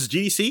 I guess this is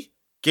GDC,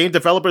 Game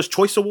Developers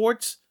Choice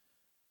Awards.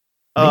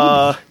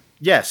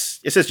 Yes,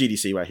 it says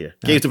GDC right here.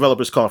 Games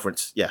Developers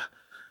Conference, yeah.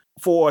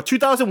 For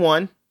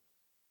 2001,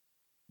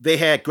 they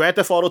had Grand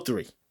Theft Auto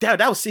 3. That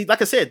was,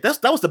 like I said,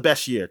 that was the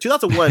best year.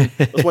 2001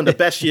 was one of the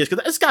best years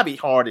because it's got to be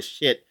hard as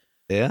shit.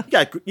 Yeah.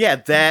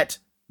 That,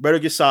 Metal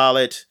Gear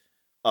Solid,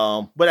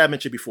 what I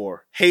mentioned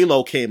before.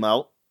 Halo came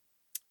out.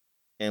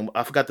 And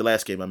I forgot the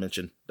last game I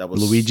mentioned. That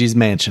was Luigi's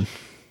Mansion.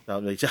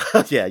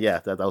 Yeah,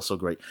 that was so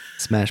great.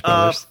 Smash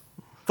Brothers.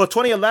 For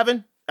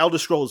 2011, Elder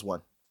Scrolls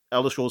won.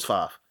 Elder Scrolls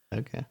 5.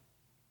 Okay.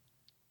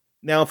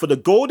 Now for the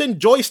Golden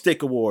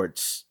Joystick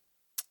Awards,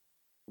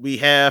 we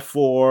have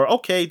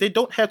they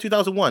don't have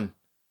 2001.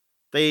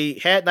 They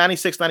had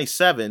 96,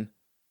 97.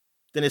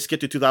 Then it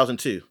skipped to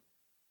 2002.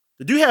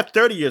 They do have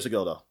 30 years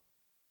ago, though.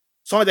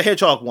 Sonic the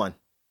Hedgehog won.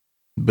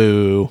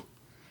 Boo.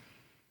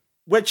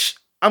 Which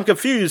I'm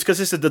confused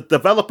because the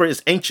developer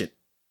is Ancient.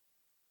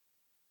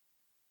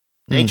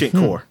 Ancient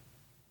Core.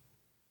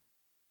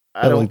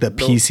 I don't like the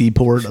PC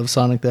port of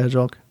Sonic the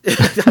Hedgehog.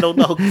 I don't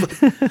know.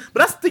 But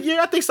that's the year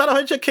I think Sonic the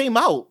Hedgehog came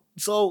out.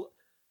 So,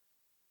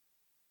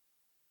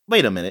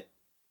 wait a minute.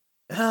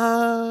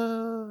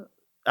 I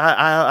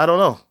don't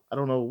know. I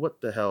don't know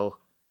what the hell.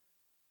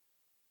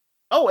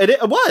 Oh, it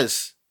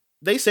was.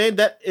 They said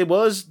that it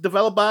was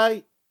developed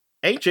by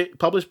Ancient,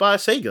 published by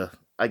Sega,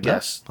 I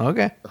guess. Yeah.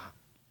 Okay.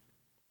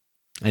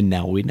 And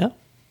now we know.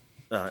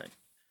 All right.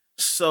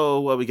 So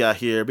what we got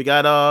here? We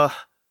got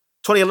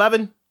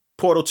 2011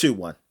 Portal 2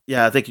 won.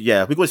 Yeah, I think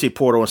we're going to see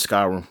Portal and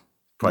Skyrim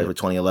probably for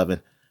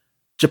 2011.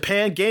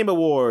 Japan Game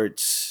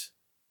Awards.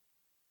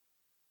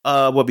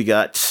 What we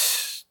got?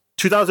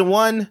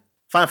 2001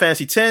 Final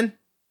Fantasy X.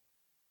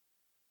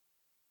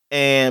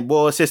 And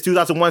it says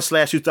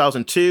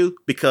 2001/2002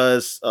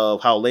 because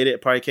of how late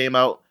it probably came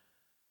out.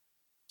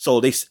 So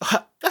that's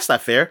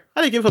not fair.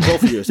 I didn't give it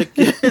both years.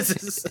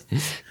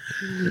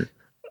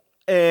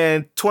 And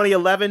And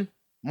 2011,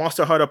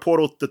 Monster Hunter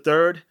Portal the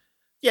Third.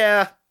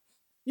 Yeah,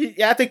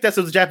 I think that's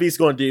what the Japanese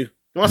going to do.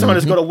 Monster Hunter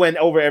is going to win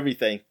over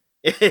everything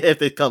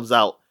if it comes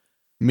out.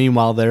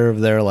 Meanwhile,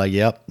 they're like,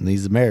 yep,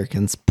 these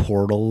Americans,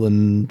 Portal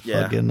and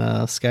fucking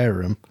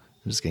Skyrim.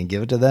 I'm just going to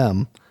give it to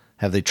them.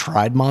 Have they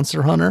tried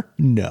Monster Hunter?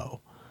 No.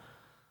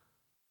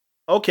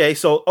 Okay,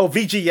 so,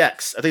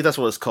 VGX. I think that's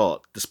what it's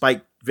called. The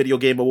Spike Video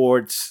Game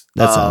Awards.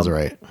 That sounds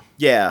right.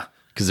 Yeah.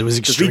 Because it was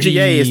extreme.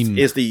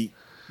 VGA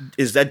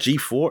is that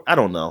G4? I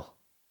don't know.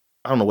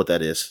 I don't know what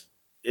that is.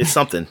 It's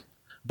something.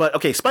 But,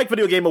 okay, Spike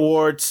Video Game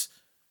Awards.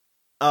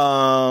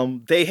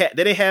 They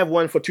didn't have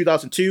one for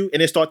 2002,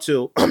 and it start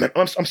till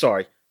I'm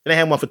sorry, they didn't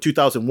have one for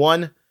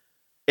 2001.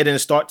 It didn't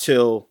start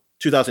till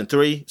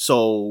 2003.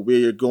 So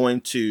we're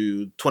going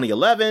to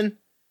 2011.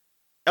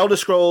 Elder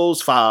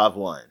Scrolls V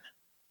won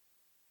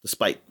the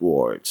Spike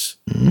Awards,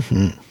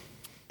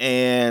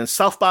 and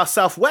South by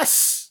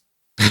Southwest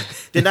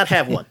did not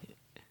have one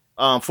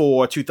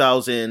for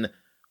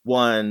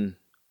 2001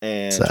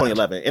 and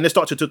 2011, and it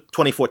starts to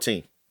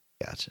 2014.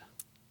 Gotcha.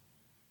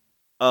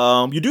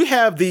 You do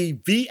have the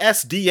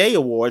VSDA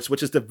Awards,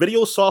 which is the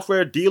Video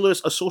Software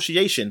Dealers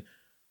Association,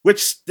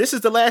 which this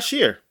is the last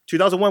year.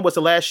 2001 was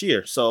the last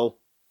year. So,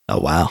 oh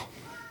wow,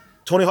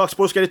 Tony Hawk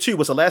Pro Skater 2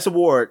 was the last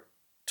award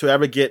to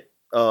ever get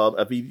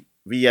a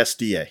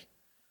VSDA.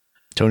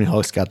 Tony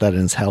Hawk's got that in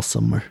his house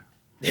somewhere.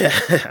 Yeah,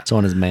 it's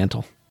on his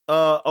mantle.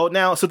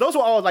 Now, so those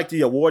are all like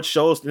the award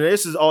shows. And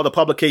this is all the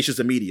publications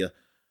and media.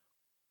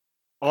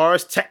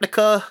 Ars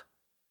Technica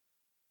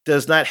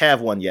does not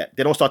have one yet.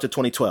 They don't start till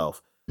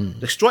 2012.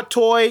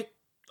 Destructoid,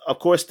 of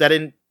course, that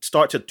didn't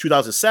start till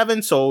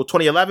 2007. So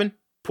 2011,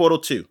 Portal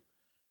 2.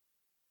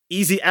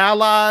 Easy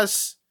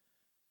Allies,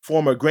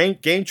 former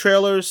game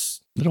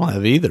trailers. They don't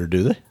have either,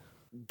 do they?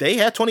 They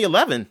had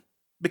 2011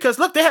 because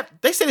look,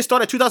 they say they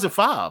started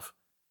 2005.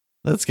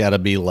 That's got to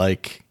be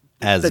like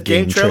as the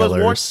game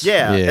trailers.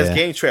 Yeah, as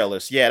game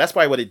trailers. Yeah, that's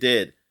probably what it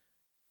did.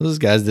 Those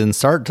guys didn't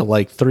start till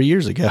like 3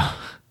 years ago.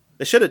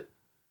 They should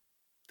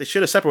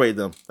have separated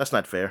them. That's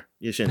not fair.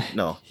 You shouldn't.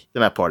 No,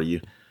 they're not part of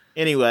you.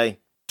 Anyway,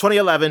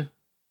 2011,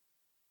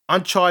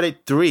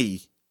 Uncharted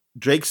 3,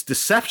 Drake's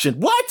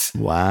Deception. What?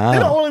 Wow.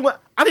 They're the only one.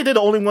 I think they're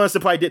the only ones that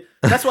probably did.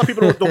 That's why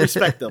people don't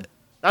respect them.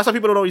 That's why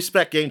people don't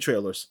respect game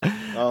trailers.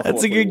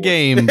 That's a good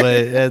game, but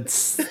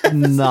it's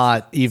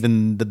not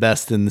even the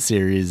best in the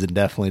series, and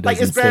definitely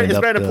doesn't stand up. It's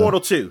better than Portal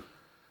 2.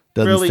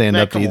 Doesn't really, stand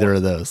man, up to either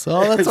of those.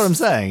 Oh, that's what I'm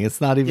saying.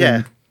 It's not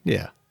even.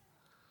 Yeah.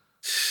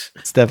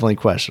 It's definitely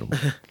questionable.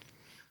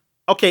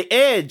 Okay,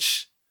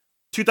 Edge,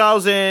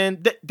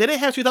 2000. They didn't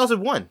have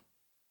 2001.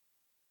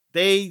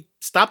 They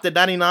stopped at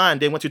 99.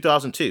 They went to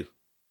 2002.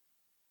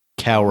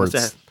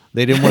 Cowards.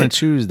 They didn't want to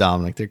choose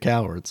Dominic. They're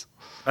cowards.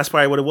 That's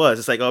probably what it was.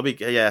 It's like,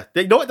 yeah.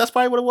 They know it. That's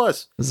probably what it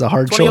was. This is a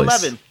hard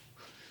 2011. choice.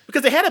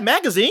 Because they had a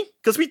magazine.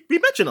 Because we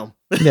mentioned them.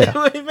 Yeah.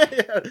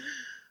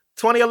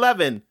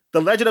 2011.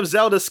 The Legend of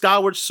Zelda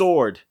Skyward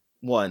Sword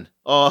won.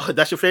 Oh,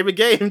 that's your favorite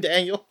game,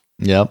 Daniel.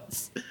 Yep.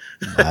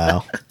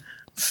 Wow.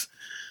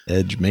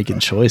 Edge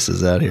making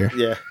choices out here.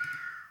 Yeah.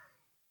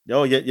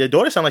 Yo, your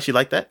daughter sounded like she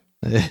liked that.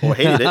 Or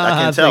hated it.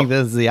 I can't tell. I think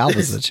this is the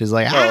opposite. She's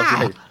like,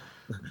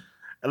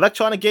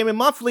 Electronic Gaming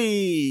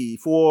Monthly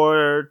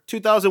for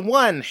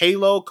 2001,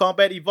 Halo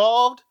Combat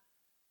Evolved.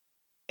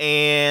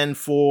 And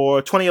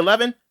for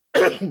 2011,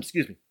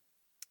 excuse me,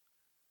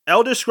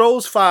 Elder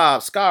Scrolls V,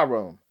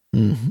 Skyrim.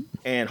 Mm-hmm.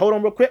 And hold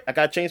on real quick. I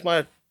got to change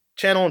my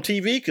channel on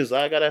TV because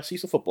I got to see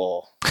some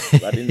football.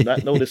 I did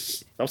not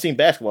notice. I'm seeing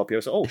basketball up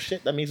here. So, oh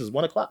shit, that means it's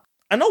 1 o'clock.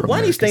 I know one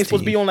of these things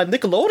supposed to be on like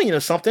Nickelodeon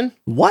or something.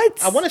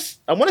 What? I want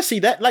to see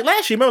that. Like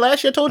last year. Remember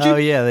last year I told you? Oh,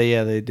 yeah.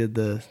 They did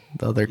the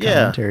other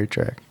commentary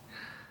track.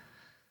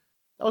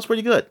 That was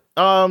pretty good.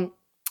 All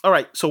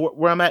right. So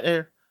where I'm at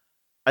here,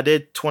 I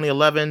did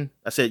 2011.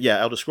 I said, yeah,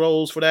 Elder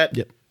Scrolls for that.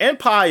 Yep.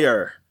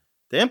 Empire.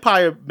 The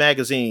Empire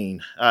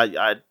magazine.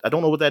 I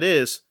don't know what that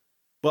is.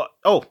 But,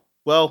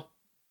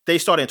 they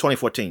started in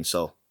 2014.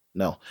 So,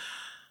 no.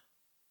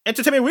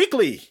 Entertainment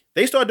Weekly.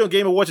 They started doing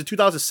Game Awards in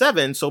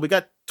 2007. So we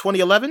got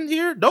 2011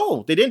 here?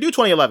 No, they didn't do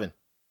 2011.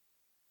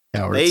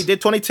 Cowards. They did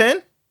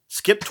 2010,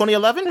 skipped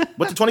 2011,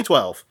 went to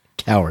 2012.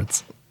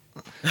 Cowards.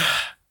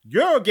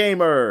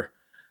 Eurogamer.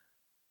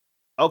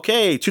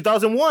 Okay,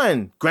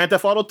 2001, Grand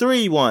Theft Auto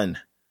 3 won.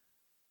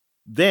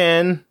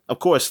 Then, of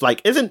course,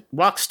 isn't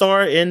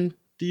Rockstar in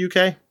the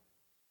UK?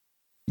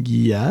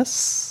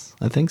 Yes,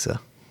 I think so.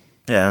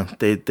 Yeah,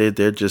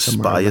 they're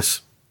just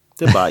biased.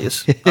 They're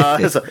biased.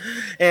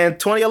 And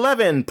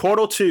 2011,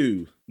 Portal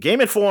 2.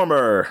 Game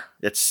Informer.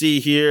 Let's see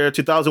here.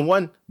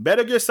 2001,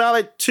 Metal Gear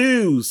Solid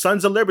 2,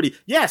 Sons of Liberty.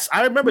 Yes,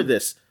 I remember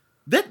this.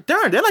 They're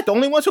like the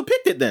only ones who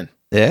picked it then.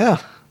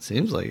 Yeah,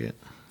 seems like it.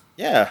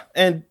 Yeah,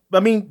 and I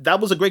mean, that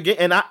was a great game.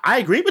 And I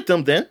agreed with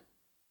them then.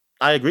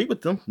 I agreed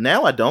with them.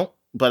 Now I don't,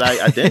 but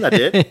I did.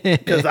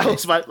 Because that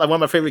was one of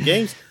my favorite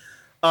games.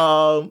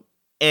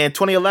 And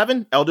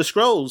 2011, Elder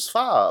Scrolls V,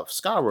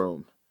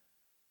 Skyrim.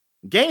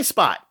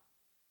 GameSpot.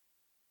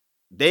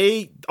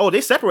 They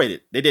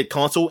separated. They did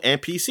console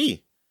and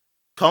PC.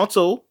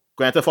 Console,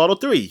 Grand Theft Auto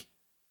 3.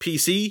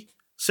 PC,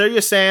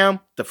 Serious Sam,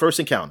 The First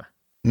Encounter.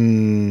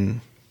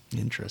 Interesting.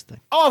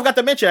 Oh, I forgot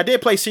to mention, I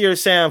did play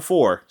Serious Sam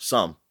 4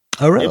 some.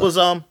 Oh, really? It was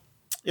all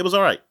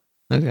right.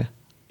 Okay.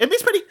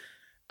 It's pretty.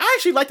 I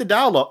actually like the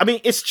dialogue. I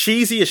mean, it's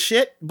cheesy as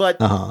shit, but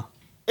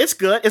it's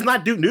good. It's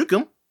not Duke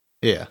Nukem.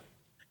 Yeah.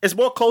 It's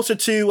more closer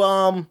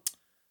to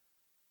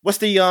what's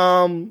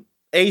the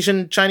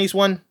Asian Chinese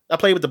one I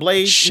played with the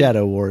blade?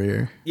 Shadow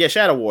Warrior. Yeah,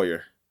 Shadow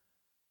Warrior.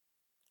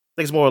 I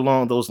think it's more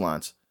along those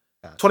lines.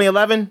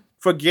 2011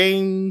 for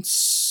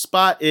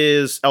GameSpot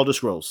is Elder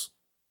Scrolls.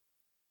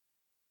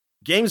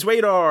 Games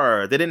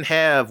Radar, they didn't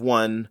have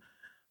one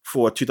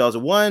for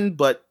 2001,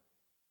 but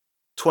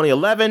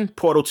 2011,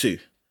 Portal 2.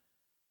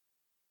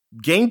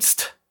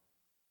 Gamest,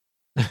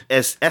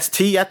 as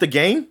ST at the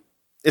game.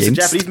 It's a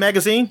Japanese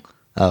magazine.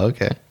 Oh,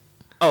 okay.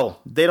 Oh,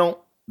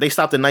 they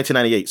stopped in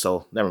 1998,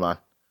 so never mind.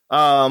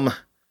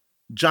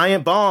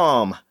 Giant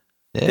Bomb.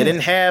 Yeah. They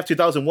didn't have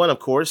 2001, of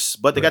course,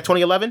 but they got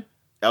 2011.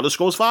 Elder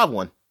Scrolls 5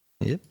 one.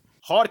 Yep.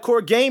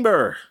 Hardcore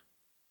Gamer.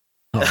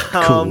 They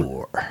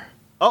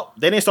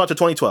didn't start till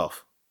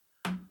 2012.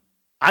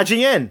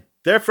 IGN,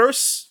 their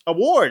first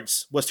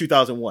awards was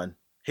 2001.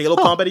 Halo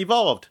Combat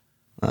Evolved.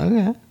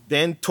 Okay.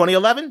 Then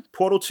 2011,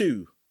 Portal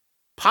 2.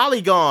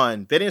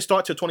 Polygon, they didn't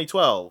start till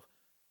 2012.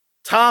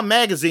 Time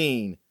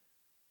Magazine,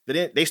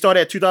 they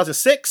started at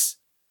 2006.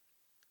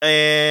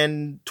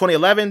 And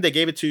 2011, they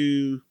gave it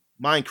to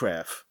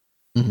Minecraft.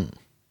 Mm-hmm.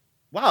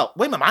 Wow.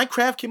 Wait a minute,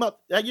 Minecraft came out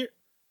that year?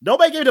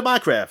 Nobody gave it to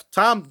Minecraft.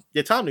 Tom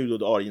knew who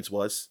the audience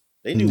was.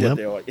 They knew what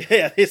they were.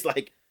 Yeah, it's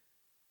like,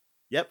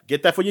 yep,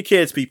 get that for your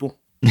kids, people.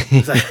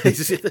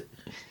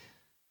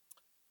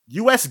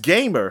 US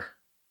Gamer.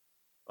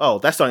 Oh,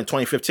 that started in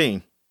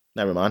 2015.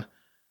 Never mind.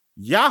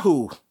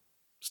 Yahoo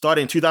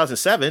started in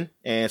 2007,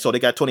 and so they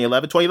got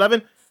 2011.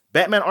 2011,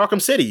 Batman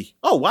Arkham City.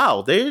 Oh,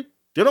 wow. They're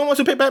the ones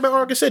who picked Batman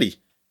Arkham City.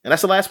 And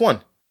that's the last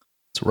one.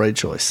 It's the right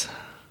choice.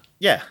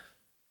 Yeah.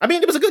 I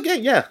mean, it was a good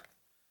game, yeah.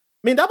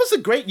 I mean, that was a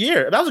great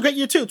year. That was a great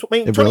year, too. I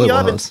mean, it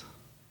 2011. Really was.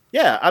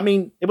 Yeah, I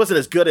mean, it wasn't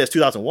as good as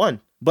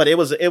 2001, but it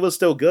was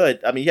still good.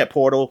 I mean, you had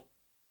Portal,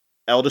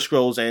 Elder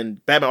Scrolls,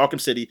 and Batman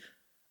Arkham City.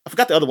 I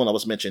forgot the other one I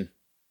was mentioning.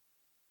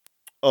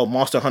 Oh,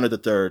 Monster Hunter the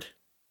Third.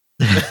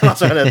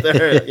 Monster Hunter the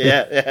Third.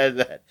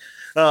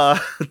 Yeah.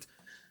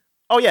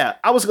 Oh, yeah.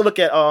 I was going to look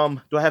at,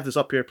 do I have this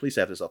up here? Please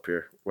have this up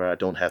here where I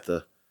don't have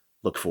to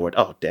look for it.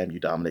 Oh, damn you,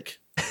 Dominic.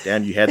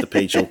 Damn, you had the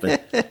page open.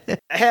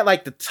 I had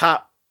like the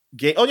top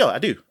game. Oh, yeah, I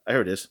do. I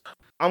heard this.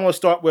 I'm going to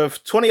start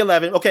with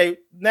 2011. Okay,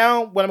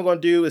 now what I'm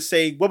going to do is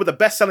say what were the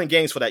best-selling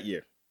games for that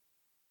year.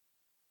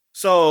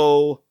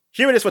 So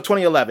here it is for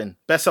 2011.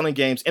 Best-selling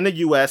games in the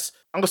U.S.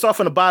 I'm going to start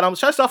from the bottom.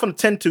 Should I start from the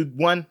 10 to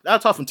 1? I'll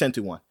start from 10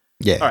 to 1.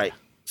 Yeah. All right.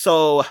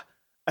 So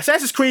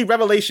Assassin's Creed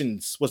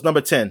Revelations was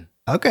number 10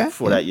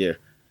 for that year.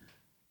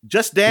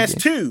 Just Dance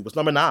 2 was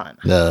number 9.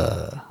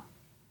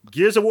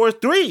 Gears of War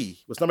 3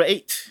 was number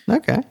 8.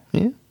 Okay,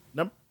 yeah.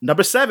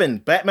 Number 7,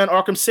 Batman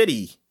Arkham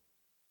City.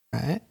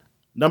 All right.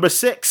 Number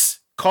 6,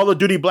 Call of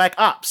Duty Black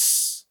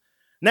Ops.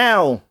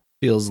 Now.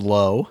 Feels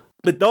low.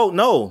 But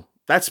no,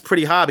 that's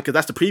pretty high because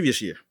that's the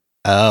previous year.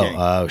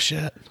 Oh,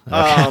 shit.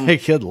 Okay.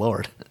 Good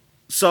Lord.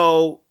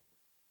 So,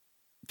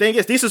 thing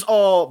is, this is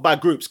all by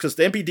groups because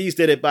the MPDs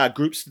did it by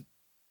groups.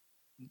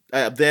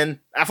 Then,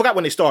 I forgot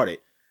when they started.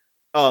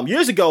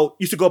 Years ago,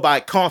 used to go by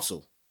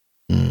console,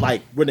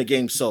 like when the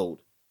game sold.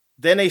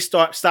 Then they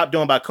stopped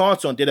doing by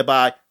console and did it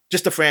by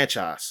just the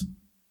franchise.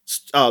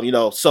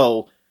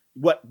 So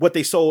what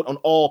they sold on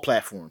all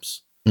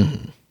platforms.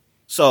 Mm-hmm.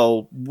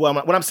 So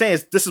what I'm saying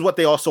is this is what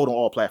they all sold on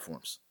all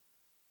platforms.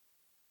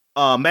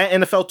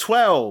 Madden NFL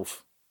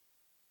 12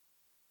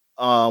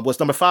 was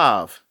number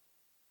 5.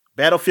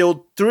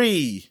 Battlefield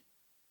 3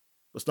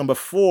 was number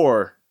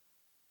 4.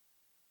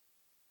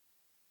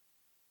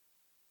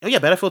 Oh yeah,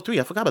 Battlefield 3.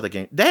 I forgot about the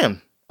game.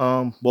 Damn.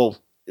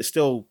 It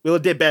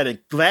did better than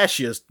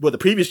the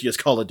previous year's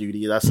Call of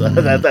Duty. That's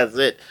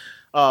it.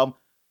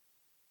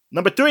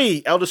 Number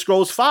 3, Elder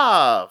Scrolls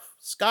 5,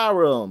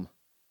 Skyrim.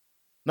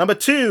 Number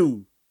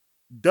 2,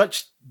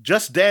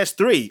 Just Dance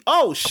 3.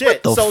 Oh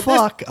shit! What the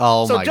fuck? My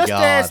God! So Just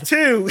Dance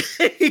 2,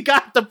 he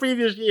got the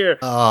previous year.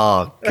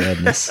 Oh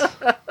goodness.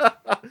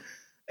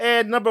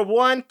 And number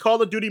 1,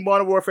 Call of Duty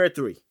Modern Warfare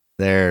 3.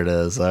 There it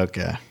is.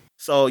 Okay.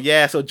 So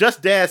yeah, so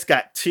Just Dance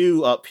got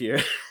 2 up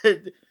here,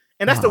 and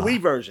that's the Wii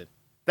version.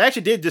 They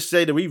actually did just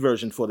say the Wii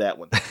version for that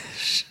one.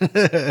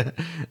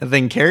 I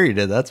think Carrie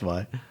did. That's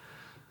why.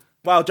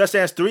 Wow, Just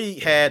Dance 3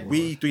 had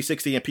Wii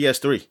 360 and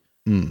PS3.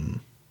 Mm.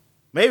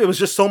 Maybe it was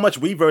just so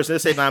much Wii version. They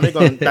say, nah, we're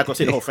not going to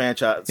say the whole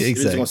franchise. Exactly. We're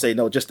just going to say,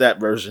 no, just that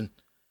version.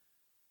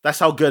 That's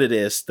how good it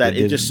is that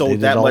it just sold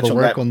that much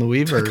on the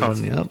Wii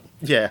version. Yep.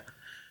 Yeah.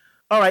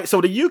 All right,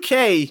 so the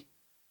UK,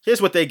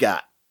 here's what they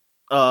got.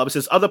 It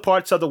says other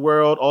parts of the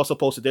world also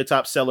posted their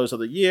top sellers of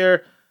the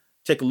year.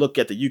 Take a look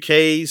at the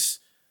UK's.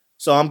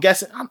 So I'm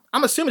guessing,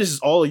 I'm assuming this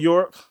is all of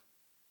Europe.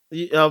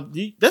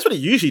 That's what they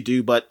usually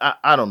do, but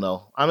I don't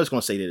know. I'm just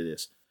going to say that it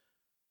is.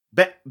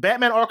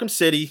 Batman Arkham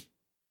City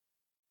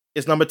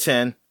is number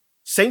 10.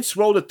 Saints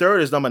Row the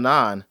Third is number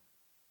 9.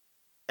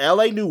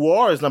 LA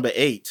Noire is number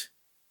 8.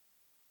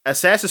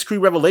 Assassin's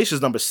Creed Revelations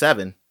is number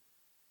 7.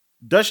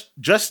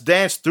 Just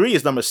Dance 3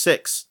 is number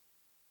 6.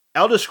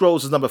 Elder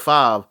Scrolls is number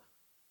 5.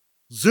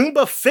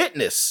 Zumba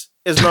Fitness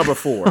is number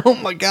 4. Oh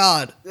my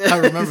God. I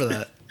remember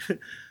that.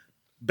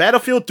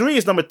 Battlefield 3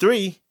 is number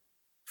 3.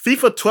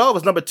 FIFA 12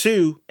 is number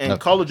 2. And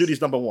Call of Duty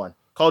is number 1.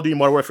 Call of Duty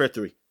Modern Warfare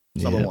 3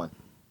 is number 1.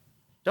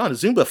 John, the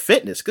Zumba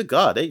Fitness. Good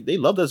God. They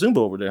love that Zumba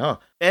over there, huh?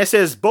 And it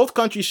says both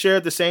countries share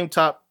the same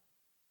top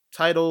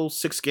title.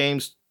 6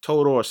 games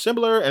total are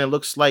similar. And it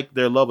looks like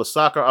their love of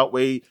soccer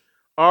outweigh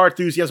our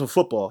enthusiasm for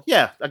football.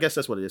 Yeah, I guess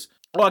that's what it is.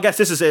 Well, I guess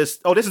this is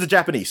the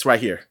Japanese right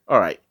here. All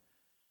right.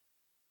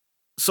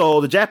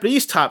 So the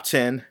Japanese top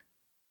 10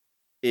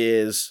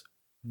 is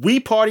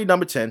Wii Party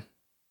number 10.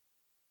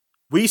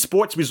 Wii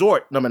Sports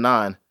Resort number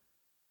 9.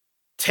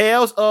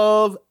 Tales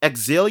of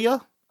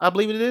Exilia, I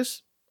believe it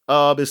is.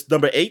 It's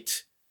number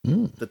 8.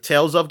 The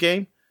Tales of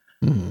game.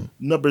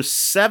 Number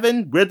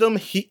 7, Rhythm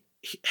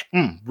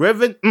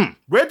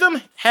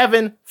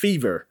Heaven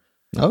Fever.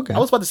 Okay. I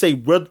was about to say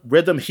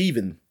Rhythm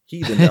Heathen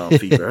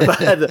Fever,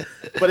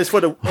 but it's for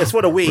the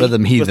Wii.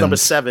 Rhythm Heathens. It was number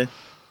 7.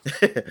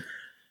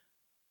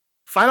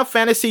 Final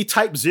Fantasy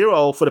Type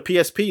 0 for the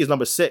PSP is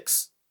number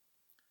 6.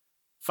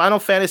 Final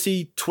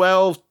Fantasy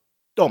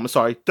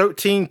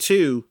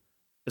 13-2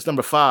 is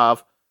number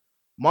 5.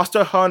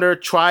 Monster Hunter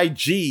Tri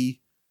G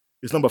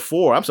is number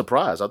 4. I'm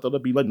surprised. I thought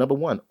it'd be like number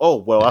 1. Oh,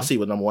 well, I'll see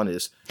what number 1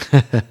 is.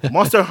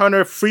 Monster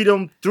Hunter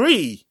Freedom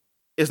 3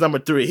 is number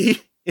 3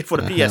 for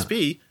the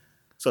PSP.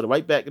 So the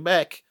right back to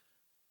back.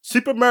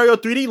 Super Mario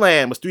 3D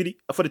Land was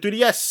for the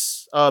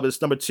 3DS.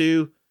 It's number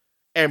 2.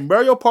 And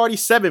Mario Party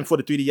 7 for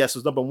the 3DS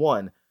was number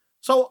 1.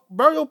 So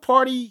Mario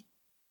Party,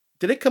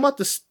 did it come out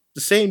the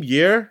same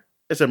year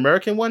as the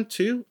American one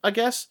too, I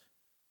guess?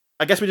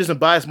 I guess we just didn't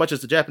buy as much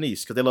as the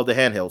Japanese because they love the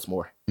handhelds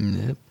more.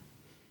 Yep.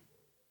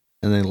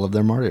 And they love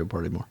their Mario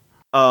Party more.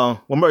 Well,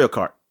 Mario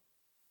Kart.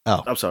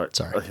 Oh, I'm sorry.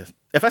 Sorry.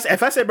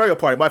 If I said Mario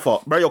Party, my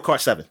fault. Mario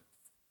Kart 7.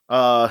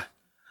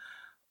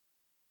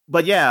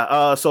 But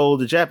yeah, so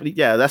the Japanese,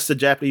 that's the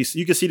Japanese.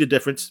 You can see the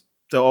difference.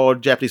 They're all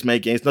Japanese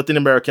made games. Nothing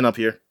American up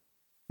here.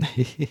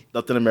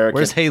 Nothing American.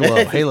 Where's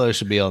Halo? Halo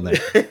should be on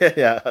there.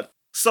 Yeah.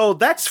 So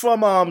that's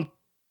from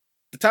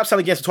the top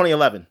selling games of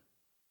 2011.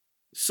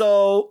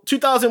 So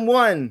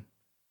 2001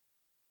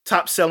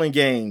 top selling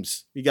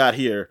games we got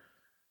here.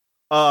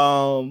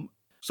 So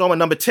I'm at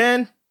number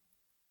 10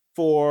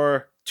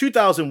 for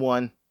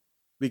 2001.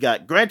 We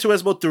got Gran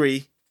Turismo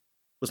 3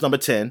 was number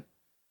 10.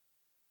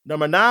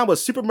 Number 9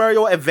 was Super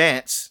Mario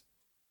Advance.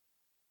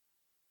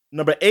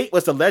 Number 8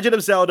 was The Legend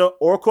of Zelda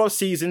Oracle of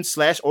Seasons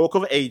 /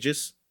 Oracle of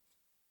Ages.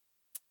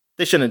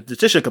 They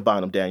should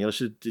combine them, Daniel. They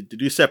should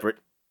do separate.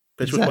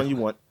 Pick which one you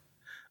want.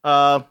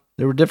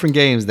 There were different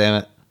games,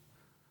 damn it.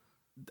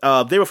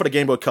 They were for the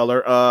Game Boy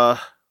Color.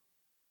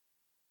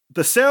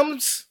 The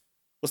Sims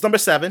was number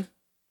 7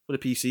 for the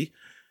PC.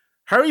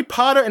 Harry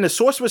Potter and the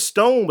Sorcerer's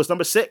Stone was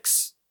number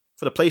 6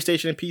 for the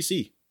PlayStation and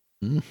PC.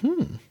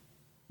 Mm-hmm.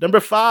 Number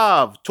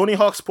 5, Tony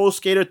Hawk's Pro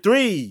Skater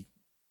 3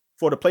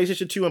 for the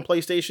PlayStation 2 and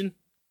PlayStation.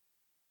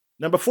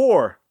 Number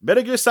 4,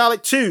 Metal Gear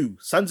Solid 2,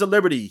 Sons of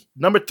Liberty.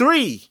 Number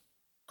 3,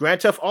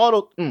 Grand Theft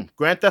Auto 3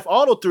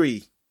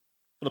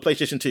 for the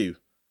PlayStation 2.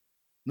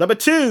 Number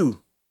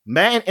 2,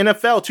 Madden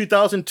NFL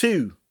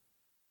 2002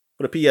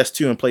 for the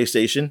PS2 and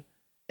PlayStation.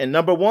 And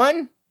number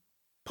 1,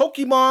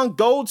 Pokemon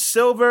Gold,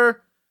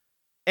 Silver,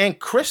 and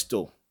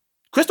Crystal.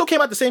 Crystal came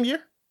out the same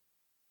year?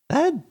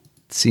 That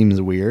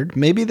seems weird.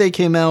 Maybe they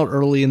came out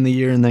early in the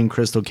year and then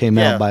Crystal came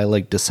out by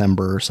like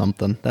December or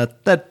something.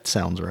 That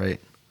sounds right.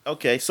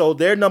 Okay, so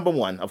they're number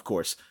 1, of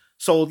course.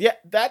 So yeah,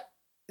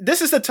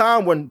 this is the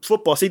time when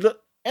football. See,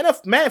 look,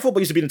 Madden football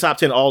used to be in the top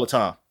 10 all the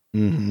time.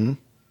 Mm-hmm.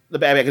 The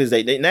back in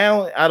the day.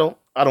 Now I don't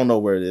know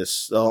where it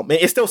is.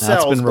 It still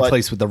sells. It's been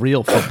replaced with the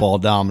real football,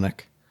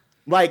 Dominic.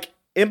 Like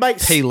it might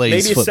Pele's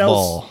maybe it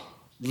football. sells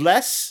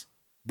less,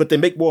 but they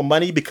make more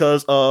money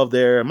because of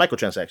their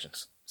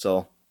microtransactions.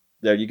 So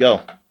there you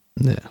go.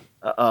 Yeah.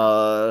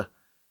 But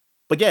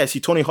yeah, see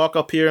Tony Hawk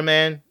up here,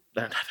 man.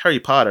 Harry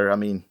Potter. I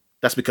mean,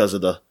 that's because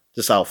of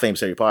just how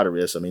famous Harry Potter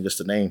is. I mean, just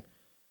the name.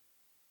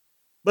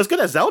 But it's good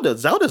as Zelda.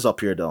 Zelda's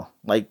up here though.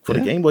 Like for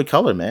the Game Boy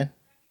Color, man.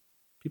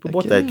 People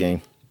bought that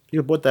game.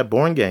 People bought that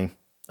boring game.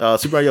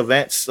 Super Mario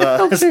Advance.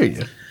 How dare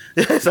you?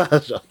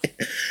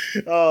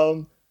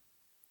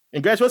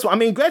 And Gran Turismo. I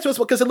mean, Gran Turismo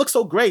because it looks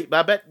so great. But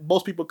I bet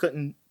most people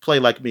couldn't play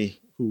like me,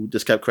 who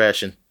just kept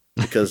crashing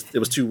because it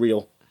was too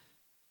real.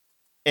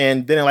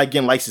 And then I like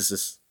getting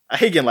licenses. I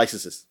hate getting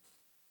licenses.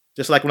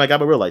 Just like when I got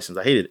my real license,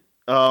 I hated it.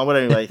 But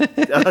anyway,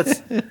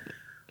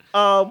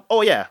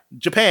 oh yeah,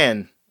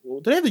 Japan.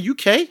 Do they have the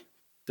UK? They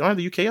don't have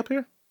the UK up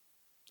here.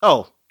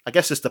 Oh, I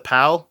guess it's the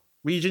PAL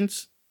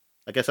regions.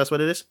 I guess that's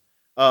what it is.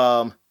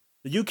 The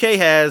UK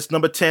has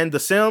number 10, The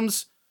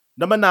Sims.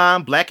 Number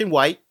 9, Black and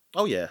White.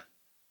 Oh yeah.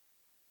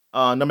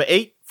 Number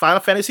 8, Final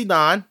Fantasy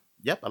 9.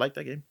 Yep, I like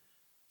that game.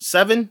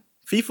 7,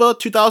 FIFA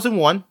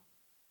 2001.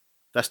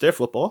 That's their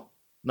football.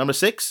 Number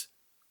 6,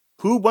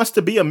 Who Wants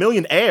to Be a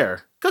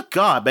Millionaire? Good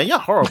God, man, y'all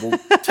horrible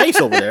taste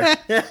over there.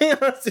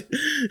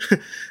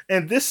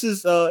 And this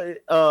is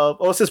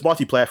it says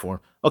multi-platform.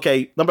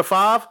 Okay, number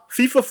 5,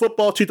 FIFA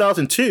Football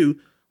 2002.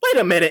 Wait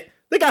a minute,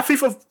 they got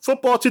FIFA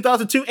Football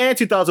 2002 and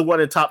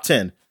 2001 in top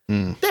 10.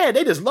 Damn,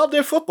 they just love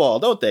their football,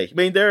 don't they? I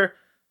mean, they're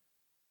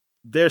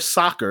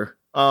soccer.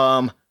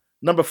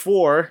 Number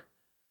 4,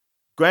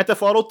 Grand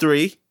Theft Auto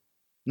 3.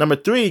 Number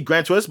 3,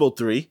 Gran Turismo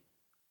 3.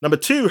 Number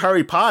 2,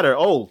 Harry Potter.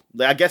 Oh,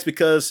 I guess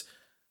because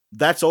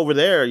that's over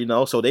there,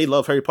 so they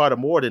love Harry Potter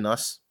more than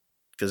us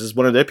because it's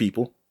one of their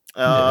people.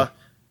 And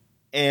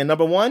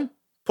number 1,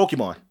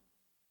 Pokemon.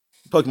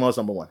 Pokemon's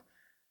number 1.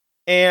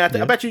 And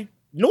I bet you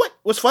know what?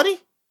 What's funny?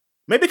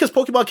 Maybe because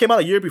Pokemon came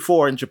out a year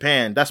before in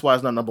Japan. That's why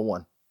it's not number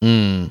 1.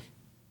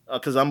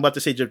 Because I'm about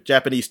to say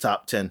Japanese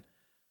top 10.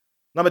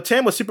 Number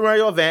 10 was Super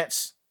Mario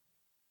Advance.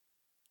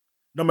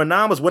 Number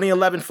 9 was Winning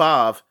Eleven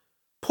 5.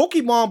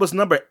 Pokemon was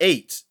number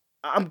 8.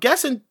 I'm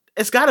guessing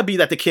it's got to be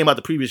that they came out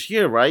the previous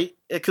year, right?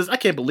 Because I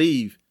can't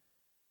believe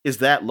it's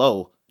that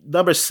low.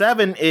 Number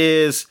 7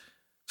 is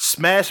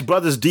Smash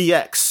Brothers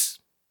DX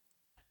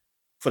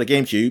for the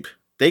GameCube.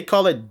 They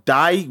call it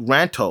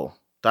Dairanto.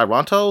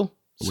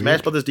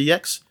 Smash Brothers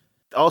DX.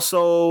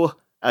 Also,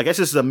 I guess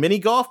this is a mini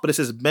golf, but it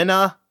says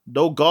Mena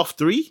no Golf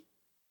 3.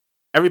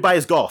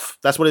 Everybody's golf.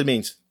 That's what it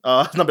means.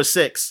 Number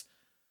 6.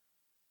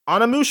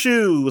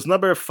 Onimusha was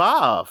number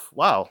 5.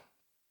 Wow.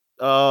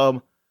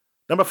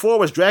 Number 4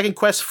 was Dragon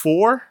Quest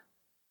 4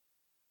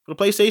 for the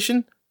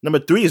PlayStation. Number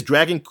 3 is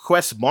Dragon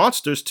Quest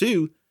Monsters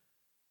 2.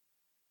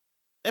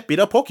 That beat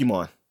up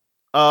Pokemon.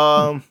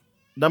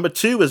 Number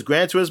 2 is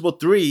Gran Turismo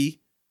 3.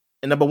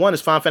 And number 1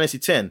 is Final Fantasy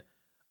X.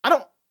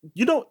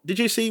 Did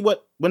you see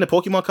when the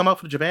Pokemon come out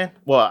for Japan?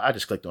 Well, I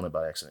just clicked on it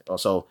by accident.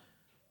 Also,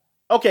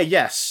 okay,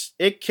 yes.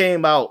 It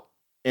came out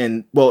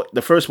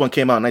the first one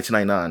came out in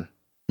 1999.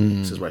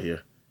 This is right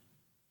here.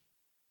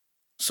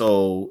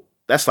 So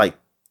that's like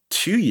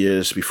 2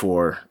 years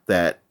before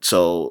that.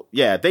 So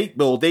yeah, they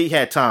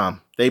had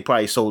time. They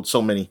probably sold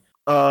so many.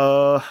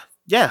 So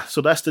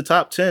that's the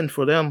top 10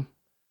 for them.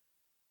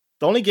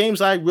 The only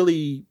games I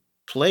really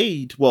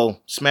played,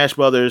 Smash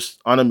Brothers,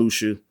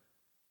 Onimusha,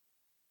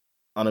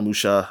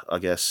 I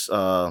guess.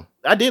 I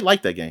did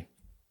like that game,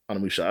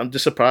 Onimusha. I'm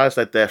just surprised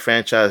that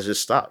franchise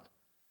just stopped.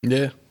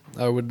 Yeah,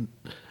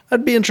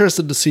 I'd be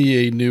interested to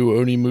see a new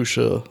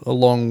Onimusha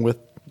along with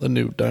a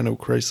new Dino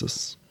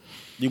Crisis.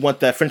 You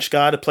want that French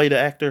guy to play the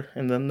actor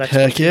in the next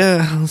Heck one?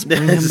 Yeah, let's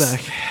bring him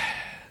back.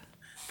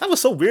 That was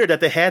so weird that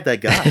they had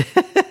that guy.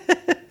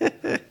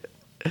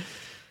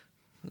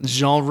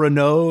 Jean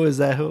Reno, is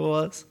that who it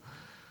was?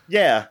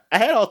 Yeah, I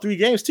had all 3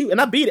 games too, and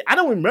I beat it. I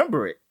don't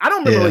remember it. I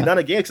don't remember really none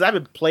of the games because I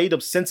haven't played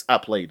them since I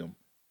played them.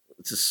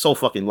 It's just so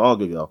fucking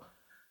long ago.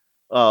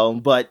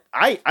 But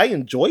I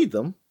enjoyed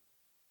them.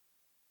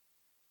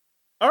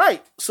 All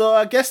right, so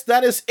I guess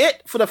that is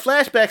it for the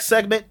flashback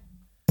segment.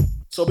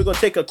 So we're going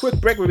to take a quick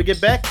break. When we get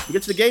back, we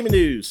get to the gaming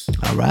news.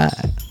 All right.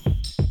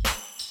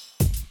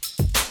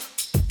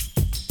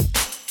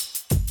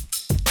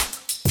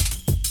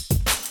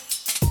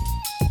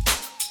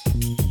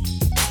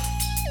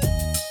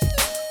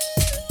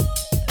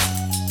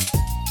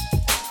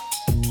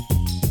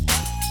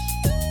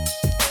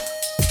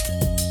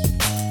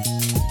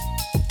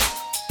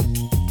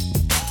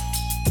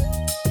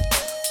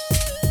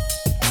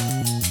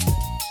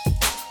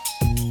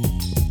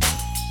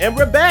 And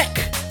we're back.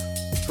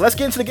 Let's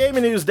get into the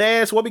gaming news,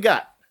 Dance. What we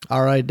got?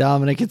 All right,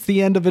 Dominic. It's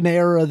the end of an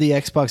era. The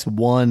Xbox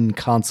One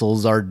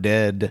consoles are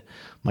dead.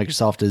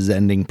 Microsoft is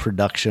ending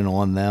production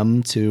on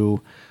them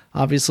to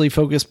obviously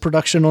focus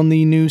production on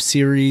the new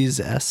Series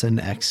S and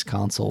X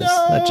consoles.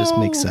 No! That just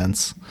makes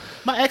sense.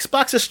 My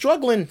Xbox is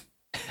struggling.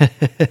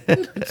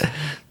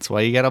 That's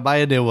why you got to buy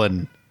a new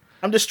one.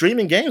 I'm just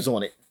streaming games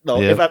on it. Though,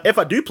 if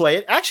I do play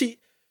it, actually,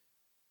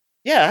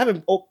 I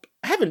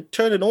haven't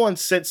turned it on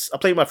since I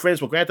played with my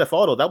friends with Grand Theft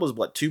Auto. That was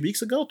 2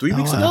 weeks ago, 3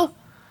 weeks ago.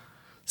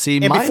 See,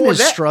 and mine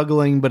is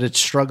struggling, but it's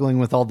struggling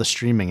with all the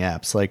streaming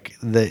apps. Like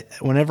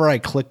whenever I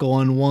click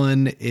on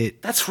one,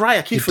 that's right.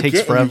 I keep forgetting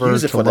takes forever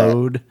to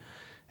load,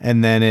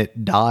 and then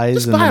it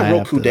dies. Just buy a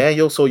Roku,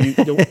 Daniel. So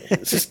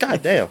it's just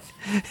goddamn.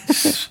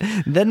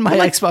 Then my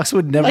Xbox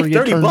would never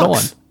get turned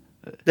on.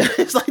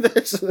 It's like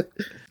this.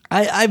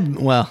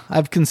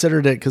 I've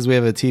considered it because we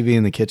have a TV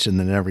in the kitchen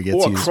that never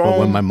gets used. But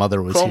when my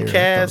mother was here,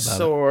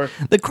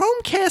 the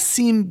Chromecast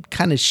seemed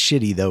kind of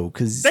shitty though,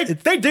 because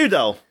they do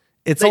though.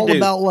 It's all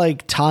about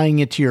like tying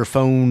it to your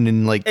phone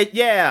and like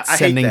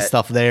sending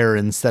stuff there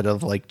instead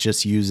of like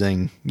just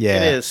using. Yeah,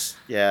 it is.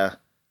 Yeah,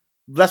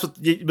 that's what.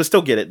 But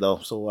still get it though,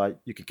 so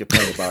you can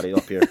complain about it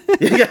up here.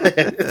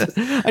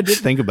 I did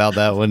think about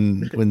that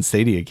when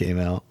Stadia came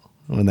out.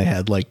 When they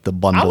had like the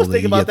bundle, I was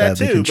thinking about that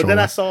too, but then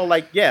I saw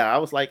I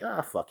was like,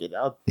 fuck it,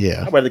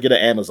 I'd rather get an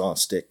Amazon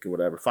stick or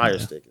whatever, Fire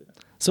Stick.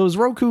 So is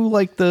Roku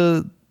like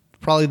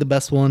probably the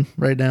best one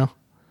right now?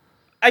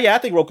 Yeah, I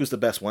think Roku's the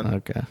best one.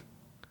 Okay.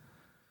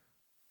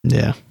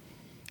 Yeah.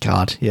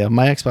 God, yeah,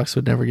 my Xbox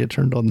would never get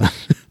turned on that.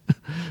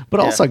 But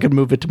also I could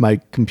move it to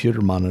my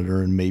computer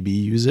monitor and maybe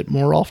use it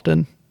more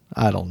often.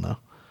 I don't know.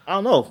 I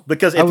don't know,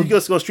 because if you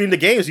just go stream the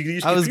games, you can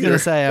use. I was gonna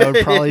say I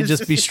would probably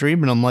just be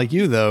streaming them like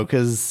you though,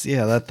 because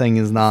that thing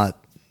is not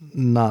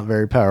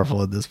very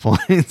powerful at this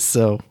point.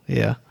 So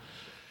yeah,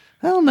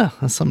 I don't know.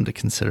 That's something to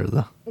consider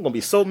though. I'm gonna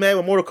be so mad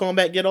when Mortal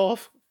Kombat get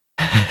off.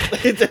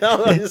 Do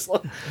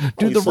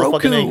the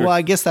Roku? Well,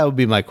 I guess that would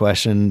be my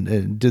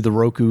question. Do the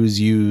Rokus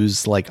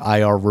use like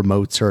IR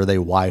remotes or are they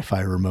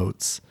Wi-Fi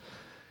remotes?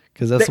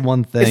 Because that's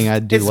one thing I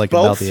do like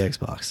about the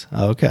Xbox.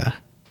 Oh, okay.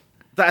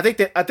 I think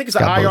it's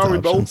an IR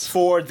remote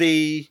for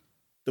the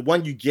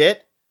one you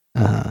get,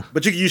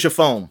 but you can use your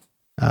phone.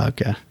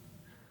 Okay.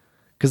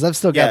 Because I've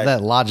still got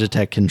that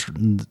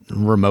Logitech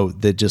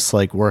remote that just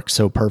like works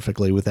so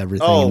perfectly with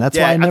everything, and that's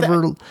why I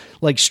never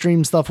like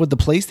stream stuff with the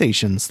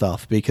PlayStation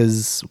stuff,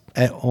 because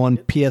on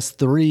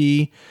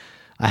PS3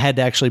 I had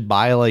to actually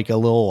buy like a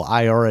little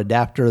IR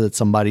adapter that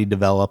somebody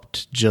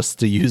developed just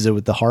to use it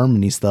with the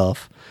Harmony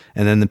stuff.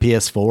 And then the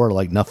PS4,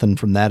 like nothing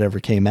from that ever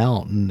came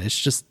out. And it's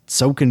just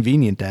so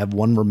convenient to have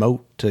one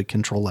remote to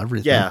control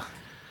everything.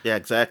 Yeah,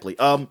 exactly.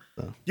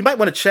 You might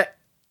want to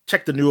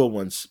check the newer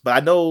ones. But I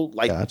know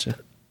like the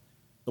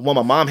one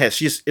my mom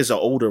has, is an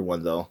older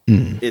one though.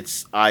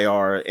 It's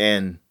IR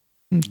and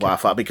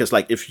Wi-Fi, because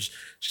like if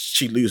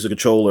she loses the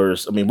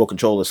controllers, remote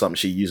control or something,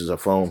 she uses her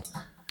phone.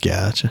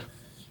 Gotcha.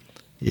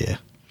 Yeah.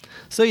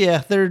 So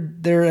yeah,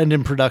 they're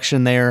ending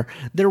production there.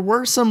 There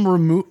were some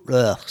rumors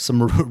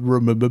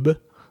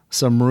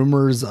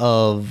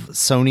of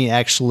Sony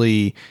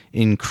actually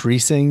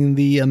increasing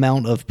the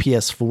amount of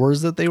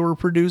PS4s that they were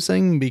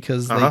producing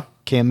because they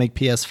can't make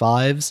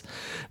PS5s.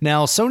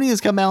 Now, Sony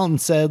has come out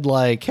and said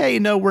like, hey,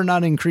 no, we're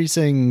not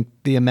increasing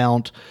the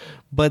amount.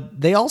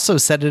 But they also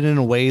said it in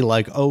a way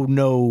like, oh,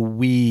 no,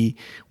 we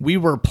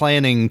were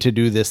planning to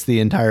do this the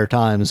entire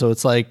time. So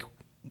it's like,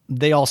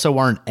 they also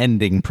aren't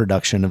ending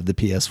production of the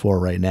PS4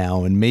 right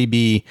now, and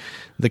maybe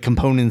the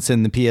components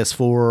in the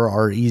PS4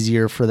 are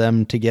easier for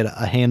them to get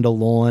a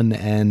handle on,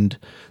 and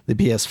the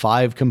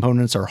PS5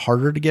 components are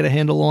harder to get a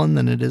handle on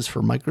than it is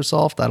for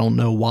Microsoft. I don't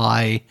know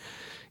why,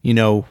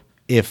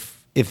 if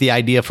the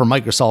idea for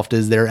Microsoft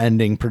is they're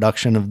ending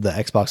production of the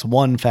Xbox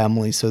One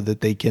family so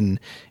that they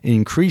can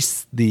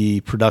increase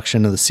the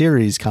production of the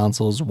Series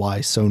consoles, why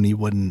Sony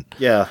wouldn't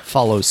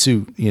follow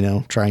suit,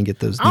 try and get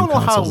those new consoles. I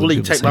don't know how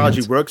really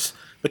technology works,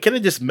 but can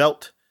it just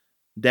melt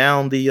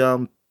down the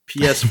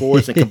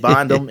PS4s and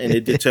combine them and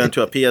it turn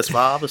to a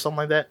PS5 or something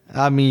like that?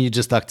 I mean, you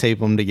just duct tape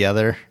them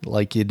together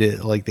like they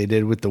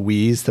did with the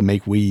Wii's to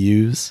make Wii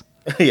U's.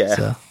 Yeah.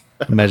 So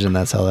imagine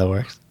that's how that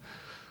works.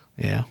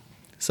 Yeah.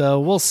 So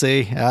we'll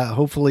see.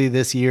 Hopefully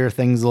this year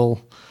things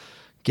will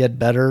get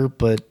better,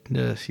 but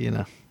we'll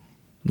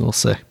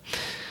see.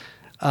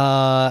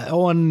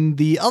 On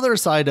the other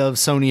side of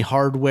Sony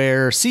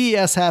hardware,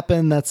 CES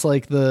happened. That's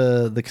like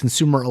the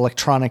Consumer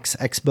Electronics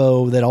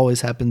Expo that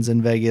always happens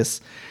in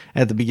Vegas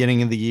at the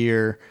beginning of the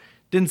year.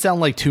 Didn't sound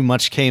like too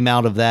much came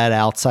out of that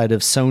outside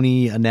of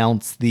Sony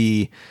announced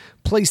the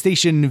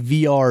PlayStation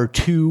VR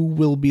 2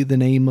 will be the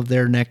name of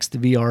their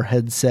next VR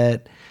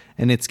headset.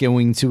 And it's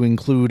going to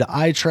include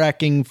eye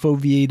tracking,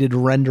 foveated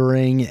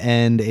rendering,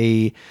 and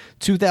a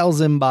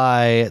 2000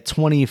 by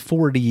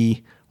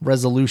 2040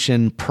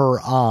 resolution per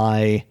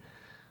eye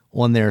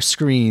on their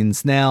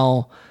screens.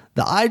 Now,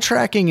 the eye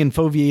tracking and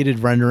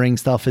foveated rendering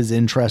stuff is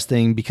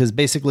interesting because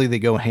basically they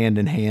go hand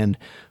in hand.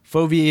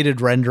 Foveated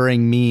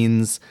rendering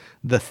means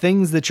the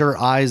things that your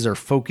eyes are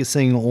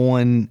focusing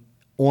on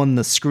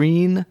the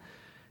screen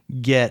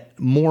get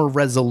more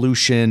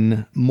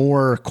resolution,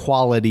 more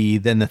quality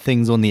than the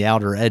things on the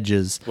outer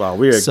edges. Wow,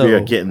 we are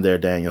getting there,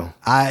 Daniel.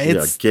 We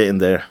are getting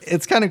there.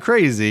 It's kind of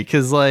crazy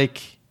because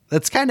like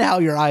that's kind of how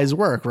your eyes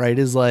work, right?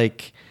 Is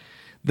like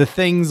the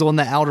things on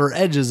the outer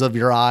edges of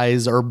your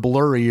eyes are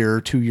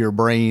blurrier to your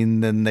brain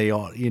than they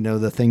are,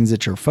 the things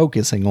that you're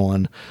focusing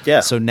on.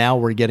 Yeah. So now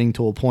we're getting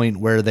to a point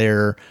where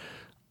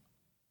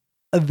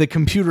the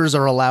computers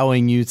are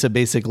allowing you to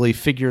basically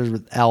figure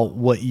out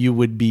what you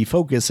would be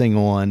focusing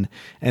on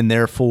and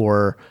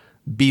therefore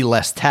be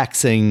less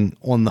taxing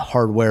on the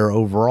hardware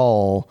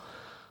overall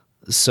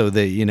so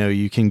that,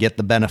 you can get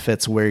the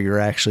benefits where you're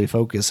actually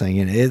focusing.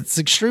 And it's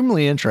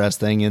extremely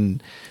interesting.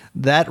 And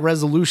that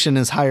resolution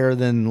is higher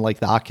than like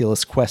the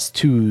Oculus Quest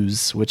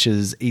 2's, which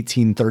is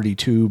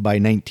 1832 by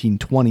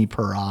 1920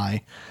 per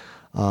eye.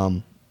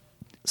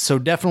 So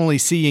definitely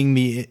seeing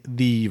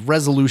the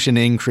resolution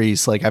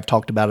increase, like I've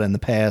talked about it in the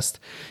past,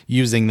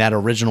 using that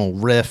original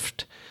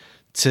Rift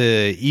to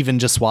even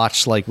just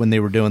watch like when they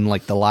were doing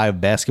like the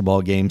live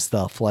basketball game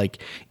stuff. Like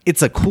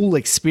it's a cool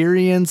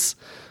experience,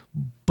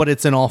 but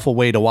it's an awful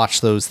way to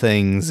watch those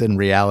things in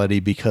reality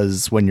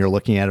because when you're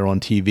looking at it on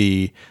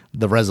TV,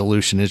 the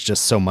resolution is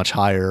just so much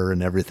higher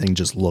and everything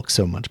just looks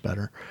so much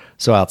better.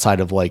 So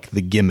outside of like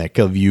the gimmick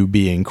of you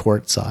being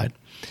courtside.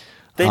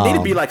 They need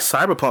to be like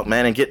Cyberpunk,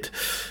 man, and get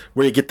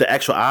where you get the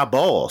actual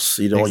eyeballs.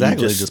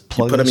 Exactly, you just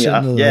plug it into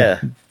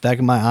the back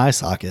of my eye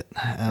socket.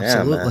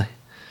 Absolutely.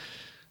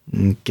 Yeah,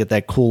 and get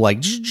that cool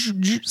like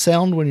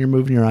sound when you're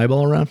moving your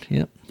eyeball around.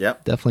 Yep.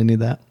 Yep. Definitely need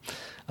that.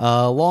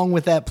 Along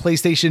with that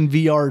PlayStation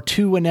VR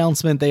 2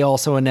 announcement, they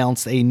also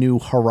announced a new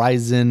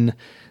Horizon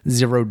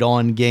Zero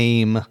Dawn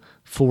game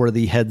for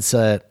the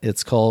headset.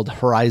 It's called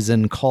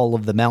Horizon Call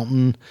of the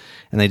Mountain,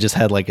 and they just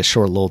had like a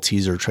short little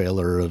teaser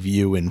trailer of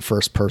you in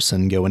first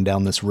person going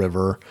down this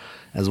river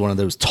as one of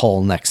those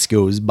tall necks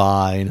goes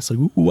by, and it's like,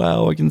 ooh,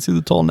 wow, I can see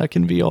the tall neck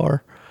in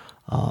VR.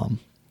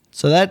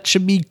 So that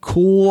should be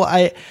cool.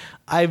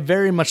 I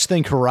very much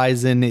think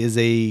Horizon is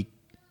a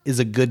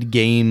good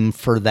game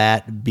for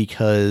that,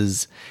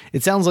 because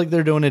it sounds like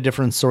they're doing a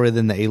different story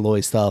than the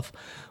Aloy stuff.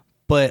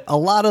 But a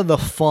lot of the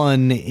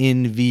fun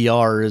in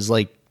VR is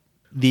like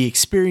the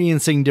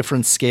experiencing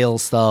different scale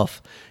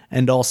stuff,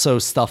 and also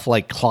stuff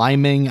like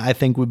climbing, I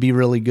think would be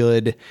really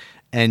good.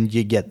 And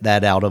you get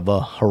that out of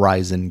a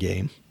Horizon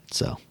game.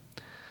 So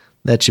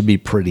that should be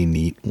pretty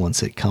neat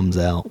once it comes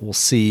out. We'll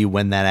see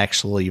when that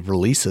actually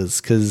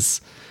releases, because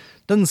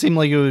doesn't seem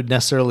like it would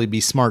necessarily be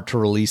smart to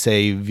release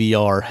a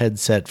VR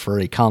headset for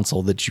a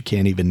console that you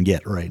can't even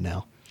get right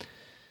now,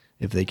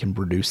 if they can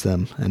produce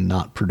them and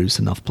not produce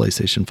enough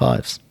PlayStation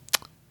 5s.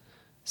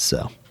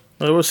 So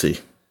we'll see.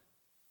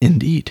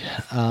 Indeed.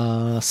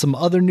 Some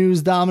other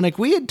news, Dominic.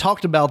 We had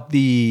talked about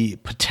the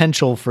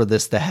potential for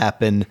this to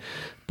happen,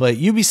 but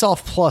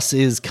Ubisoft Plus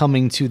is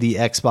coming to the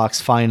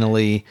Xbox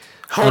finally.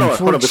 Hold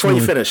on, before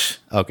you finish.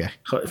 Okay.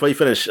 Before you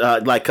finish,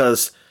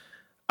 because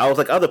I was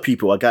like other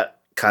people, I got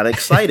kind of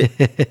excited,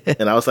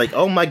 and I was like,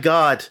 "Oh my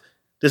god,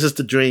 this is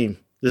the dream!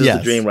 This is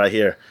the dream right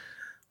here."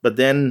 But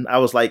then I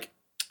was like,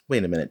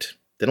 "Wait a minute!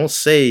 They don't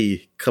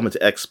say coming to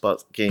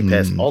Xbox Game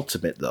Pass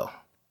Ultimate though,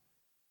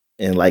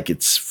 and like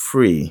it's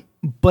free."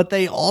 But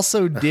they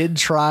also did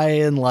try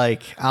and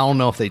like, I don't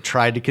know if they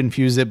tried to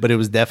confuse it, but it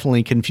was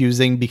definitely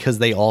confusing, because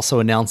they also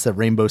announced that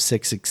Rainbow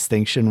Six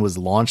Extinction was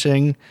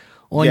launching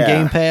on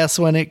Game Pass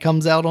when it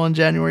comes out on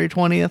January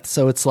 20th.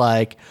 So it's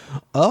like,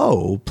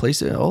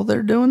 PlayStation,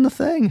 they're doing the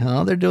thing,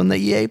 huh? They're doing the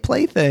EA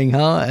Play thing,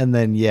 huh? And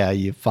then,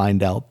 you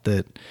find out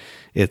that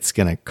it's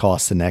going to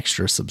cost an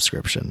extra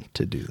subscription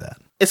to do that.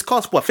 It's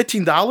cost, what,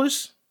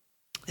 $15?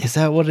 Is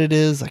that what it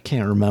is? I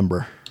can't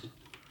remember.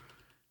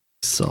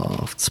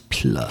 Softs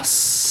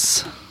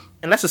Plus.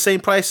 And that's the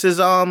same price as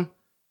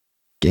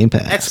Game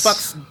Pass.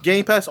 Xbox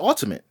Game Pass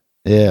Ultimate.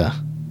 Yeah.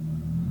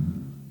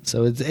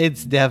 So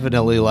it's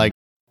definitely like,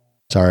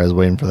 sorry, I was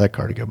waiting for that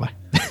car to go by.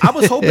 I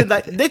was hoping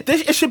that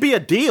it should be a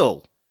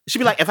deal. It should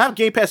be like, if I have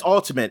Game Pass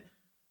Ultimate,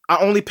 I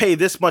only pay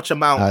this much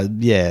amount.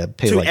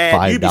 Pay like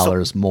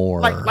 $5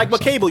 more. Like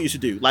what cable used to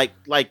do. Like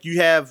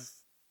you have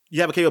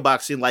a cable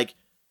box and like,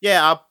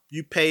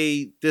 you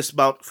pay this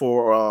amount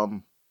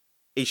for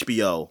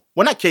HBO.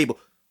 Well, not cable.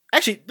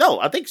 Actually, no,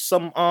 I think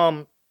some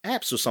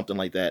apps or something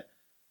like that.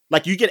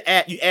 Like you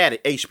add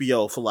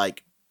HBO for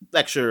like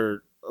extra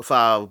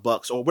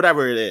 $5 or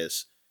whatever it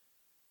is.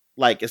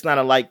 Like it's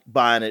not like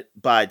buying it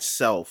by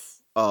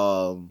itself,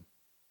 or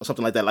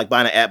something like that. Like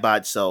buying an app by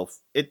itself.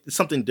 It's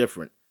something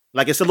different.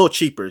 Like it's a little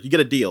cheaper. You get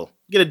a deal.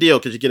 You get a deal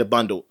because you get a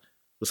bundle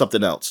with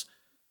something else.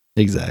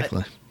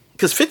 Exactly.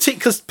 Because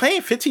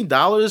paying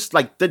 $15,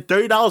 like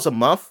 $30 a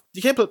month,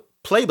 you can't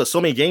play but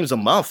so many games a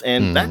month,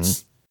 and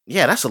that's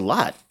a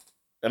lot.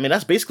 I mean,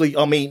 that's basically,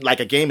 like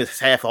a game is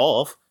half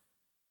off.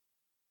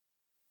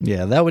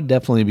 Yeah, that would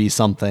definitely be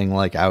something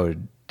like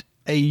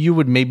you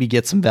would maybe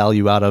get some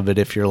value out of it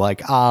if you're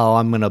like,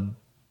 I'm going to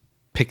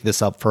pick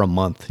this up for a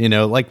month,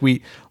 like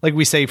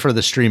we say for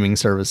the streaming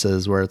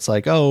services where it's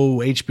like,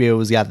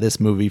 HBO's got this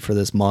movie for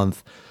this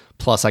month,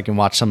 plus I can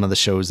watch some of the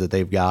shows that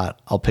they've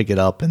got. I'll pick it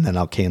up and then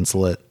I'll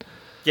cancel it.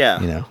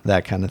 Yeah.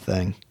 That kind of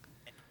thing.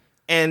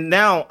 And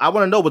now I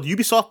want to know with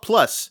Ubisoft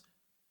Plus,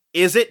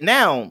 is it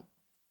now,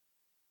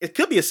 it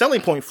could be a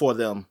selling point for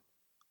them.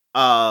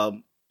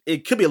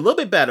 It could be a little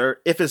bit better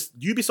if it's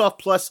Ubisoft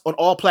Plus on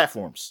all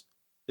platforms.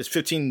 It's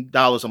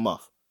 $15 a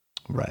month.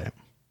 Right.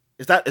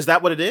 Is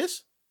that what it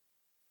is?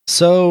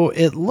 So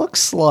it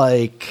looks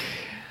like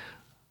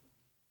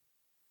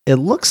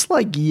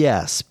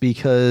yes,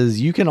 because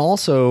you can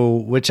also,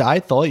 which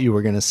I thought you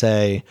were going to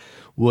say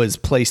was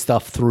play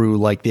stuff through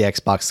like the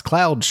Xbox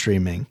cloud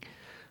streaming.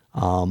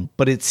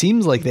 But it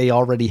seems like they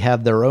already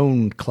have their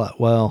own cloud.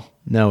 Well,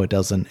 no, it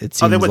doesn't. It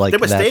seems they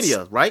were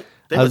Stadia, right?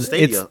 They were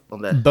Stadia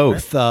on that.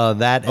 Both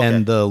that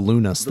and the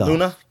Luna stuff. The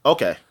Luna?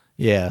 Okay.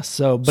 Yeah,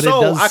 but it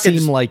does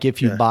seem like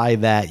if you buy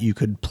that, you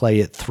could play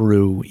it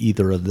through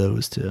either of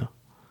those two.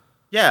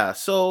 Yeah,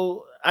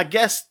 so I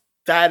guess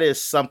that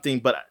is something,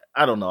 but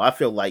I don't know. I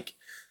feel like,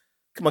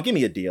 come on, give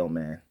me a deal,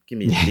 man. Give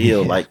me a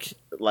deal. Like,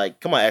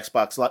 come on,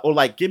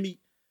 Xbox, give me,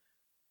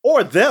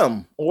 or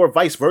them, or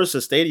vice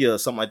versa, Stadia or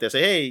something like that.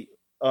 Say, hey,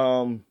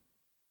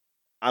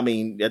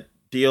 that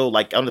deal,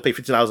 like I'm gonna pay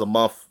 $15 a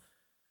month.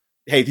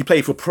 Hey, if you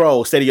play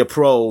for Stadia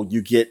Pro,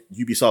 you get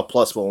Ubisoft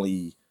Plus for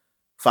only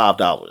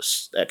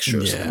 $5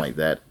 extra or something like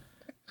that.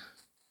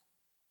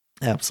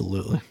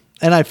 Absolutely.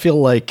 And I feel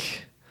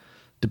like,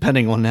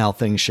 depending on how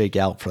things shake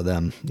out for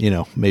them,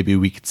 maybe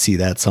we could see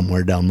that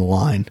somewhere down the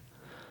line.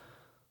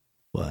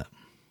 But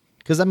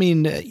because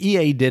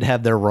EA did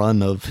have their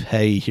run of,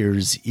 hey,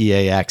 here's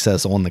EA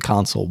access on the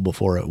console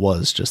before it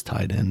was just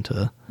tied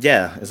into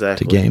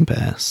exactly to Game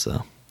Pass.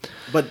 So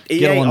But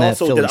get EA on that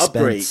also Philly did an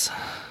upgrade.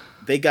 Spence.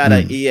 They got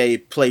an EA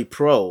Play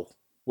Pro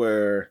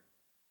where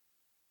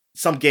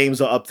some games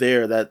are up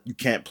there that you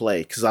can't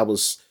play.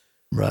 Because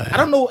Right. I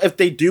don't know if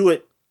they do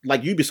it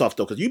like Ubisoft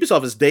though, because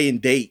Ubisoft is day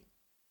and date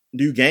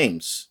new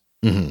games.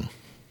 Mm-hmm.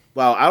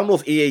 Well, I don't know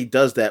if EA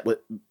does that,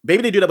 but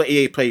maybe they do that with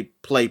EA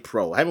Play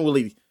Pro. I haven't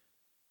really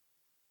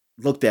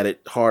looked at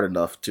it hard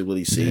enough to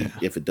really see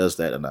if it does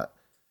that or not.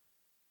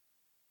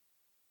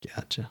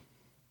 Gotcha.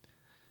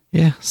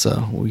 Yeah,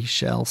 so we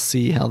shall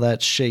see how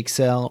that shakes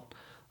out.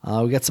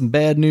 We got some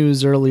bad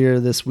news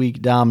earlier this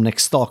week, Dominic.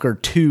 Stalker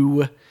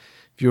 2, if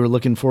you were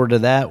looking forward to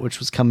that, which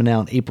was coming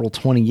out April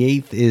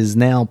 28th, is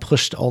now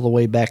pushed all the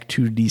way back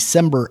to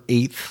December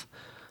 8th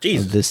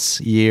of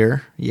this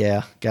year.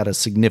 Yeah, got a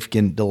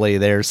significant delay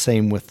there.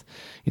 Same with,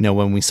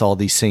 when we saw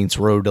the Saints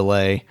Row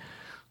delay.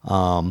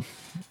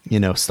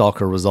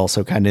 Stalker was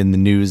also kind of in the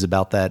news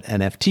about that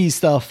NFT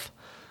stuff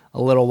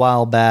a little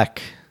while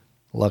back.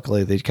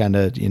 Luckily, they kind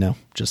of,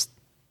 just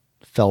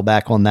fell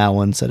back on that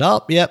one, said,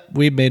 oh, yep,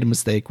 we made a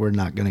mistake. We're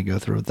not going to go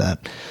through with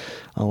that.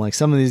 Unlike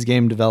some of these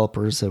game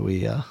developers that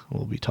we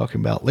will be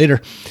talking about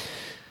later.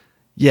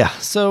 Yeah,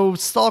 so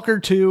Stalker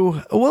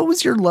 2, what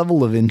was your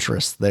level of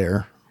interest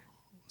there?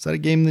 Was that a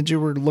game that you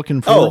were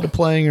looking forward to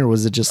playing, or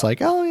was it just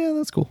like, oh, yeah,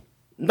 that's cool?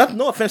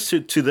 No offense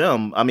to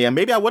them. I mean,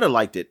 maybe I would have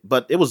liked it,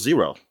 but it was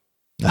 0.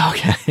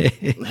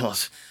 Okay.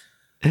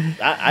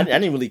 I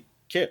didn't really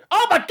care.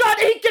 Oh, my God,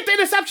 did he get the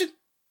interception?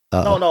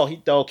 No, he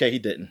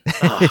didn't.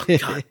 Oh,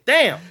 God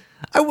damn.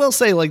 I will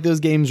say, like, those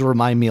games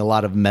remind me a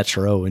lot of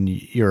Metro, and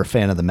you're a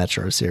fan of the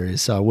Metro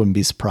series, so I wouldn't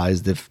be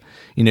surprised if,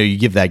 you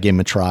give that game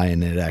a try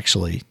and it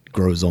actually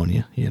grows on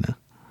you,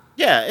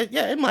 Yeah,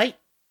 it might.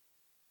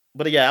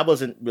 But yeah, I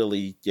wasn't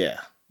really,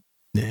 Yeah.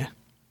 I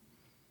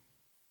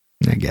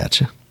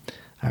gotcha.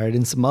 All right,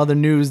 in some other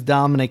news,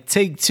 Dominic,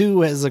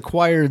 Take-Two has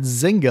acquired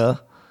Zynga,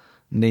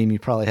 a name you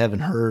probably haven't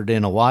heard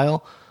in a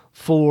while,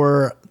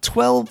 for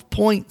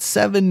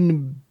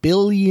 $12.7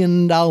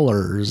 billion.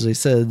 They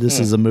said this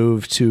is a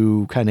move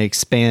to kind of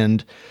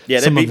expand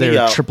some of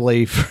their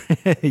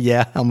AAA.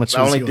 Yeah, how much?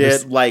 I only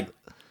did like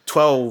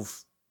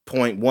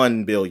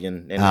 12.1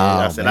 billion, and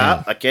I said,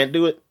 I can't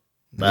do it.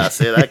 I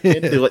said I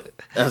can't do it.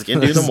 I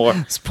can't do no more.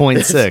 It's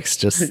 0.6,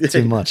 just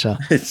too much, huh?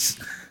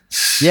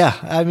 Yeah,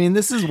 I mean,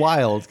 this is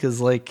wild because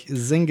like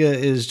Zynga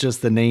is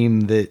just a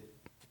name that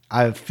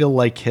I feel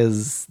like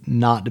has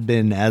not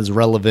been as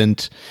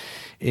relevant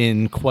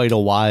in quite a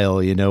while.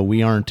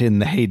 We aren't in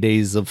the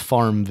heydays of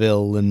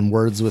Farmville and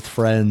Words with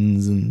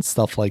Friends and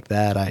stuff like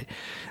that.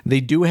 They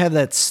do have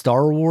that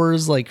Star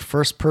Wars like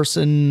first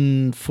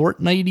person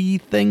Fortnite-y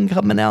thing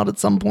coming out at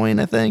some point,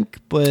 I think.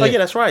 But yeah,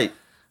 that's right.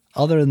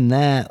 Other than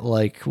that,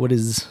 like what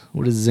is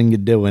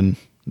Zynga doing?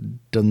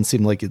 Doesn't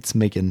seem like it's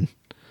making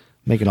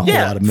a whole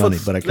lot of money,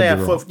 but I could be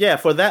wrong.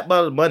 For that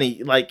amount of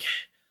money, like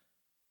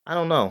I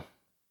don't know.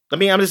 I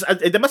mean,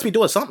 they must be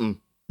doing something.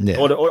 Yeah.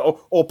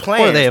 Or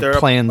plans. Or they have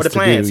plans to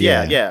do,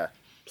 yeah.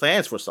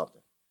 Plans for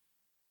something.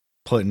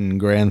 Putting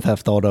Grand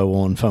Theft Auto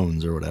on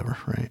phones or whatever,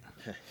 right?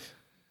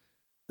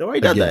 They already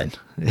done that.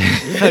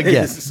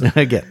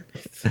 Again.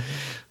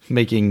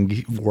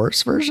 Making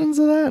worse versions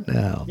of that?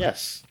 No.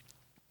 Yes.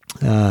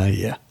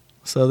 Yeah.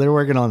 So they're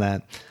working on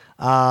that.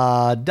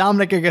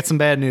 Dominic, I got some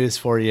bad news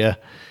for you.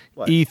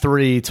 What?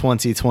 E3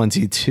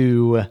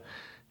 2022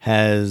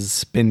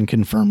 has been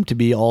confirmed to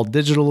be all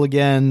digital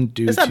again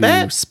due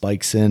to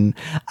spikes in.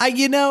 I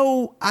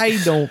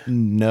don't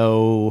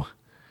know.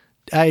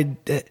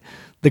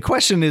 The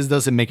question is,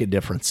 does it make a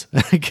difference?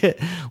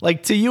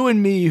 Like to you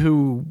and me,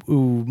 who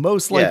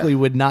most likely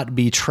would not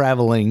be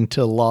traveling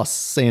to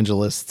Los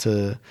Angeles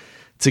to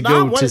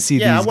go to see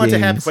these games. I want it to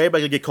happen for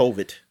everybody to get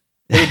COVID.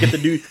 They get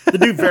the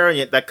new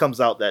variant that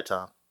comes out that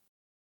time.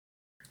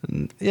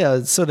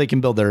 Yeah, so they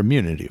can build their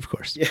immunity, of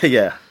course.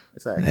 Yeah,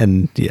 exactly.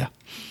 And yeah.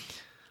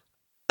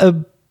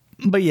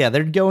 But yeah,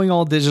 they're going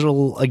all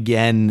digital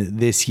again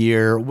this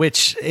year,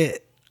 which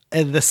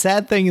the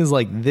sad thing is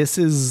like, this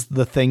is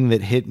the thing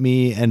that hit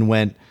me and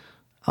went,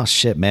 oh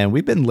shit, man,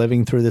 we've been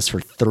living through this for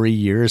 3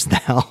 years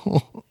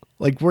now.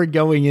 Like we're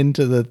going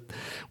into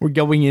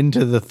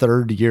the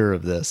third year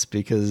of this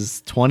because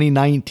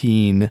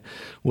 2019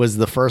 was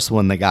the first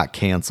one that got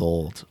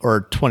canceled,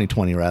 or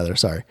 2020 rather.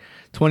 Sorry.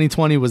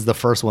 2020 was the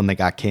first one that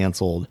got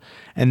canceled.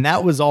 And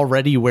that was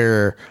already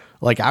where,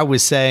 like I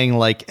was saying,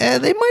 like,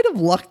 they might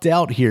have lucked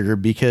out here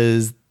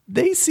because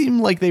they seem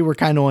like they were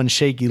kind of on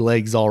shaky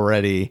legs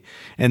already.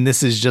 And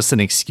this is just an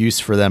excuse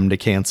for them to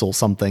cancel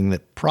something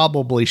that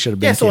probably should have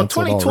been canceled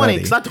already. Yeah, so in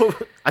 2020,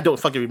 because I don't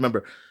fucking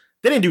remember.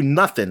 They didn't do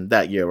nothing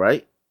that year,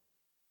 right?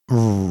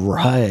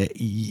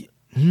 Right.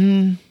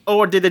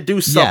 Or did it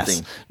do something?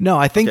 Yes. No,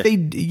 I think they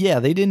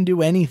didn't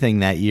do anything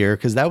that year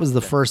because that was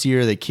the first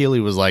year that Keighley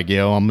was like,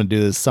 yo, I'm going to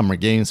do this Summer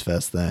Games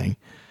Fest thing.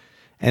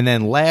 And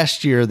then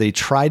last year they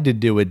tried to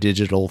do a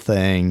digital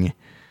thing.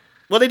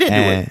 Well, they did do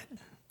it.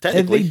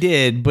 Technically. They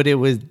did, but it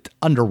was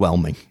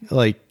underwhelming.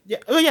 Like,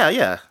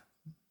 yeah.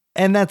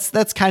 And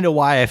that's kind of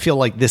why I feel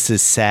like this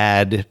is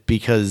sad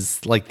because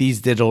like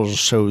these digital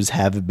shows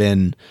have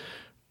been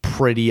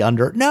pretty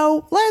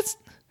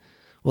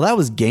Well, that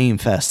was Game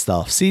Fest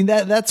stuff. See,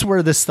 that's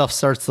where this stuff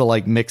starts to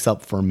like mix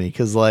up for me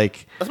because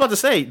like I was about to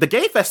say the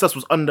Game Fest stuff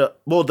was under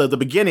the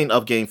beginning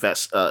of Game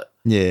Fest.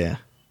 Yeah,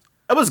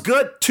 it was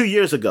good 2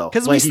 years ago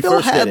because we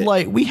still had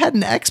we had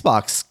an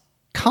Xbox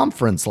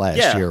conference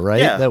last year, right?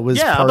 Yeah, that was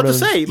part I'm about of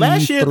to say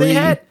last E3. year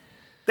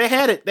they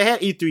had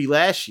E3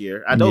 last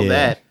year. I know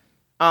that.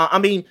 I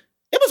mean,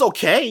 it was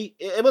okay.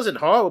 It wasn't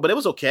horrible, but it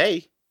was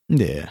okay.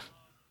 Yeah,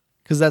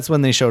 because that's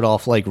when they showed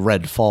off like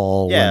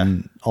Redfall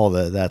and all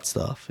that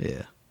stuff.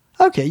 Yeah.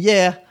 Okay.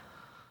 Yeah.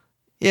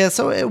 Yeah.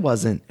 So it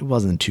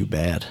wasn't too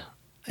bad.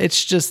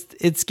 It's just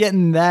it's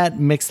getting that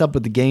mixed up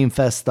with the Game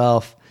Fest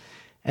stuff,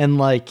 and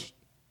like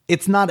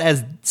it's not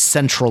as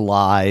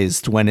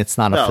centralized when it's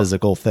not a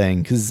physical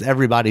thing because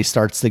everybody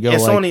starts to go.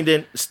 And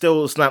Sony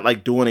it's not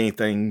like doing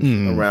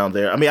anything around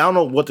there. I mean, I don't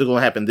know what's going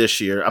to happen this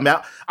year. I mean,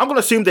 I'm going to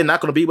assume they're not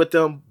going to be with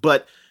them,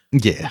 but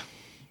yeah.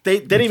 They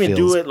didn't even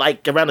do it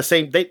like around the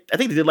same. I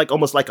think they did like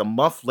almost like a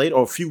month later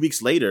or a few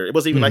weeks later. It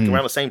wasn't even like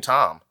around the same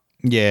time.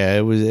 Yeah,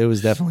 it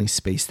was definitely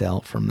spaced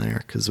out from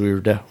there because we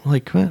were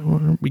like,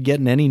 are we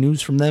getting any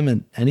news from them at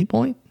any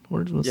point?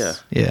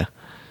 Yeah.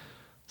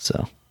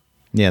 So,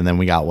 yeah, and then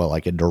we got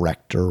like a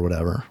director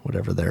or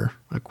whatever their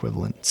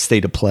equivalent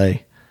state of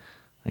play,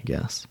 I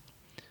guess.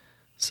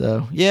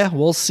 So yeah,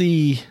 we'll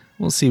see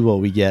what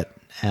we get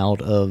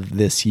out of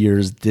this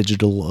year's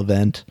digital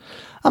event.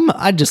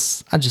 I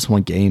just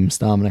want games,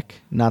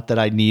 Dominic. Not that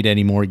I need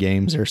any more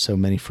games. There's so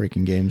many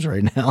freaking games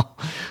right now.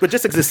 But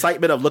just the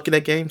excitement of looking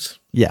at games.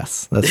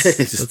 Yes,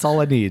 that's all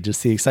I need.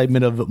 Just the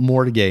excitement of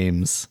more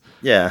games.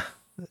 Yeah.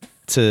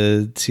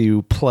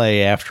 To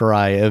play after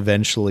I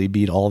eventually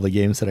beat all the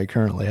games that I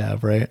currently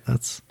have. Right.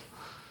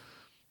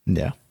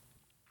 Yeah.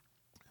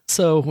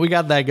 So we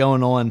got that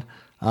going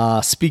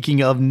on.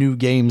 Speaking of new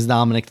games,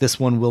 Dominic, this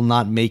one will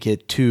not make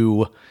it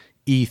to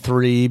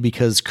E3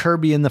 because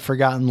Kirby and the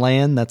Forgotten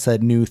Land, that's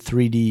that new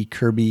 3D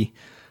Kirby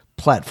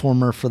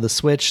platformer for the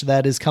Switch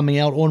that is coming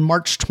out on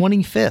March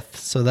 25th.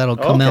 So that'll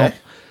come out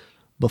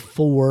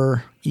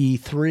before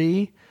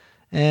E3.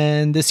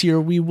 And this year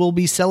we will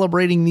be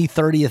celebrating the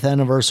 30th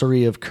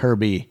anniversary of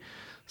Kirby.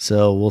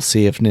 So we'll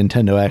see if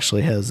Nintendo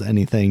actually has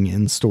anything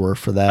in store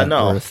for that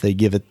or if they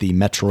give it the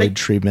Metroid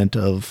treatment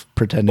of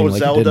pretending like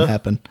Zelda. It didn't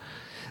happen.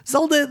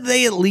 Zelda,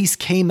 they at least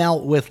came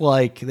out with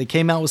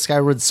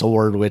Skyward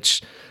Sword,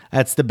 which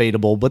that's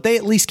debatable, but they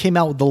at least came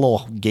out with the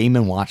little Game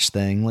 & Watch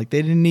thing. Like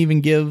they didn't even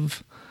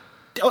give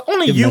you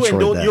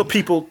Metroid and your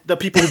people, the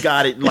people who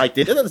got it liked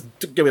it. It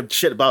doesn't give a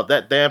shit about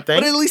that damn thing.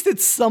 But at least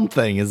it's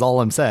something, is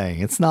all I'm saying.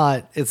 It's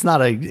not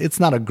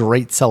a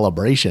great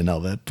celebration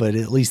of it, but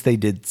at least they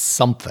did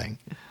something.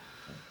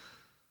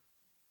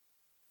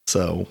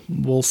 So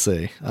we'll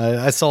see.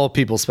 I saw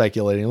people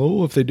speculating,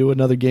 if they do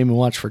another Game &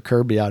 Watch for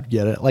Kirby, I'd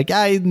get it. Like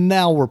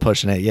now we're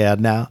pushing it. Yeah,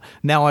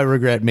 now I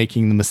regret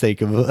making the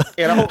mistake of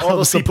and all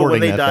those people when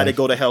they die, they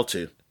go to hell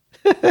too.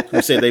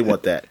 Who say they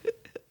want that?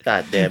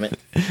 God damn it!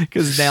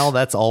 Because now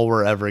that's all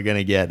we're ever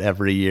gonna get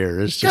every year.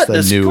 It's just a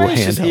new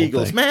handheld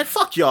Eagles, thing. Man,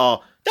 fuck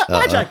y'all.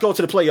 Why'd y'all go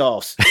to the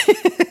playoffs?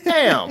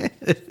 Damn.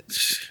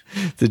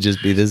 To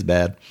just be this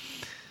bad.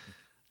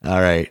 All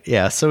right,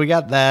 yeah. So we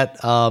got that.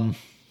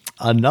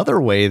 Another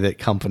way that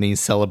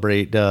companies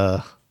celebrate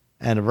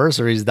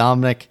anniversaries,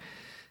 Dominic,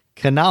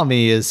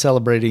 Konami is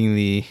celebrating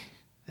the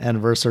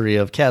anniversary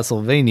of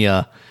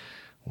Castlevania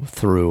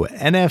through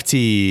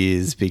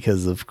NFTs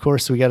because, of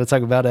course, we got to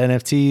talk about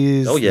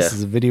NFTs. Oh, yeah. This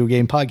is a video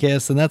game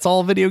podcast, and that's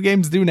all video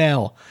games do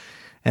now,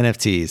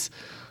 NFTs.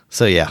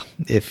 So, yeah,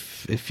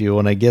 if you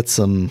want to get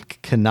some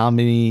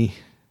Konami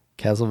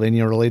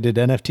Castlevania-related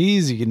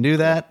NFTs, you can do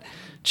that.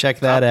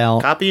 Check that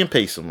out. Copy and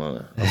paste them.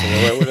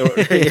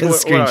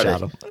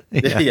 Screenshot them.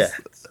 Yes.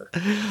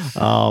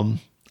 Yeah.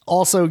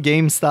 Also,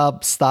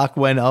 GameStop stock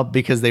went up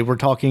because they were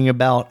talking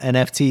about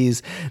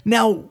NFTs.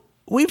 Now,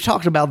 we've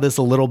talked about this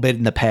a little bit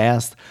in the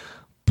past,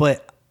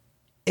 but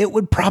it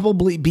would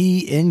probably be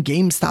in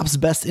GameStop's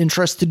best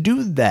interest to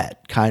do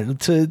that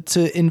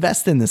to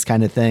invest in this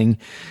kind of thing,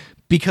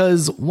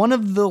 because one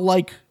of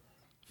the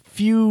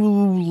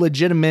few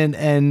legitimate,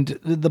 and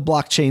the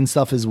blockchain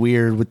stuff is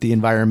weird with the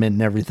environment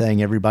and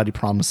everything. Everybody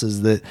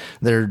promises that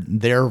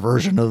their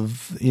version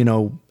of,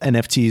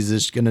 NFTs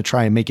is going to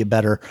try and make it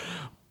better.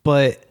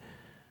 But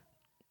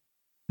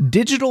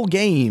digital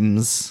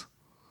games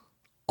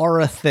are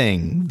a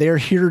thing. They're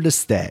here to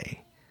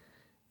stay.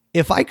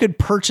 If I could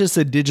purchase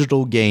a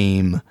digital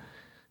game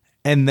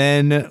and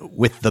then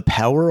with the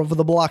power of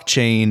the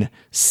blockchain,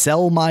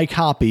 sell my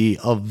copy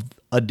of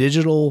a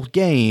digital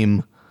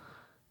game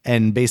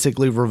and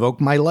basically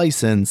revoke my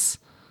license,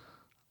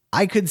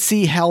 I could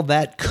see how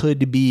that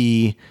could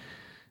be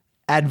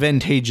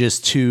advantageous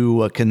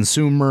to a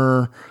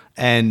consumer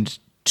and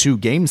to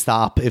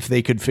GameStop if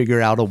they could figure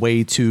out a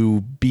way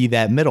to be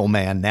that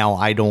middleman. Now,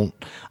 I don't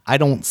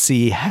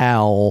see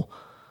how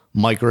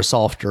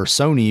Microsoft or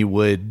Sony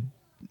would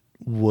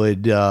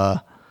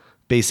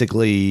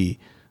basically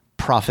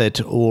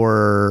profit,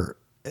 or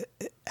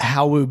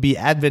how it would be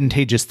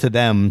advantageous to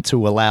them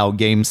to allow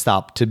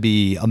GameStop to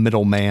be a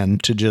middleman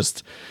to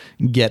just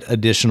get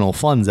additional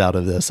funds out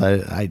of this.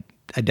 I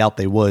doubt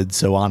they would.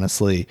 So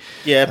honestly,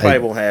 Yeah, it probably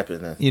won't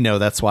happen then. You know,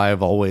 that's why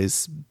I've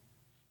always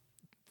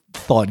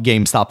thought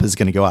GameStop is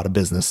going to go out of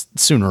business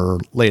sooner or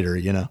later,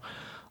 you know.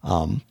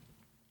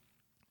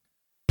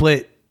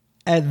 But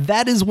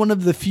that is one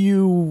of the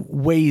few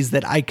ways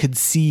that I could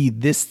see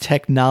this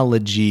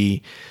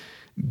technology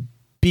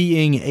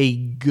being a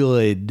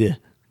good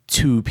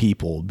to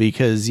people,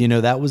 because, you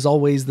know, that was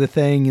always the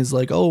thing, is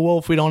like, oh, well,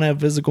 if we don't have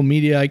physical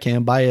media, I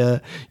can't buy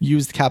a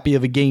used copy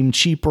of a game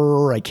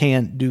cheaper. I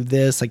can't do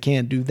this. I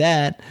can't do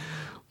that.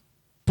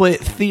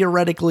 But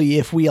theoretically,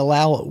 if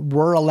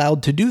we're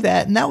allowed to do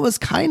that, and that was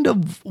kind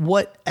of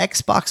what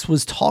Xbox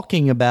was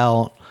talking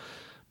about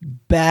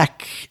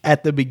back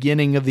at the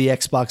beginning of the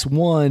Xbox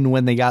One,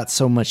 when they got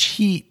so much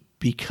heat,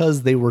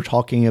 because they were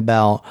talking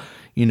about,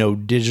 you know,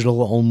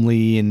 digital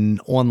only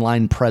and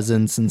online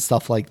presence and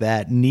stuff like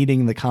that,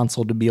 needing the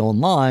console to be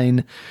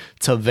online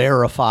to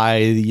verify,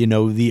 you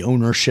know, the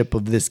ownership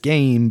of this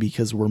game,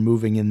 because we're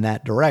moving in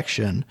that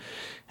direction.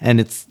 And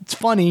it's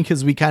funny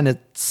because we kind of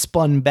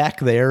spun back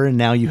there, and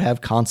now you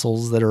have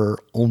consoles that are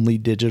only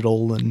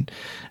digital, and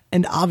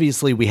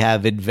obviously we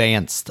have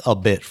advanced a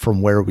bit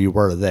from where we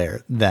were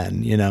there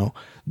then. You know,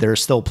 there are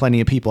still plenty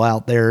of people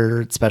out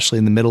there, especially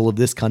in the middle of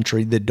this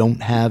country, that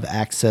don't have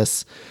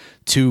access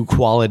to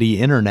quality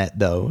internet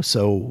though.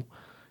 So,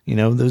 you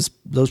know, those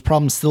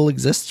problems still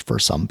exist for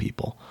some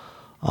people.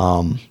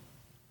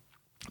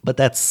 But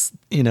that's,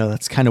 you know,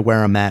 that's kind of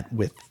where I'm at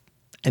with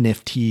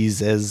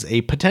NFTs as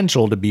a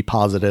potential to be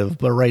positive.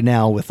 But right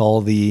now, with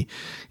all the,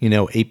 you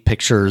know, ape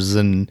pictures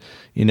and,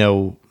 you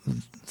know,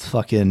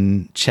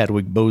 fucking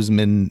Chadwick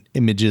Boseman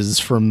images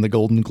from the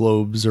Golden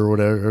Globes or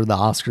whatever, or the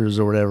Oscars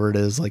or whatever it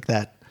is, like,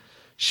 that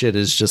shit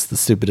is just the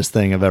stupidest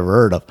thing I've ever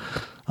heard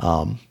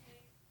of.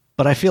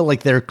 But I feel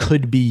like there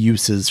could be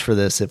uses for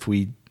this if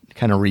we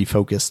kind of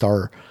refocused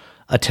our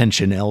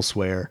attention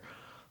elsewhere.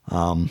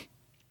 I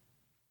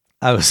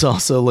was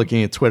also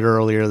looking at Twitter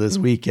earlier this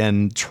week,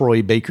 and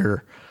Troy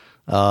Baker,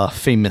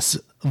 famous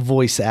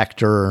voice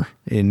actor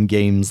in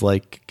games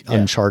like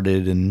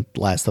Uncharted and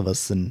Last of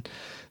Us and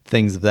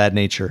things of that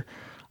nature.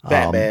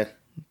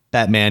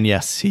 Batman,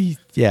 yes. He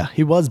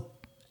was.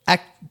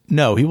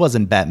 No, he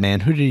wasn't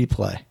Batman. Who did he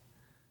play?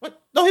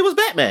 What? No, he was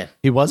Batman.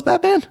 He was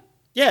Batman?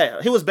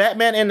 Yeah, he was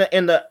Batman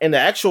in the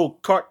actual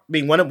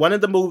being one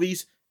of the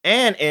movies,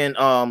 and in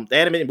the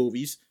animated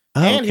movies,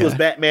 and he was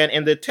Batman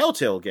in the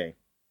Telltale game.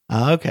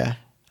 Okay.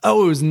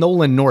 Oh, it was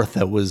Nolan North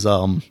that was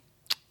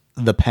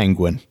the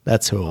Penguin.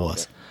 That's who it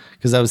was.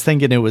 Because I was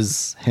thinking it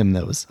was him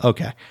that was.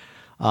 Okay.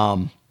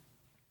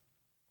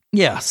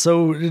 Yeah,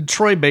 so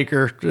Troy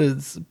Baker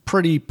is a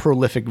pretty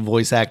prolific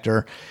voice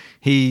actor.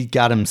 He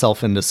got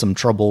himself into some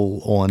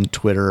trouble on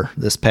Twitter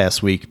this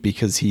past week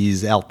because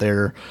he's out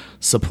there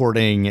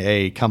supporting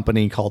a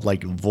company called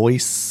like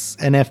Voice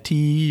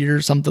NFT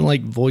or something,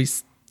 like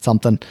Voice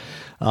something.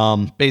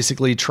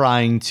 Basically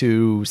trying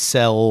to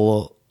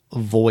sell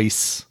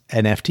voice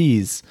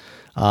NFTs.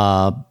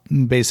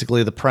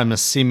 Basically the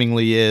premise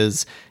seemingly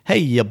is, hey,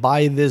 you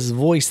buy this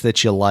voice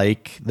that you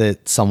like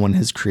that someone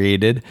has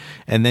created,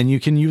 and then you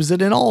can use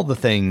it in all the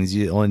things.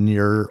 On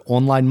your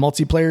online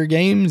multiplayer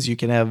games, you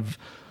can have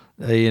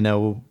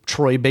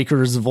Troy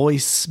Baker's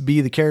voice be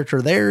the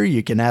character there.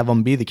 You can have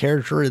him be the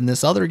character in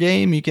this other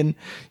game. You can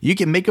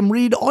make him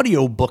read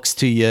audiobooks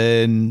to you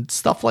and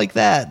stuff like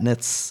that. And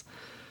it's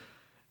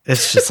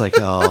just like,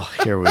 oh,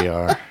 here we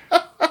are.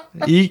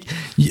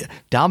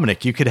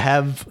 Dominic, you could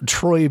have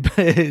Troy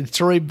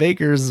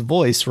Baker's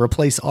voice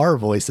replace our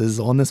voices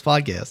on this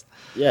podcast.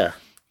 Yeah.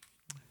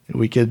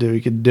 We could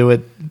do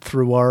it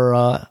through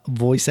our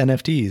voice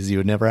NFTs. You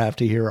would never have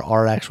to hear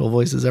our actual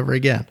voices ever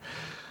again.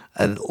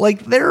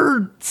 Like, there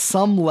are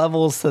some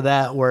levels to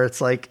that where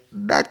it's like,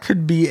 that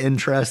could be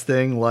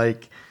interesting.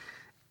 Like,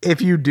 if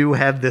you do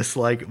have this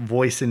like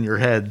voice in your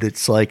head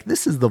that's like,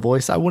 this is the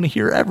voice I want to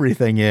hear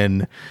everything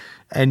in,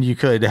 and you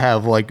could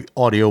have like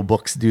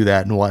audiobooks do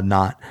that and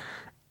whatnot.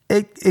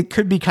 It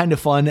could be kind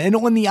of fun. And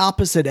on the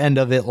opposite end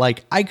of it,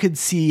 like, I could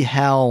see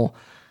how,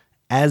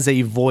 as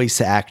a voice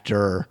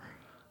actor,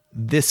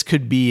 this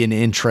could be an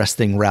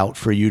interesting route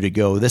for you to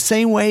go. The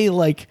same way,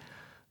 like,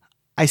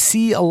 I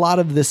see a lot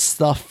of this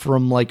stuff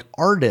from like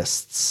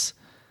artists.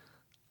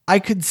 I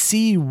could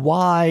see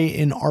why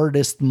an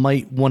artist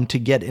might want to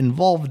get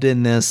involved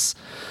in this,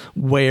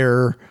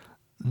 where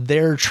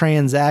their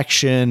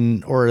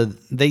transaction, or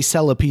they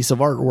sell a piece of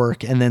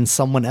artwork and then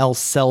someone else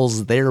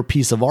sells their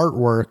piece of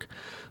artwork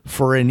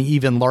for an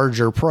even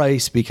larger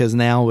price because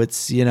now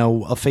it's,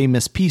 a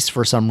famous piece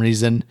for some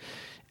reason,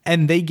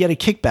 and they get a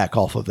kickback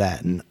off of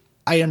that. And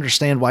I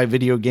understand why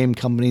video game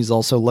companies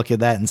also look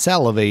at that and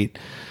salivate.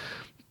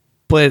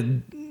 But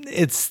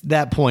it's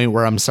that point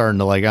where I'm starting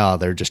to like, oh,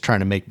 they're just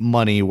trying to make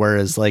money.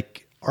 Whereas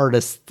like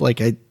artists,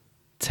 like, I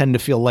tend to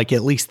feel like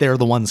at least they're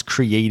the ones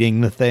creating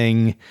the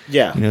thing.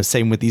 Yeah.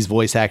 Same with these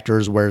voice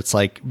actors, where it's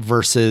like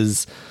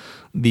versus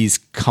these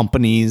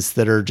companies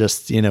that are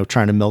just,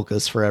 trying to milk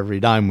us for every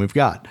dime we've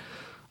got.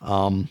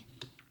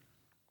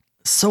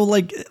 So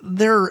like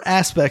there are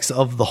aspects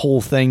of the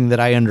whole thing that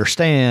I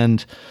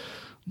understand,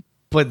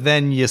 But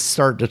then you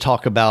start to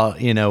talk about,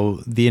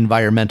 the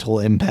environmental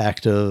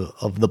impact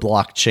of the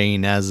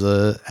blockchain as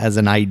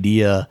an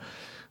idea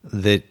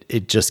that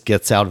it just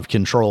gets out of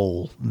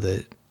control,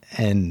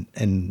 and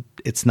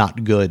it's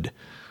not good.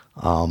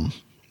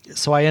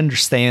 So I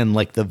understand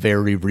like the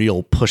very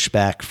real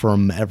pushback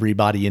from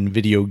everybody in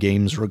video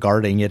games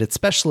regarding it,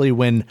 especially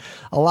when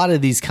a lot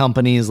of these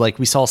companies, like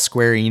we saw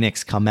Square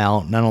Enix come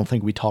out, and I don't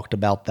think we talked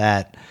about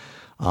that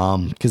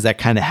because that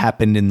kind of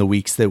happened in the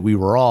weeks that we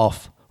were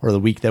off, or the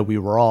week that we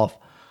were off.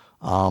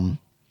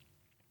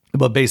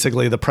 But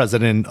basically the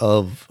president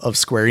of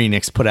Square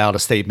Enix put out a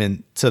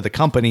statement to the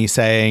company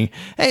saying,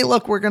 hey,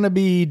 look, we're going to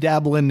be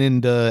dabbling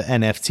into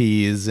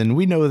NFTs, and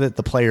we know that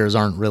the players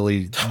aren't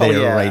really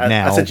there right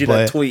now. I sent you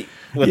that tweet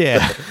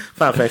with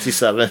Final Fantasy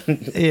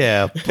 7.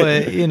 Yeah,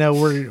 but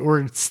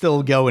we're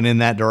still going in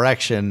that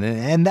direction.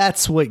 And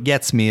that's what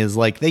gets me is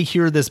like they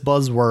hear this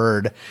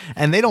buzzword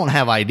and they don't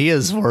have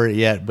ideas for it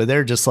yet, but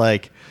they're just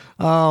like,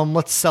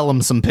 let's sell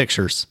them some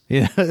pictures.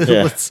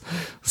 Let's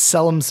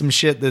sell them some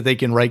shit that they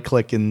can right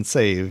click and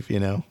save,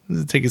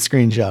 take a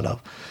screenshot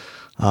of.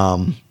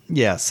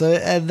 So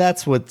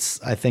that's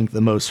what's, I think,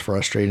 the most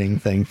frustrating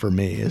thing for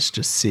me is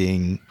just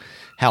seeing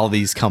how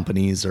these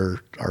companies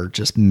are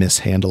just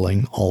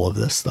mishandling all of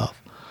this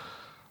stuff.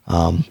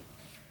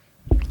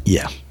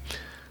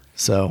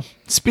 So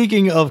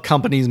speaking of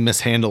companies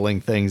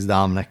mishandling things,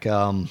 Dominic,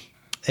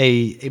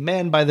 a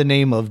man by the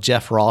name of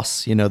Jeff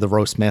Ross, the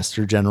roast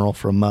master general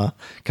from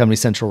Comedy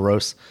Central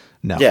Roast.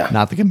 No,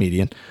 not the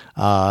comedian.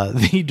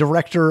 The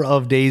director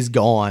of Days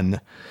Gone,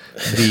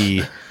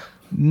 the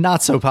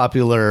not so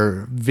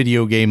popular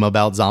video game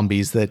about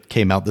zombies that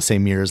came out the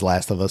same year as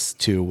Last of Us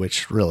 2,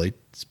 which really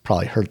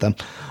probably hurt them,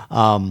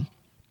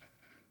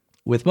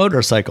 with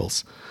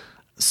motorcycles.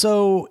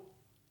 So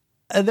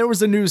there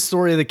was a news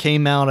story that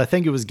came out. I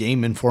think it was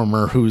Game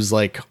Informer whose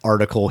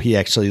article he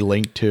actually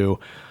linked to.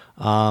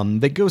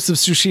 That Ghost of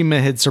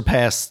Tsushima had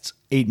surpassed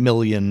 8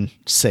 million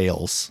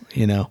sales,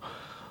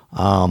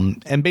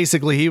 and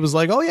basically he was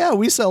like, oh yeah,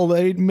 we sell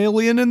 8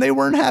 million and they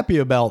weren't happy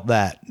about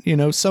that.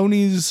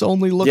 Sony's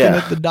only looking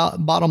at the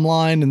bottom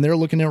line and they're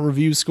looking at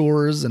review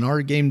scores and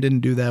our game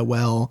didn't do that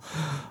well.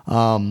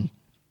 And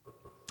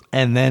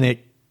then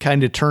it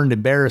kind of turned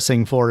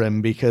embarrassing for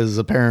him because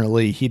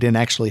apparently he didn't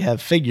actually have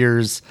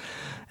figures.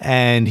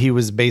 And he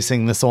was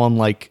basing this on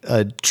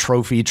a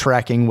trophy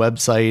tracking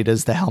website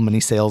as to how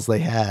many sales they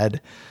had,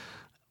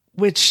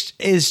 which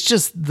is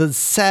just the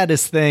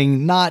saddest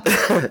thing.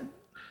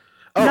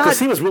 Because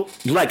he was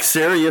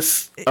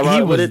serious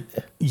about it.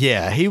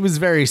 Yeah, he was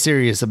very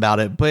serious about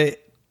it. But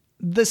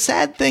the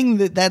sad thing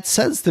that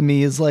says to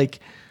me is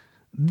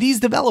these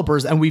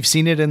developers, and we've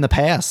seen it in the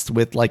past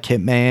with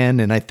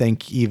Hitman, and I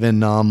think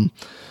even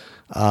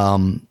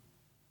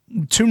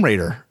Tomb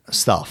Raider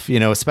stuff,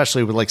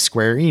 especially with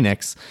Square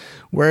Enix,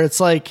 where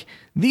it's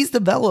these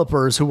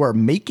developers who are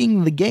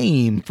making the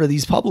game for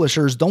these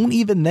publishers don't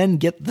even then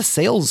get the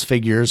sales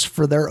figures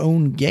for their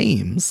own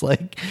games.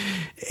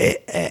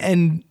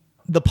 And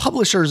the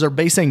publishers are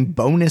basing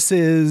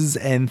bonuses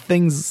and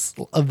things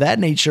of that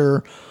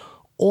nature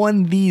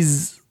on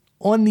these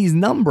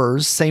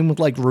numbers. Same with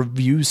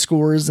review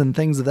scores and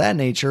things of that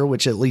nature,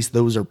 which at least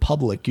those are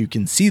public. You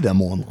can see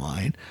them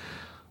online.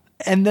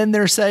 And then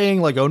they're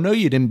saying oh no,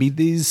 you didn't beat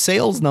these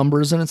sales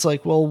numbers. And it's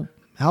well,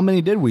 how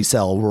many did we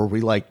sell? Were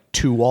we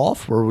 2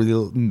 off? Were we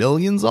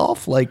millions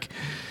off?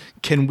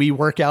 Can we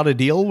work out a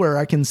deal where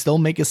I can still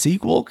make a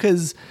sequel?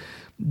 Cause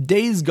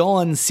Days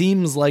Gone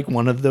seems like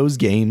one of those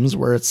games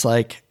where it's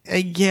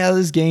yeah,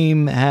 this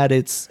game had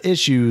its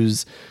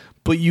issues,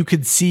 but you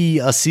could see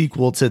a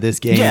sequel to this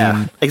game.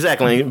 Yeah,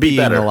 exactly. Be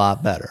better. A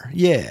lot better.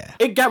 Yeah.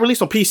 It got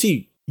released on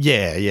PC.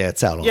 Yeah.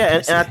 It's out on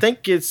PC. And I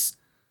think it's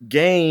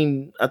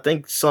gained,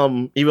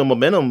 some even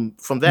momentum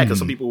from that because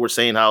some people were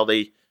saying how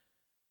they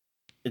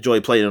enjoy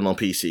playing it on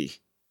PC.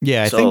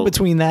 Yeah, I think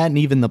between that and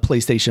even the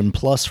PlayStation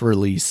Plus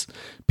release,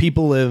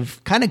 people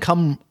have kind of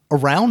come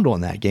around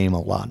on that game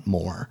a lot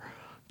more.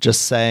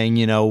 Just saying,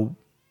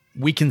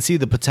 we can see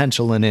the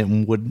potential in it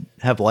and would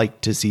have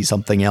liked to see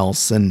something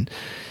else. And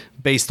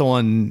based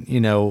on,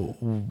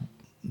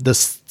 the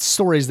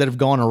stories that have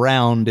gone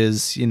around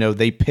is,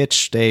 they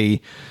pitched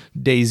a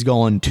Days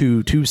Gone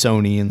 2 to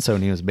Sony, and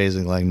Sony was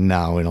basically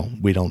no,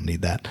 we don't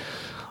need that.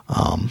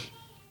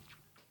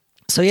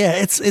 So yeah,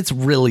 it's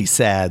really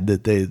sad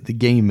that the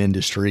game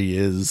industry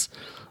is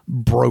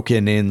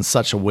broken in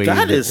such a way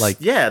that is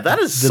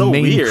the so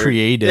main weird.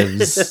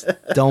 Creatives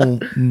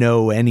don't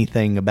know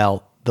anything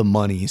about the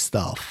money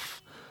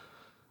stuff,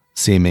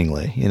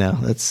 seemingly.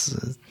 That's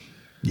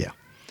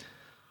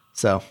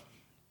so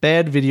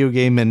bad video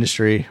game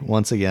industry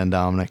once again,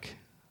 Dominic.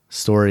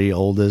 Story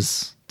old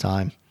as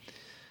time.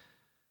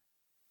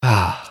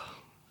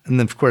 And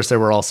then of course there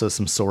were also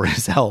some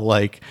stories out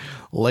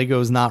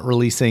Lego's not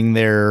releasing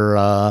their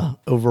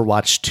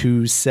Overwatch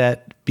 2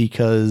 set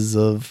because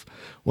of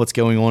what's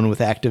going on with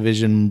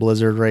Activision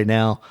Blizzard right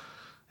now.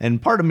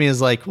 And part of me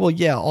is well,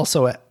 yeah,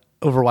 also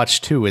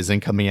Overwatch 2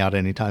 isn't coming out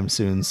anytime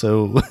soon.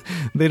 So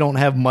they don't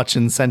have much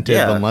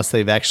incentive unless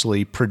they've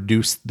actually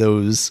produced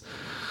those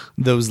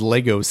those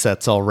Lego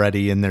sets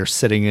already, and they're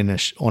sitting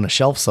on a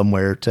shelf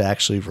somewhere to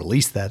actually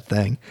release that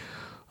thing,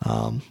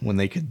 when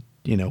they could,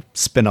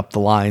 spin up the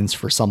lines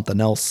for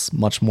something else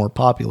much more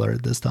popular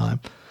at this time.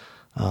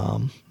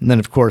 And then,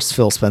 of course,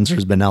 Phil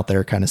Spencer's been out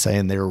there kind of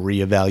saying they're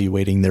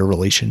reevaluating their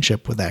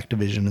relationship with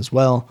Activision as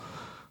well.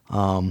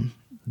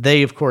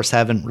 They, of course,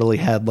 haven't really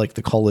had like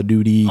the Call of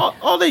Duty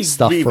all they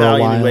stuff for a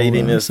while.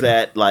 Reevaluating is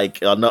that like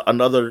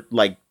another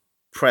like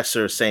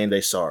presser saying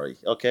they're sorry.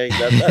 Okay,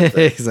 that's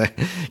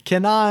exactly.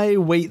 Can I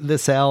wait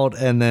this out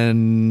and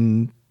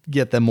then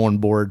get them on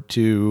board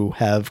to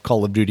have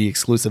Call of Duty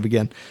exclusive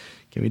again?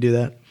 Can we do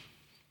that?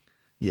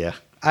 Yeah.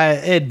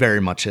 It very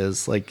much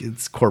is like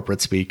it's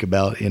corporate speak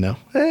about,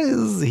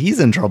 he's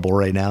in trouble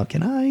right now.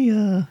 Can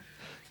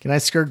I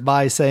skirt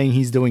by saying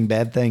he's doing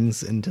bad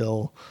things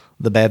until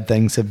the bad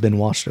things have been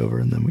washed over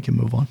and then we can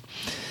move on?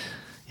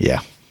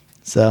 Yeah.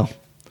 So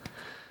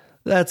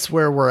that's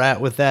where we're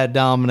at with that,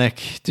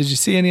 Dominic. Did you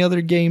see any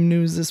other game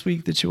news this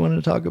week that you wanted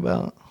to talk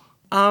about?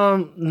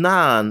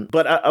 None,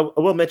 but I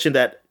will mention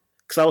that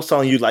because I was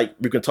telling you like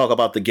we can talk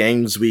about the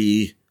games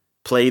we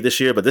played this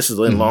year, but this is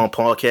a long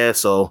podcast,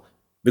 so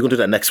we're gonna do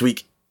that next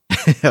week.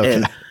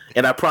 Okay.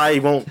 And I probably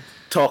won't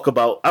talk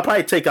about. I'll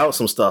probably take out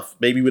some stuff.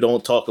 Maybe we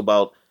don't talk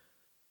about.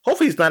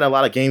 Hopefully, it's not a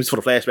lot of games for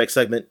the flashback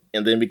segment,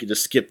 and then we can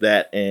just skip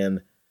that.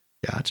 And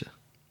gotcha.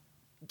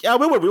 Yeah,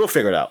 we'll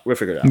figure it out. We'll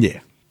figure it out.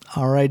 Yeah.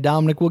 All right,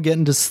 Dominic. We'll get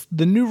into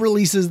the new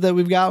releases that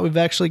we've got. We've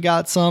actually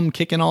got some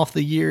kicking off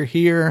the year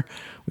here.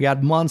 We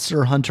got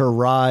Monster Hunter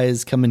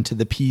Rise coming to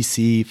the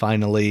PC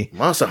finally.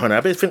 Monster Hunter.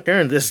 I've been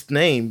hearing this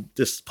name,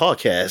 this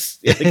podcast.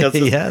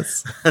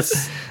 Yes.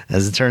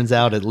 As it turns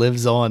out, it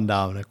lives on,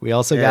 Dominic. We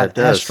also got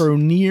Astro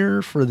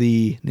Near for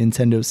the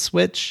Nintendo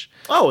Switch.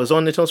 Oh, it's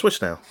on Nintendo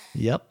Switch now.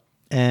 Yep.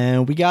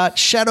 And we got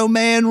Shadow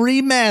Man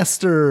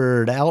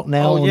Remastered out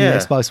now on the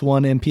Xbox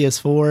One and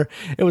PS4.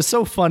 It was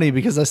so funny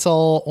because I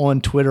saw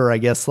on Twitter, I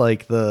guess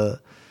like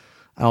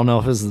I don't know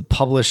if it was the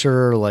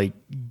publisher, like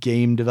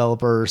game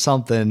developer or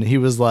something. He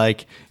was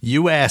like,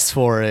 you asked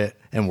for it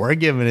and we're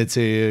giving it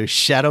to you.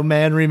 Shadow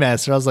Man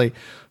Remastered. I was like,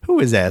 who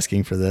is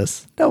asking for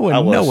this? No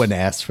one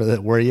asked for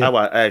that. Were you?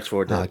 I asked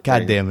for it. Oh,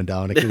 God damn it,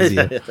 Dominic. It was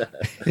you.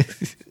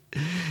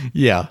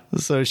 Yeah.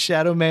 So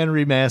Shadow Man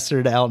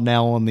Remastered out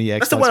now on the Xbox.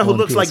 That's the one who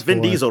looks PS4. Like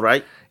Vin Diesel,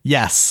 right?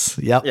 Yes.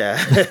 Yep.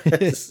 Yeah.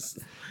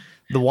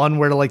 The one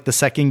where like the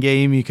second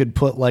game you could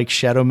put like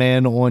Shadow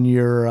Man on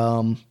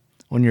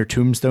your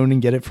tombstone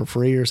and get it for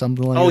free or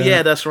something like that. Oh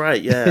yeah, that's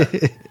right. Yeah.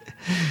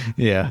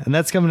 Yeah, and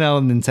that's coming out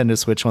on Nintendo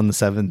Switch on the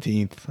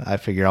 17th. I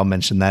figure I'll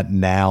mention that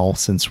now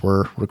since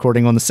we're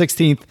recording on the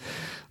 16th.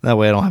 That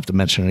way I don't have to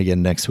mention it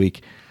again next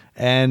week.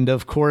 And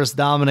of course,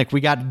 Dominic,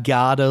 we got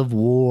God of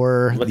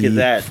War, Look at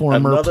that.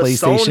 Former Another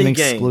PlayStation Sony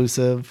game.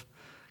 exclusive,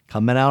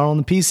 coming out on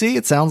the PC.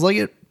 It sounds like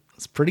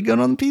it's pretty good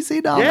on the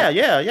PC, Dominic.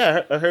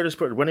 Yeah. I heard it's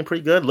running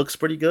pretty good. Looks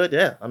pretty good.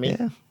 Yeah, I mean,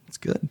 yeah, it's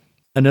good.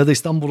 I know they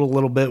stumbled a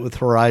little bit with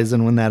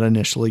Horizon when that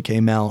initially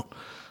came out,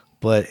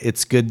 but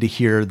it's good to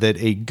hear that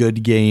a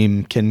good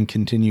game can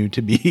continue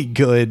to be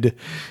good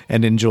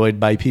and enjoyed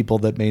by people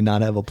that may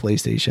not have a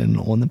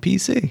PlayStation on the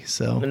PC.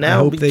 So now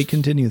I hope they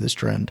continue this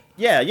trend.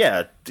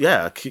 Yeah.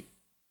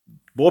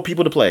 More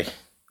people to play.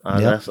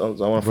 Yep.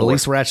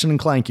 Release Ratchet and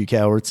Clank, you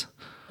cowards.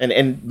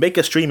 And make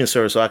a streaming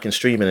service so I can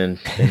stream it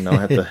and not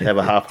have to have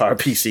a high-powered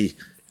PC.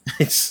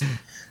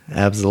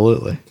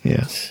 Absolutely,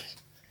 yeah.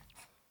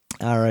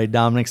 All right,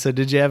 Dominic. So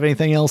did you have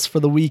anything else for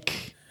the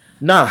week?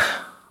 Nah,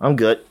 I'm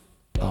good.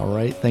 All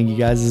right. Thank you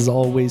guys as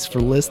always for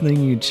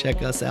listening. You can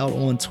check us out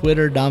on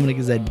Twitter. Dominic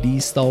is at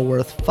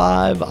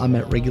DStallworth5. I'm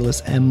at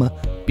Regulus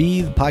MB.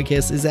 The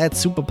podcast is at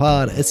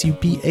Supapod,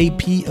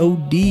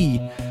 SUPAPOD.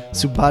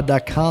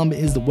 Supapod.com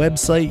is the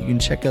website. You can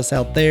check us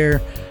out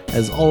there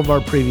as all of our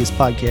previous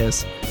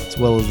podcasts, as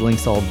well as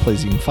links to all the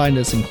places you can find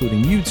us,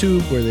 including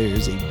YouTube, where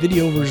there's a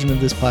video version of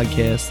this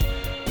podcast,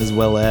 as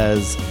well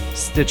as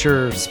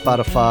Stitcher,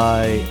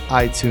 Spotify,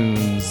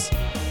 iTunes,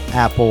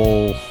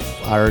 Apple,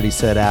 I already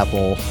said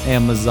Apple,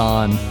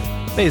 Amazon,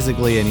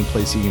 basically any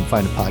place you can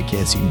find a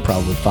podcast, you can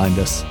probably find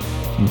us.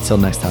 Until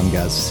next time,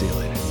 guys, see you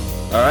later.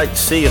 All right,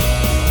 see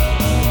you.